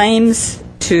it claims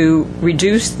to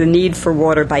reduce the need for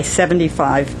water by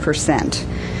 75%.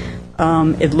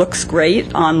 It looks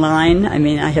great online. I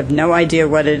mean, I have no idea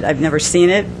I've never seen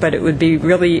it, but it would be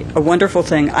really a wonderful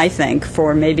thing, I think,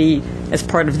 for maybe as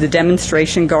part of the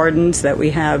demonstration gardens that we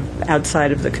have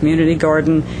outside of the community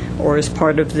garden, or as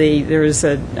part of there's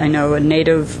a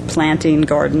native planting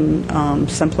garden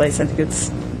someplace, I think it's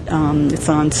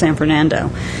on San Fernando,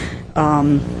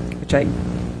 which I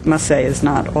must say is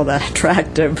not all that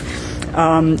attractive.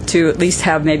 To at least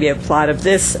have maybe a plot of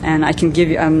this, and I can give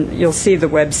you, you'll see the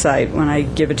website when I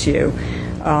give it to you.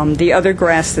 The other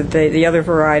grass the other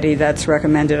variety that's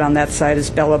recommended on that site is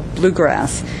Bella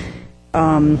bluegrass.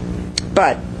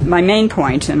 But my main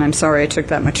point, and I'm sorry I took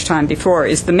that much time before,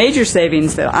 is the major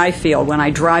savings that I feel when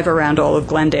I drive around all of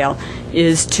Glendale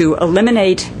is to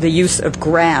eliminate the use of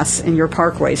grass in your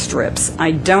parkway strips.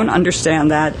 I don't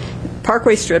understand that.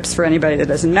 Parkway strips, for anybody that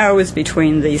doesn't know, is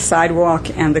between the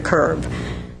sidewalk and the curb.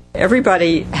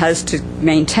 Everybody has to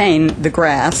maintain the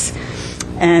grass,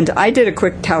 and I did a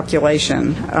quick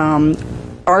calculation.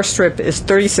 Our strip is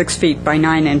 36 feet by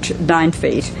 9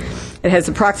 feet. It has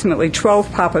approximately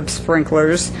 12 pop-up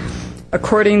sprinklers.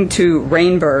 According to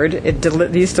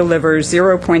Rainbird, these deliver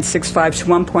 0.65 to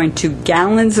 1.2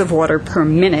 gallons of water per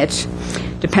minute,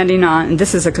 depending on, and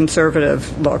this is a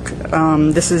conservative look,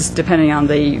 this is depending on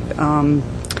the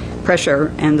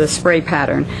pressure and the spray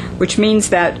pattern, which means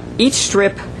that each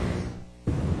strip,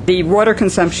 the water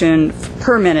consumption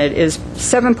per minute is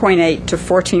 7.8 to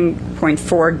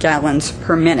 14.4 gallons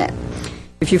per minute.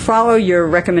 If you follow your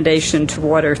recommendation to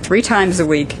water 3 times a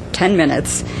week, 10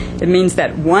 minutes, it means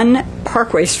that one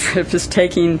parkway strip is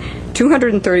taking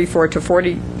 234 to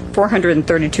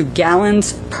 432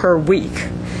 gallons per week,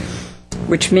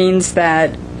 which means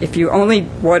that if you only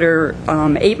water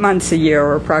 8 months a year,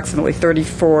 or approximately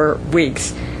 34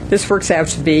 weeks, This works out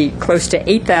to be close to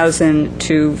 8,000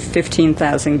 to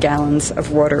 15,000 gallons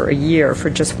of water a year for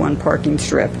just one parking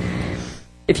strip.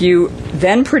 If you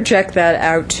then project that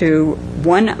out to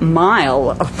 1 mile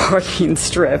of parking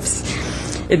strips,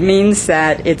 it means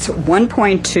that it's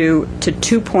 1.2 to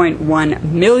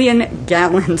 2.1 million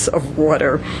gallons of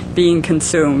water being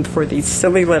consumed for these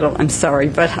silly little, I'm sorry,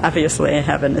 but obviously I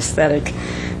have an aesthetic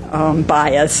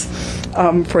bias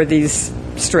for these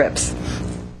strips.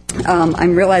 I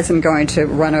realize I'm going to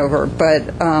run over,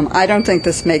 but I don't think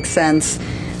this makes sense.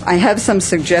 I have some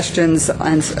suggestions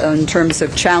in terms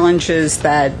of challenges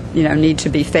that need to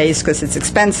be faced because it's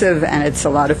expensive and it's a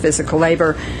lot of physical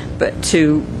labor. But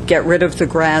to get rid of the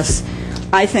grass,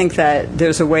 I think that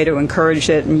there's a way to encourage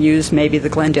it and use maybe the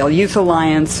Glendale Youth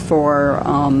Alliance for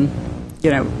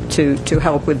to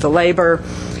help with the labor.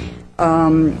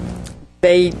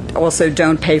 They also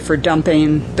don't pay for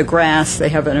dumping the grass. They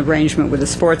have an arrangement with a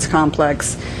sports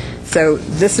complex. So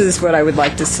this is what I would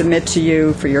like to submit to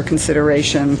you for your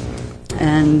consideration,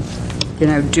 and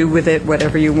do with it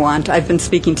whatever you want. I've been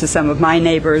speaking to some of my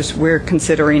neighbors. We're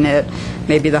considering it.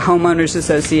 Maybe the homeowners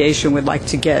association would like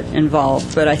to get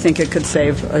involved, but I think it could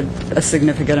save a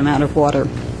significant amount of water.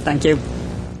 Thank you.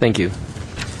 Thank you.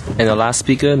 And the last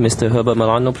speaker, Mr. Herbert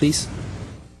Milano, please.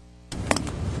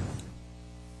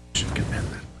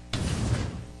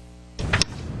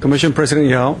 Commission President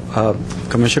Yao,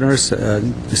 Commissioners, I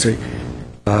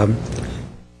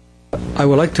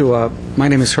would like to, my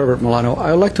name is Herbert Milano. I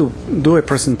would like to do a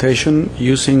presentation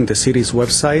using the city's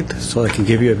website so I can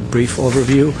give you a brief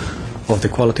overview of the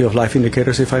quality of life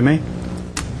indicators, if I may.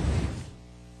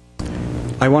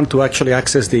 I want to actually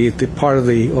access the part of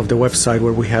the website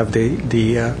where we have the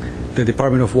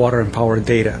Department of Water and Power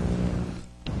data.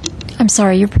 I'm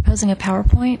sorry, you're proposing a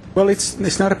PowerPoint? Well,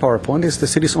 it's not a PowerPoint. It's the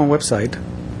city's own website,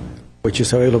 which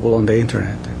is available on the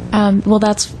internet. Well,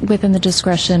 that's within the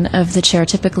discretion of the chair.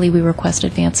 Typically, we request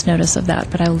advance notice of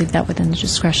that, but I will leave that within the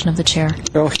discretion of the chair.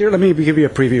 Well, here, let me give you a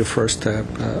preview first,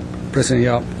 President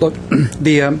Yao. Look,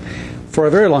 for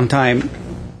a very long time,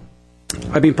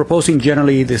 I've been proposing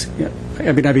generally this.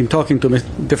 I've been talking to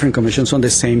different commissions on the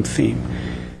same theme.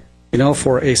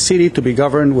 For a city to be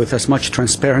governed with as much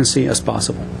transparency as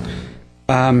possible,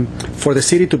 for the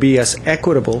city to be as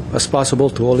equitable as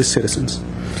possible to all its citizens,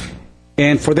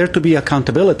 and for there to be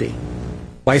accountability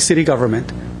by city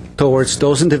government towards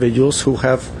those individuals who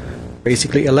have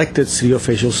basically elected city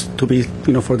officials to be,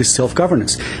 for this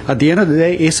self-governance. At the end of the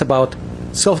day, it's about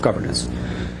self-governance.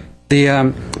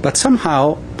 But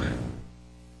somehow,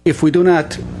 if we do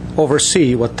not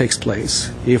oversee what takes place,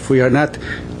 if we are not,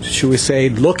 should we say,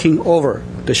 looking over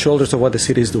the shoulders of what the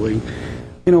city is doing,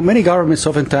 many governments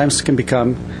oftentimes can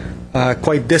become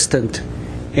quite distant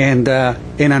and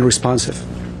unresponsive.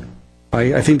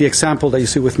 I think the example that you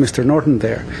see with Mr. Norton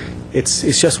there,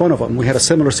 it's just one of them. We had a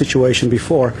similar situation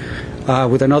before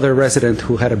with another resident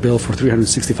who had a bill for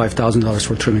 $365,000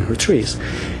 for trimming her trees.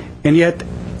 And yet,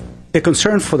 the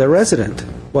concern for the resident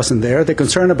wasn't there. The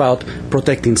concern about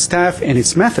protecting staff and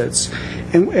its methods.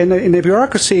 And in the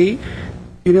bureaucracy,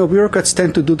 bureaucrats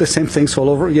tend to do the same things all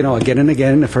over, again and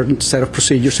again, a certain set of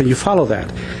procedures, and you follow that.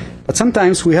 But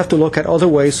sometimes we have to look at other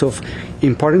ways of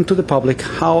imparting to the public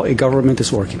how a government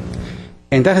is working.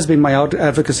 And that has been my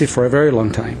advocacy for a very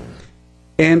long time.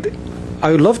 And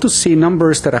I would love to see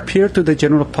numbers that appear to the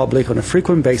general public on a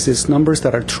frequent basis, numbers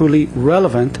that are truly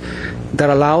relevant, that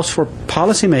allows for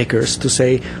policymakers to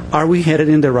say, are we headed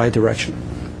in the right direction?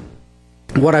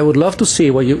 What I would love to see,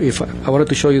 if I wanted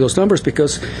to show you those numbers,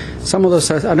 because some of those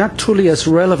are not truly as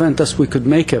relevant as we could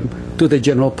make them to the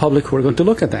general public who are going to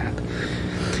look at that.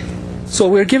 So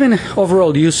we're given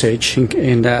overall usage in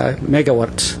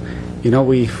megawatts.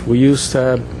 We used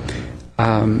 1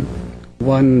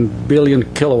 billion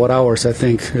kilowatt hours, I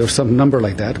think, or some number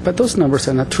like that. But those numbers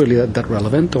are not really that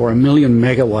relevant, or 1 million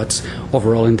megawatts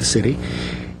overall in the city.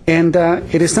 And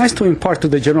it is nice to impart to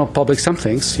the general public some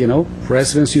things.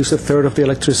 Residents use a third of the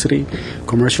electricity,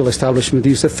 commercial establishments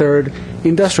use a third,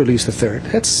 industrial use a third.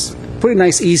 That's a pretty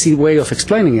nice, easy way of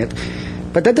explaining it.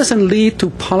 But that doesn't lead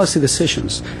to policy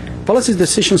decisions. Policy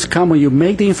decisions come when you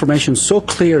make the information so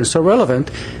clear and so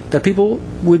relevant that people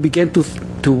will begin to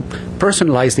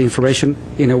personalize the information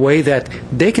in a way that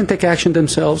they can take action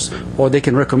themselves, or they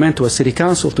can recommend to a city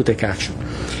council to take action.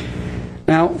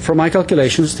 Now, from my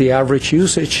calculations, the average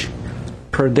usage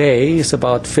per day is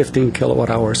about 15 kilowatt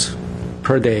hours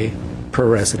per day per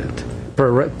resident,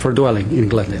 per dwelling in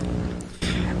Glendale.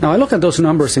 Now, I look at those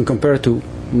numbers and compare it to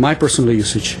my personal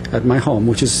usage at my home,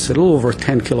 which is a little over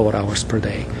 10 kilowatt hours per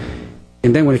day.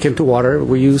 And then when it came to water,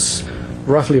 we use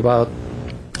roughly about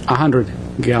 100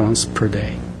 gallons per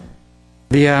day.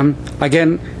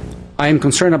 Again, I am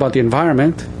concerned about the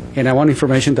environment, and I want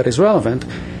information that is relevant.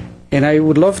 And I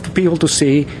would love people to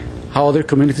see how other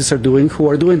communities are doing who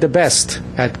are doing the best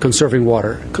at conserving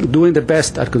water, doing the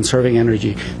best at conserving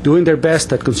energy, doing their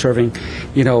best at conserving,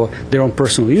 their own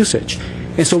personal usage.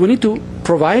 And so we need to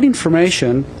provide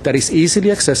information that is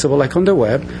easily accessible, like on the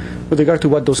web, with regard to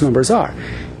what those numbers are.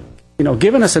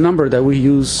 Given us a number that we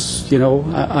use,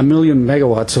 1 million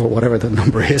megawatts or whatever the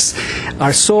number is,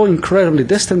 are so incredibly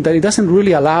distant that it doesn't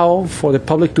really allow for the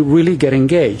public to really get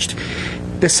engaged.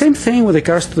 The same thing with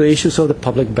regards to the issues of the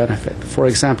public benefit. For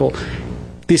example,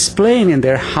 displaying in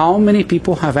there how many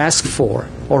people have asked for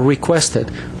or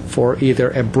requested for either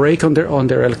a break on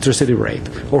their electricity rate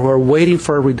or who are waiting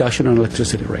for a reduction on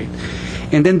electricity rate.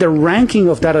 And then the ranking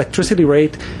of that electricity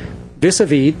rate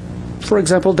vis-a-vis, for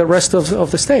example, the rest of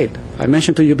the state. I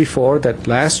mentioned to you before that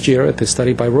last year at the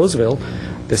study by Roseville,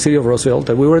 the city of Roseville,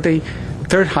 that we were the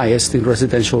third highest in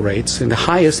residential rates and the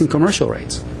highest in commercial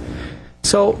rates.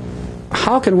 So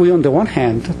how can we, on the one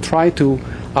hand, try to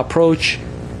approach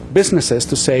businesses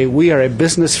to say we are a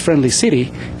business-friendly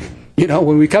city,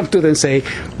 when we come to them and say,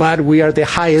 but we are the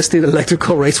highest in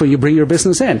electrical rates when you bring your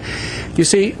business in. You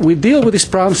see, we deal with these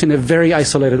problems in a very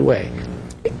isolated way.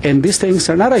 And these things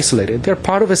are not isolated. They're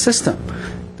part of a system.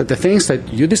 That the things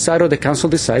that you decide or the council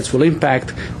decides will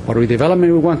impact what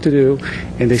redevelopment we want to do,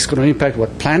 and it's going to impact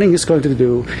what planning is going to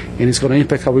do, and it's going to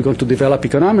impact how we're going to develop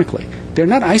economically. They're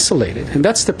not isolated, and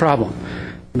that's the problem.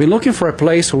 We've been looking for a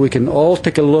place where we can all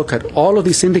take a look at all of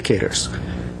these indicators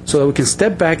so that we can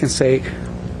step back and say,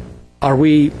 are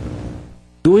we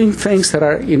doing things that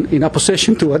are in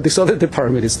opposition to what this other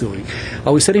department is doing?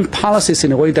 Are we setting policies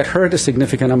in a way that hurt a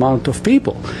significant amount of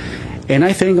people? And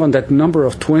I think on that number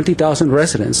of 20,000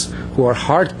 residents who are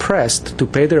hard-pressed to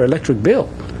pay their electric bill,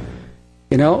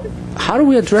 how do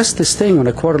we address this thing on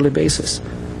a quarterly basis?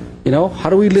 How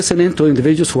do we listen in to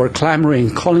individuals who are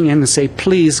clamoring, calling in and say,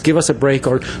 please give us a break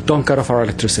or don't cut off our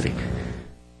electricity?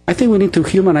 I think we need to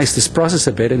humanize this process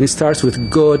a bit, and it starts with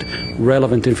good,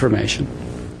 relevant information.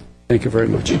 Thank you very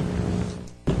much.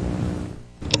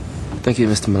 Thank you,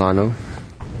 Mr. Milano.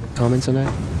 Comments on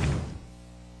that?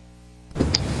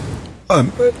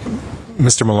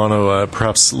 Mr. Milano,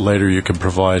 perhaps later you could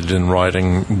provide in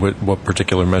writing what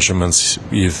particular measurements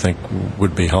you think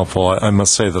would be helpful. I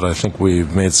must say that I think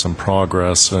we've made some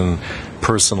progress in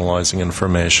personalizing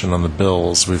information on the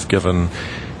bills. We've given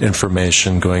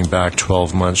information going back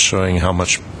 12 months showing how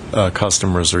much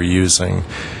customers are using.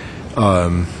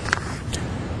 And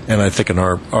I think in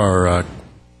our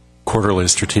quarterly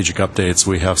strategic updates,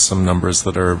 we have some numbers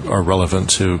that are relevant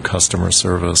to customer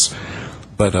service.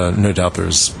 But no doubt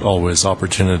there's always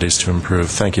opportunities to improve.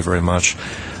 Thank you very much.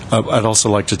 I'd also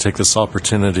like to take this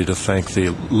opportunity to thank the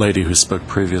lady who spoke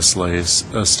previously,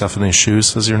 Stephanie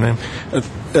Shoes is your name.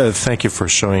 Thank you for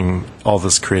showing all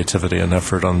this creativity and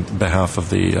effort on behalf of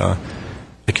the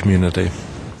community.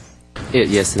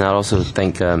 Yes, and I'd also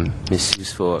thank Ms.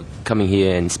 Hughes for coming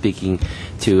here and speaking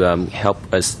to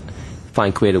help us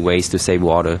find creative ways to save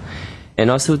water.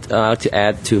 And also to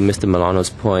add to Mr.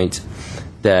 Milano's point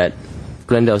that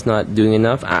Glendale's not doing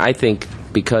enough. I think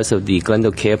because of the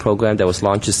Glendale Care program that was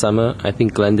launched this summer, I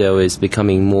think Glendale is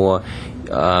becoming more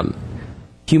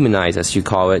humanized, as you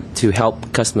call it, to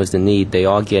help customers in need. They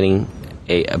are getting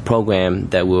a program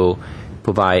that will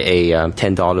provide a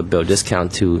 $10 bill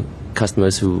discount to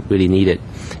customers who really need it.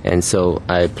 And so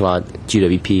I applaud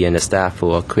GWP and the staff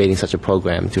for creating such a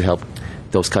program to help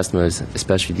those customers,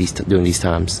 especially during these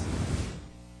times.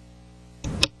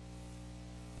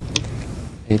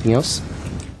 Anything else?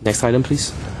 Next item,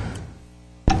 please.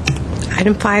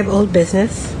 Item 5, old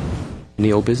business.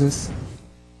 Any old business?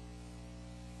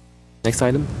 Next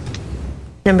item.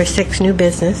 Number 6, new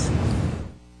business.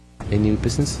 Any new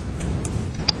business?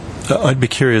 I'd be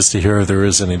curious to hear if there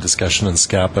is any discussion in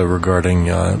SCAPA regarding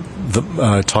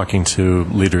talking to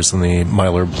leaders in the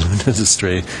mylar balloon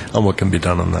industry on what can be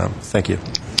done on that. Thank you.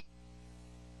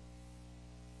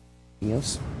 Anything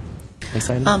else?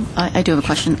 Next item. I do have a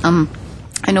question.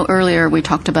 I know earlier we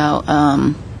talked about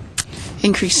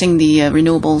increasing the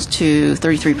renewables to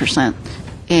 33%,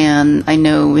 and I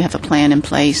know we have a plan in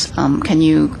place. Can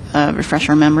you refresh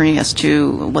our memory as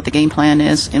to what the game plan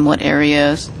is, and what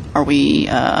areas are we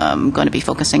going to be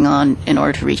focusing on in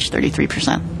order to reach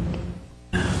 33%?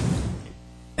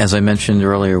 As I mentioned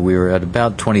earlier, we were at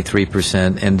about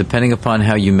 23%, and depending upon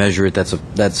how you measure it,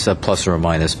 that's a plus or a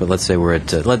minus. But let's say we're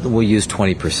at we'll use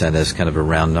 20% as kind of a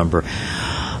round number,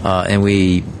 and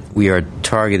we are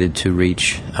targeted to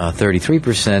reach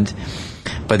 33%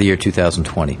 by the year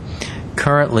 2020.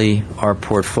 Currently, our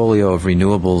portfolio of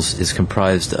renewables is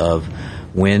comprised of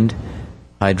wind,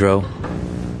 hydro,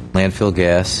 landfill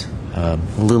gas, a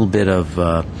little bit of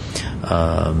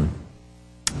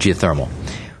geothermal.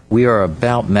 We are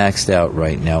about maxed out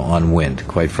right now on wind,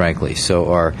 quite frankly.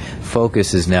 So our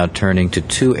focus is now turning to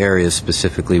two areas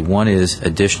specifically. One is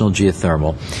additional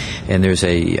geothermal, and there's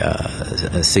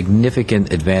a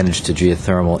significant advantage to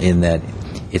geothermal in that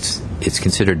it's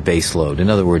considered base load. In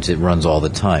other words, it runs all the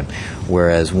time,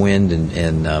 whereas wind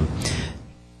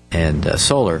and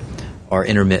solar are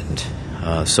intermittent.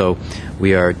 So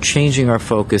we are changing our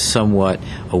focus somewhat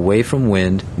away from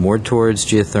wind, more towards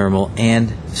geothermal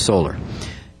and solar.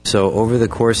 So over the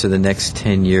course of the next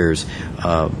 10 years,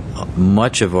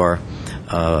 much of our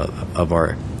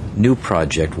new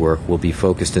project work will be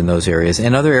focused in those areas,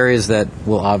 and other areas that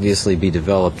will obviously be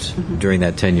developed during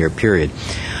that 10-year period.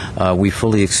 We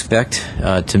fully expect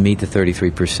to meet the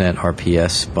 33%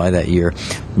 RPS by that year,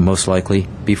 most likely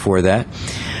before that.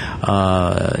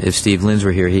 If Steve Lins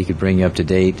were here, he could bring you up to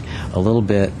date a little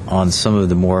bit on some of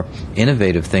the more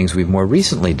innovative things we've more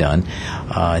recently done.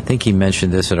 I think he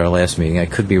mentioned this at our last meeting. I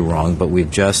could be wrong, but we've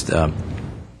just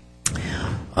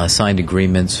signed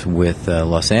agreements with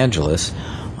Los Angeles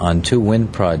on 2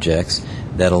 wind projects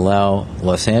that allow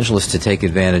Los Angeles to take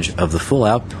advantage of the full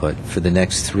output for the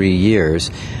next 3 years,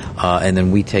 and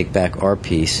then we take back our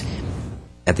piece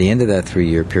at the end of that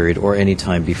 3-year period or any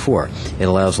time before. It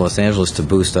allows Los Angeles to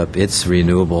boost up its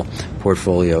renewable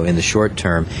portfolio in the short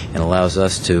term and allows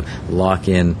us to lock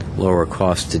in lower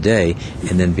costs today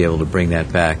and then be able to bring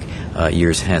that back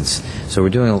years hence. So we're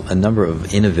doing a number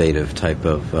of innovative type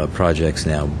of projects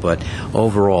now, but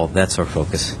overall, that's our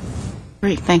focus.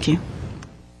 Great, thank you.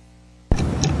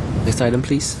 Next item,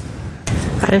 please.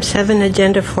 Item 7,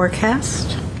 agenda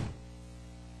forecast.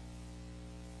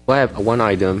 Well, I have one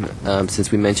item.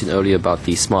 Since we mentioned earlier about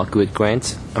the Smart Grid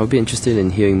grant, I would be interested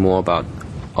in hearing more about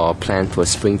our plan for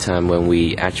springtime when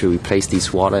we actually replace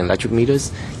these water and electric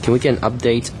meters. Can we get an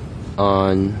update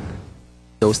on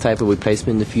those type of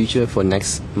replacement in the future for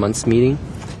next month's meeting?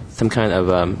 Some kind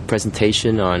of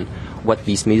presentation on what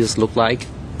these meters look like?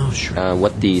 Oh, sure.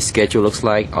 What the schedule looks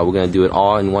like? Are we going to do it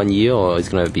all in 1 year, or is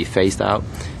it going to be phased out?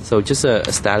 So just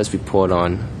a status report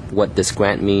on what this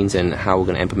grant means and how we're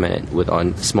going to implement it with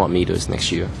our smart meters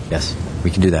next year. Yes, we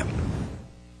can do that.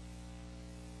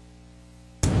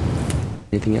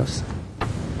 Anything else?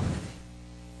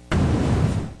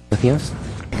 Nothing else?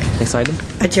 Next item?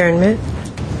 Adjournment.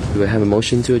 Do we have a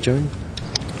motion to adjourn?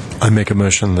 I make a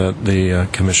motion that the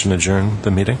commission adjourn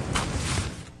the meeting.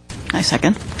 I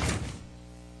second.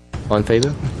 All in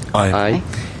favor? Aye.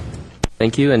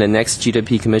 Thank you. And the next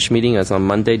GWP Commission meeting is on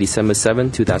Monday, December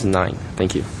 7, 2009.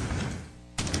 Thank you.